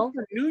comes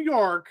to New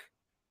York,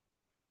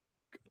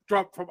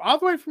 drop from all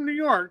the way from New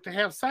York to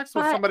have sex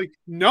with somebody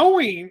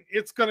knowing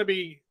it's gonna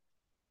be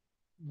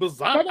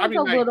bizarre? I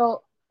mean,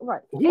 little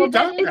right.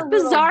 It's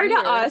bizarre to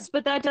us,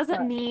 but that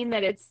doesn't mean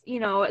that it's,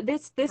 you know,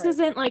 this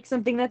isn't like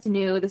something that's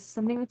new. This is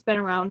something that's been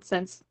around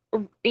since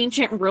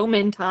ancient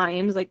Roman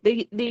times. Like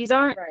these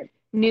aren't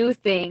new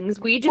things.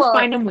 We just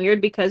find them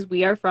weird because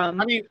we are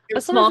from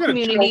a small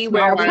community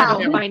where we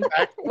don't find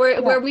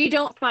where we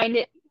don't find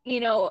it, you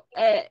know,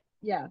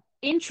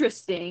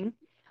 interesting.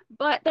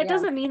 But that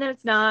doesn't mean that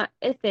it's not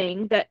a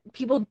thing that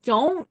people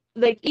don't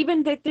like.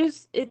 Even that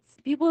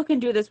people who can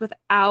do this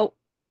without,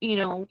 you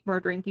know,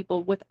 murdering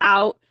people,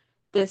 without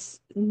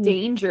this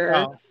danger.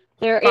 Well,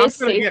 there is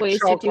safe ways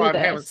to do this.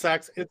 Having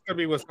sex, it's gonna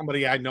be with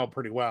somebody I know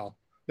pretty well,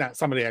 not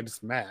somebody I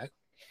just met.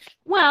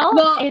 Well,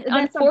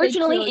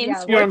 unfortunately, in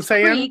Sports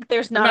Creek,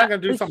 there's not a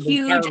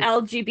huge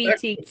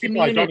LGBT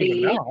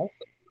community.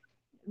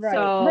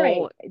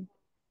 Right.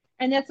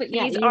 And that's what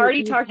he's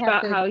already talked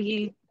about, how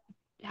you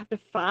have to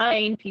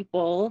find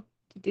people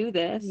to do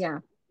this.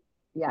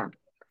 Yeah.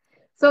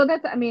 So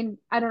that's, I mean,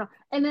 I don't know.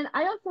 And then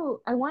I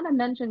want to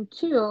mention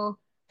too,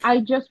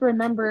 I just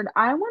remembered,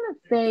 I want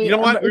to say, you know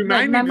what,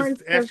 remind me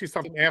to ask you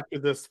something after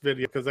this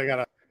video, because I got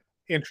an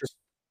interesting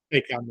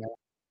take on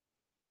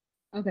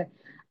that. Okay.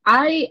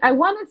 I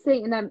want to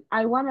say, and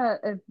I want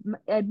to,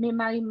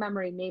 my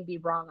memory may be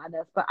wrong on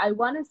this, but I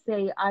want to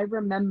say I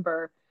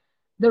remember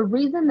the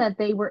reason that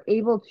they were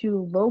able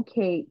to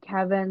locate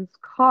Kevin's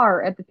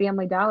car at the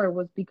Family Dollar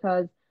was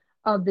because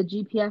of the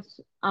GPS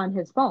on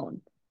his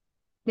phone.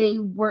 They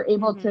were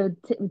able to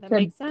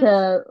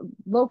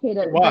locate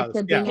it off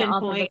the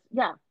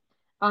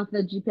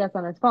GPS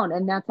on his phone,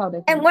 and that's how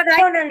they. And what I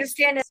don't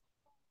understand is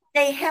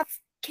they have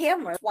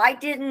cameras. Why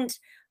didn't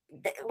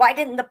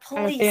the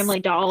police Family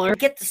Dollar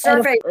get the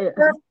survey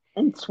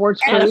and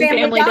Sports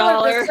Family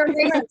Dollar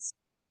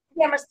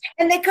cameras,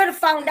 and they could have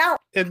found out.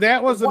 And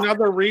that was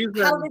another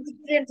reason. How did he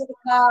get into the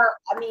car?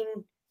 I mean,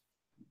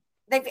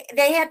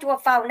 they had to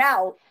have found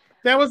out.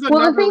 That was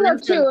another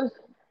reason.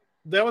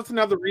 That was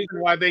another reason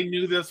why they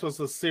knew this was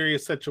a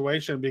serious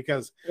situation,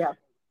 because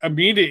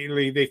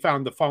immediately they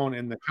found the phone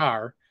in the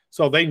car.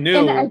 So they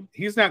knew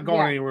he's not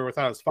going anywhere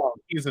without his phone.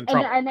 He's in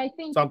trouble. And I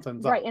think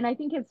something's up. And I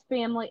think his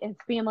family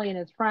and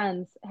his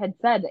friends had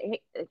said,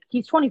 hey,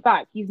 he's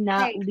 25. He's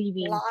not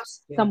leaving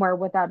somewhere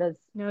without his.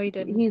 No, he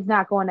didn't. He's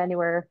not going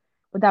anywhere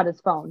without his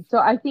phone. So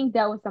I think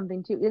that was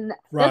something too. And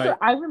that's what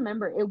I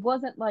remember. It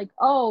wasn't like,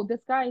 oh, this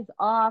guy's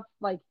off.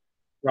 Like,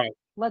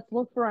 let's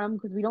look for him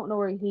because we don't know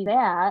where he's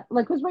at.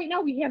 Like, because right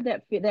now we have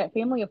that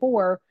family of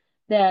 4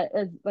 that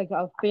is like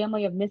a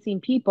family of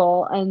missing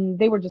people, and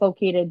they were just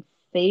located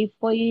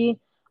safely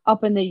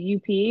up in the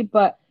UP.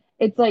 But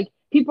it's like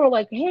people are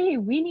like, hey,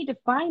 we need to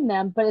find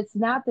them, but it's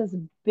not this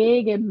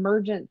big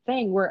emergent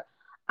thing. Where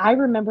I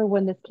remember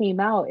when this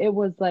came out, it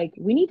was like,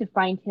 we need to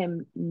find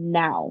him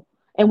now,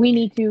 and we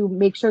need to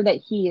make sure that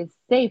he is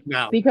safe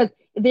now, because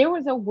there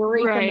was a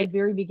worry from the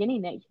very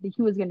beginning that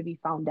he was going to be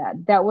found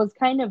dead. That was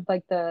kind of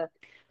like the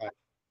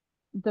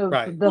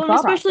well,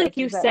 especially like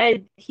you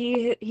said,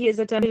 he has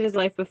attempted his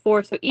life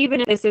before, so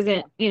even if this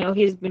isn't, you know,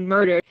 he's been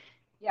murdered,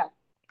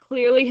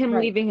 clearly him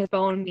leaving his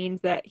phone means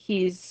that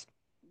he's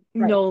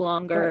no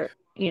longer,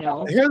 you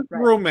know, his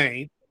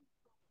roommate,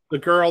 the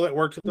girl that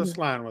worked at the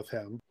salon with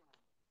him.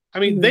 I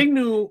mean, they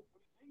knew,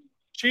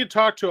 she had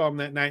talked to him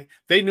that night.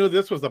 They knew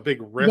this was a big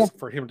risk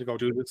for him to go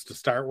do this to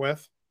start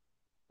with.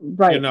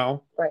 You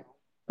know,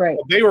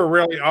 they were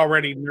really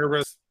already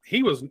nervous.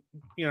 He was,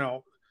 you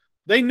know,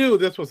 they knew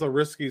this was a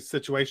risky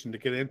situation to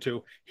get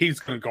into. He's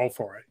going to go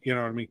for it. You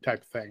know what I mean?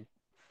 Type of thing.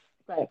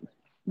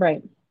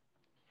 Right.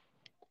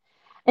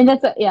 And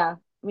that's I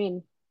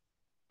mean,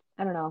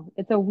 I don't know.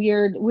 It's a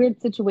weird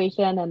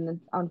situation, and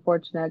it's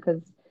unfortunate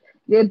because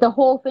the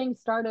whole thing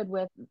started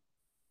with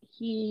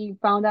he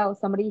found out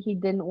somebody he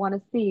didn't want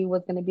to see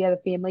was going to be at a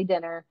family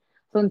dinner.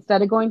 So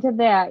instead of going to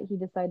that, he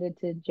decided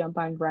to jump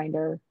on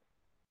Grindr.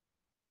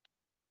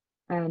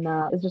 And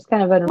it's just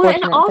kind of an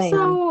unfortunate thing. And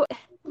also,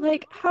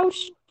 like, how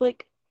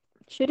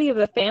shitty of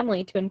a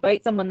family to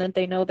invite someone that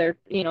they know their,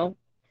 you know,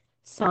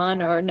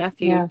 son or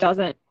nephew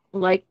doesn't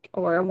like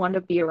or want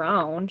to be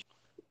around.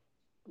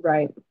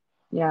 Right.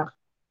 Yeah.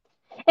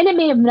 And it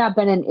may have not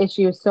been an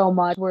issue so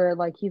much where,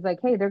 like, he's like,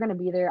 hey, they're going to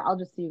be there. I'll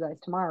just see you guys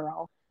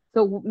tomorrow.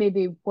 So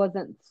maybe it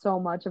wasn't so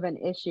much of an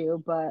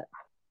issue, but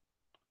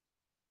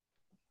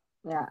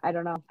yeah, I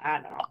don't know.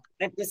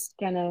 It just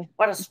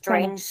what a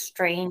strange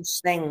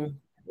thing.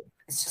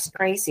 It's just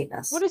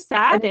craziness. What a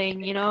sad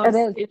thing, you know.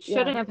 It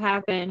shouldn't have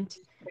happened.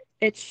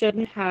 It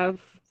shouldn't have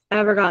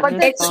ever gotten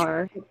this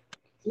far.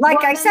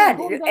 Like I said,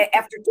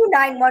 after 2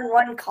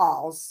 911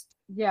 calls.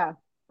 Yeah,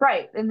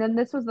 right. And then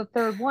this was the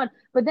third one.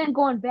 But then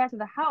going back to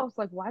the house,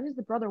 like, why does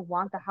the brother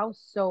want the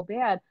house so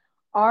bad?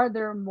 Are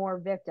there more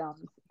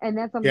victims? And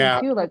that's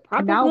something too. Like,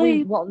 probably, now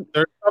we won't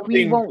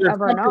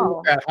ever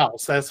know. That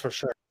house, that's for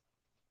sure.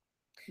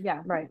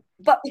 Yeah, right.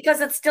 But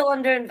because it's still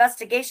under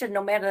investigation,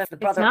 no matter if the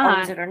brother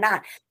owns it or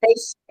not,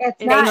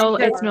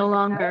 it's no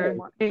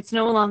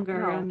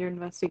longer under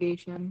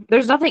investigation.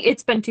 There's nothing.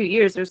 It's been 2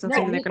 years. There's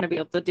nothing they're going to be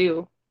able to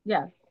do.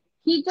 Yeah,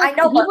 I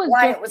know, but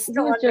why it was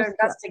still under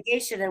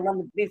investigation,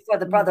 and before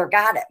the brother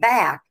got it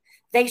back,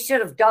 they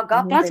should have dug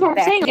up. That's what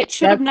I'm saying. It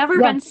should have never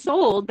been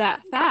sold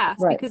that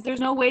fast because there's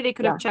no way they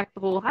could have checked the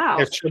whole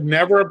house. It should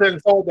never have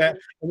been sold that,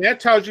 and that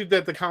tells you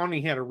that the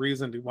county had a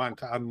reason to want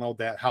to unload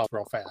that house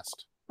real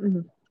fast.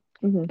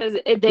 Because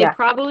they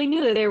probably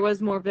knew that there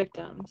was more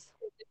victims,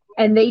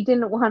 and they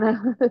didn't want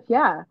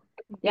to.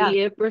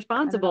 Be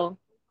responsible.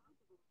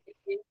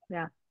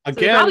 Yeah. Again,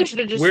 so they probably should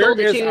have just sold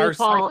it to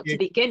Paul to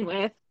begin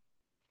with.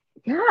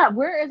 Yeah,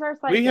 where is our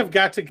psychic? We have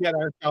got to get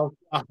ourselves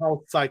a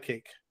house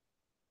psychic.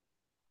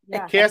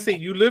 Yeah. Cassie,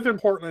 you live in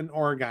Portland,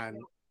 Oregon.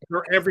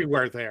 You're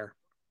everywhere there.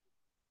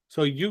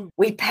 So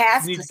we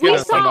passed. We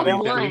saw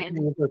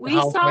one. We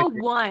saw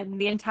one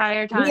the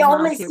entire time.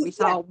 We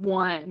saw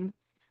one.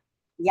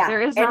 Yeah,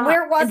 there is and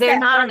where was they're that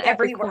not on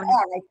every corner.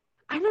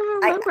 I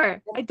don't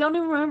remember. I don't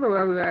even remember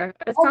where we were.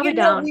 It's probably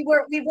down. We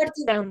went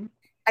to down.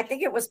 I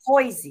think it was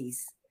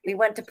Poisey's. We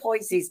went to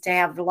Poisey's to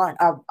have lunch.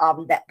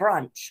 That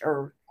brunch,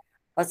 or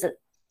was it?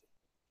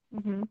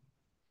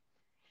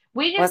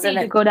 We just need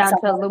to go down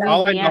to Louisiana.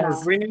 All I know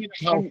is we need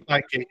a house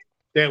psychic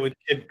that would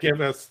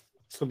give us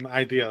some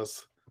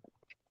ideas,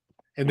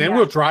 and then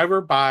we'll drive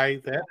her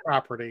by that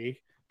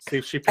property, see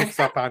if she picks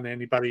up on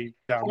anybody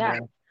down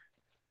there.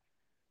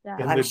 Yeah,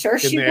 I'm sure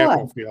she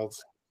would.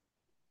 Fields.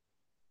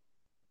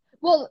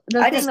 Well,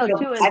 the thing though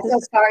too is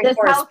this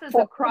house is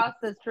across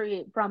the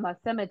street from a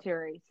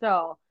cemetery,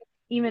 so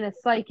even a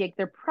psychic,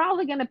 they're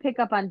probably going to pick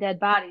up on dead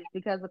bodies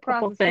because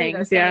across the street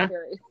are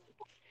cemeteries.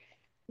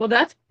 Well,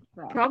 that's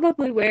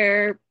probably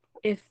where,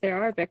 if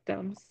there are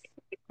victims,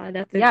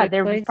 that's a good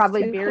they're place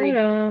probably to buried.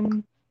 Put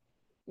them.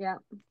 Yeah,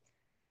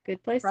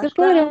 good place to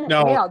put them.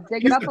 No, I'll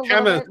dig it up a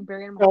little bit and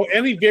bury them. So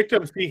any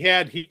victims he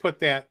had, he put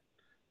that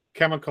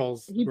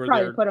chemicals. He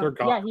probably put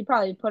them. Yeah, he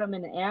probably put them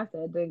in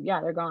acid.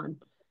 They're gone.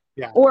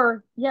 Yeah.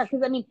 Or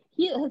because I mean,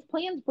 his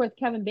plans with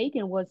Kevin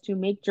Bacon was to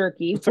make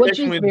jerky, which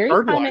is very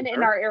common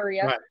in our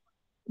area,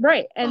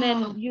 right? And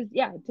then use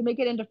to make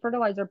it into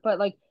fertilizer. But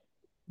like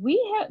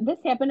this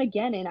happened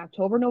again in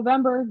October,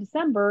 November,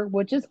 December,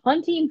 which is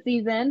hunting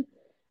season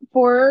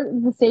for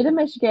the state of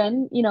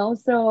Michigan. You know,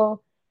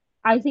 so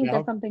I think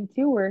that's something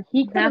too where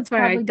he could. That's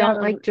why I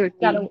don't like jerky.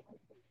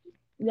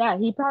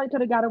 He probably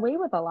could have got away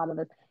with a lot of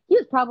this. He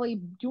was probably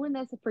doing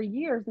this for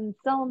years and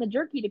selling the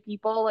jerky to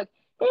people like,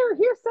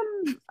 here's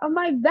some of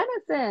my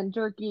venison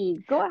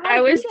jerky. Go ahead.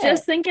 I was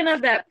just thinking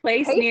of that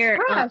place near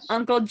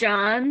Uncle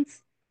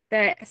John's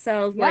that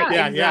sells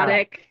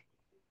exotic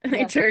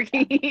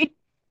jerky.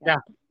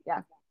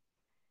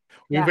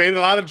 We've ate a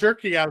lot of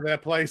jerky out of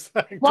that place.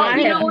 Well, I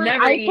have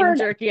never eaten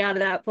jerky out of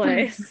that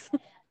place.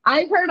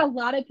 I've heard a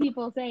lot of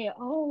people say,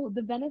 "Oh,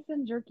 the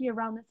venison jerky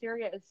around this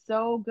area is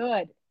so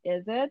good."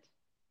 Is it?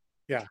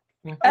 Yeah.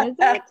 Is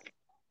it?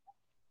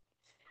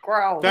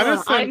 Gross.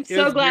 I'm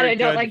so glad I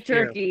don't like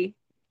jerky.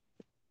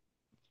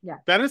 Yeah.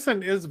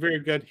 Venison is very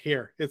good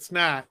here. It's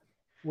not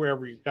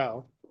wherever you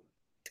go.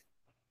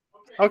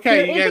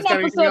 Okay, you guys got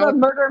anything else?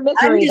 Murder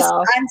mystery,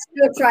 I'm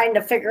still trying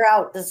to figure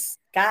out this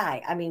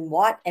guy. I mean,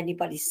 what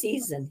anybody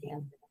sees in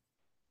him.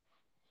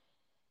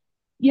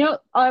 You know,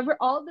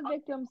 all the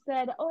victims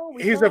said, "Oh,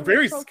 he's a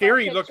very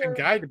scary-looking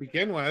guy to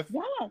begin with."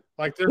 Yeah,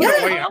 like there's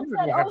no way I'm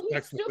going to have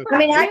sex with this. I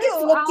mean, I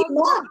just looked him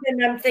up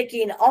and I'm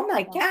thinking, "Oh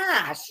my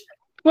gosh."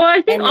 Well,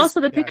 I think also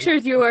the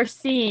pictures you are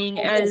seeing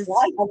I think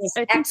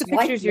the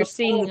pictures you're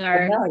seeing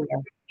are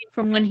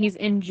from when he's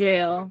in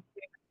jail.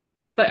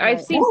 But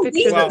I've seen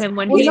pictures of him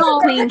when he's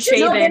clean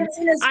shaven.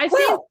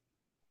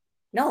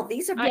 No,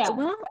 these are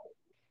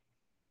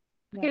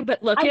okay,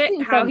 but look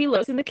at how he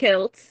looks in the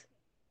kilt.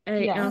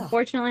 And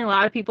unfortunately, a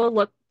lot of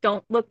people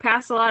don't look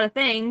past a lot of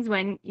things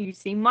when you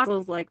see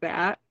muscles like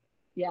that.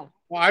 Yeah.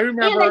 Well, I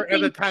remember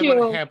at the time when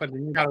it happened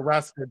and he got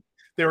arrested,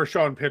 they were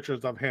showing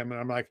pictures of him,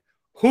 and I'm like,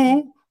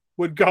 who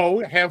would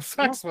go have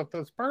sex with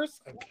this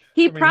person?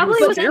 He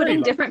probably was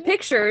putting different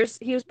pictures.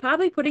 He was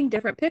probably putting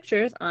different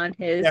pictures on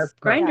his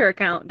Grindr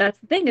account. That's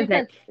the thing, is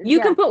that you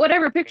can put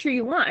whatever picture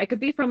you want. It could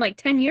be from like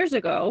 10 years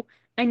ago,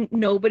 and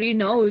nobody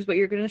knows what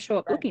you're going to show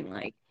up looking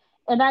like.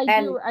 And I've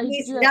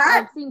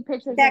seen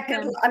pictures of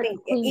him. I mean,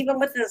 even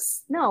with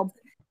this. No,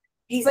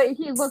 but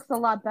he looks a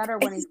lot better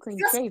when he's clean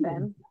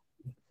shaven.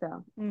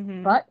 So,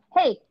 but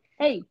hey,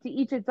 to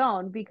each its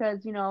own,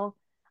 because you know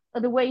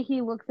the way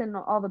he looks in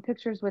all the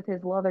pictures with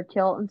his leather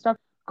kilt and stuff.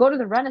 Go to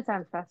the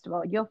Renaissance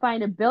Festival; you'll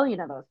find a billion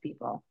of those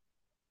people.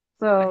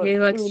 So he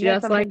looks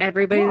just like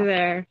everybody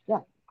there. Yeah,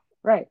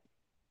 right.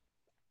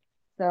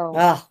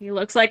 So he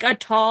looks like a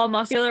tall,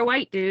 muscular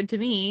white dude to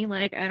me.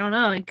 Like, I don't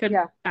know.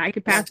 I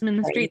could pass him in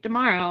the street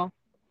tomorrow.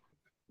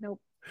 Nope.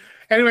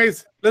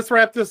 Anyways, let's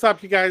wrap this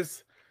up, you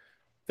guys.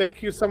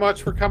 Thank you so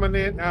much for coming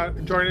in,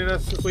 joining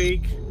us this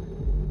week.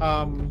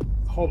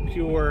 Hope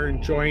you are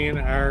enjoying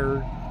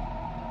our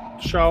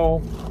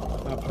show.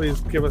 Please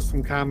give us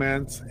some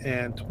comments,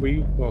 and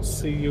we will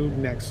see you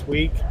next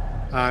week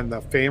on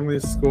the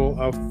Family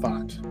School of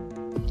Thought.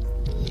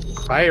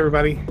 Bye,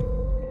 everybody.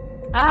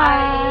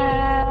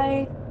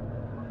 Bye.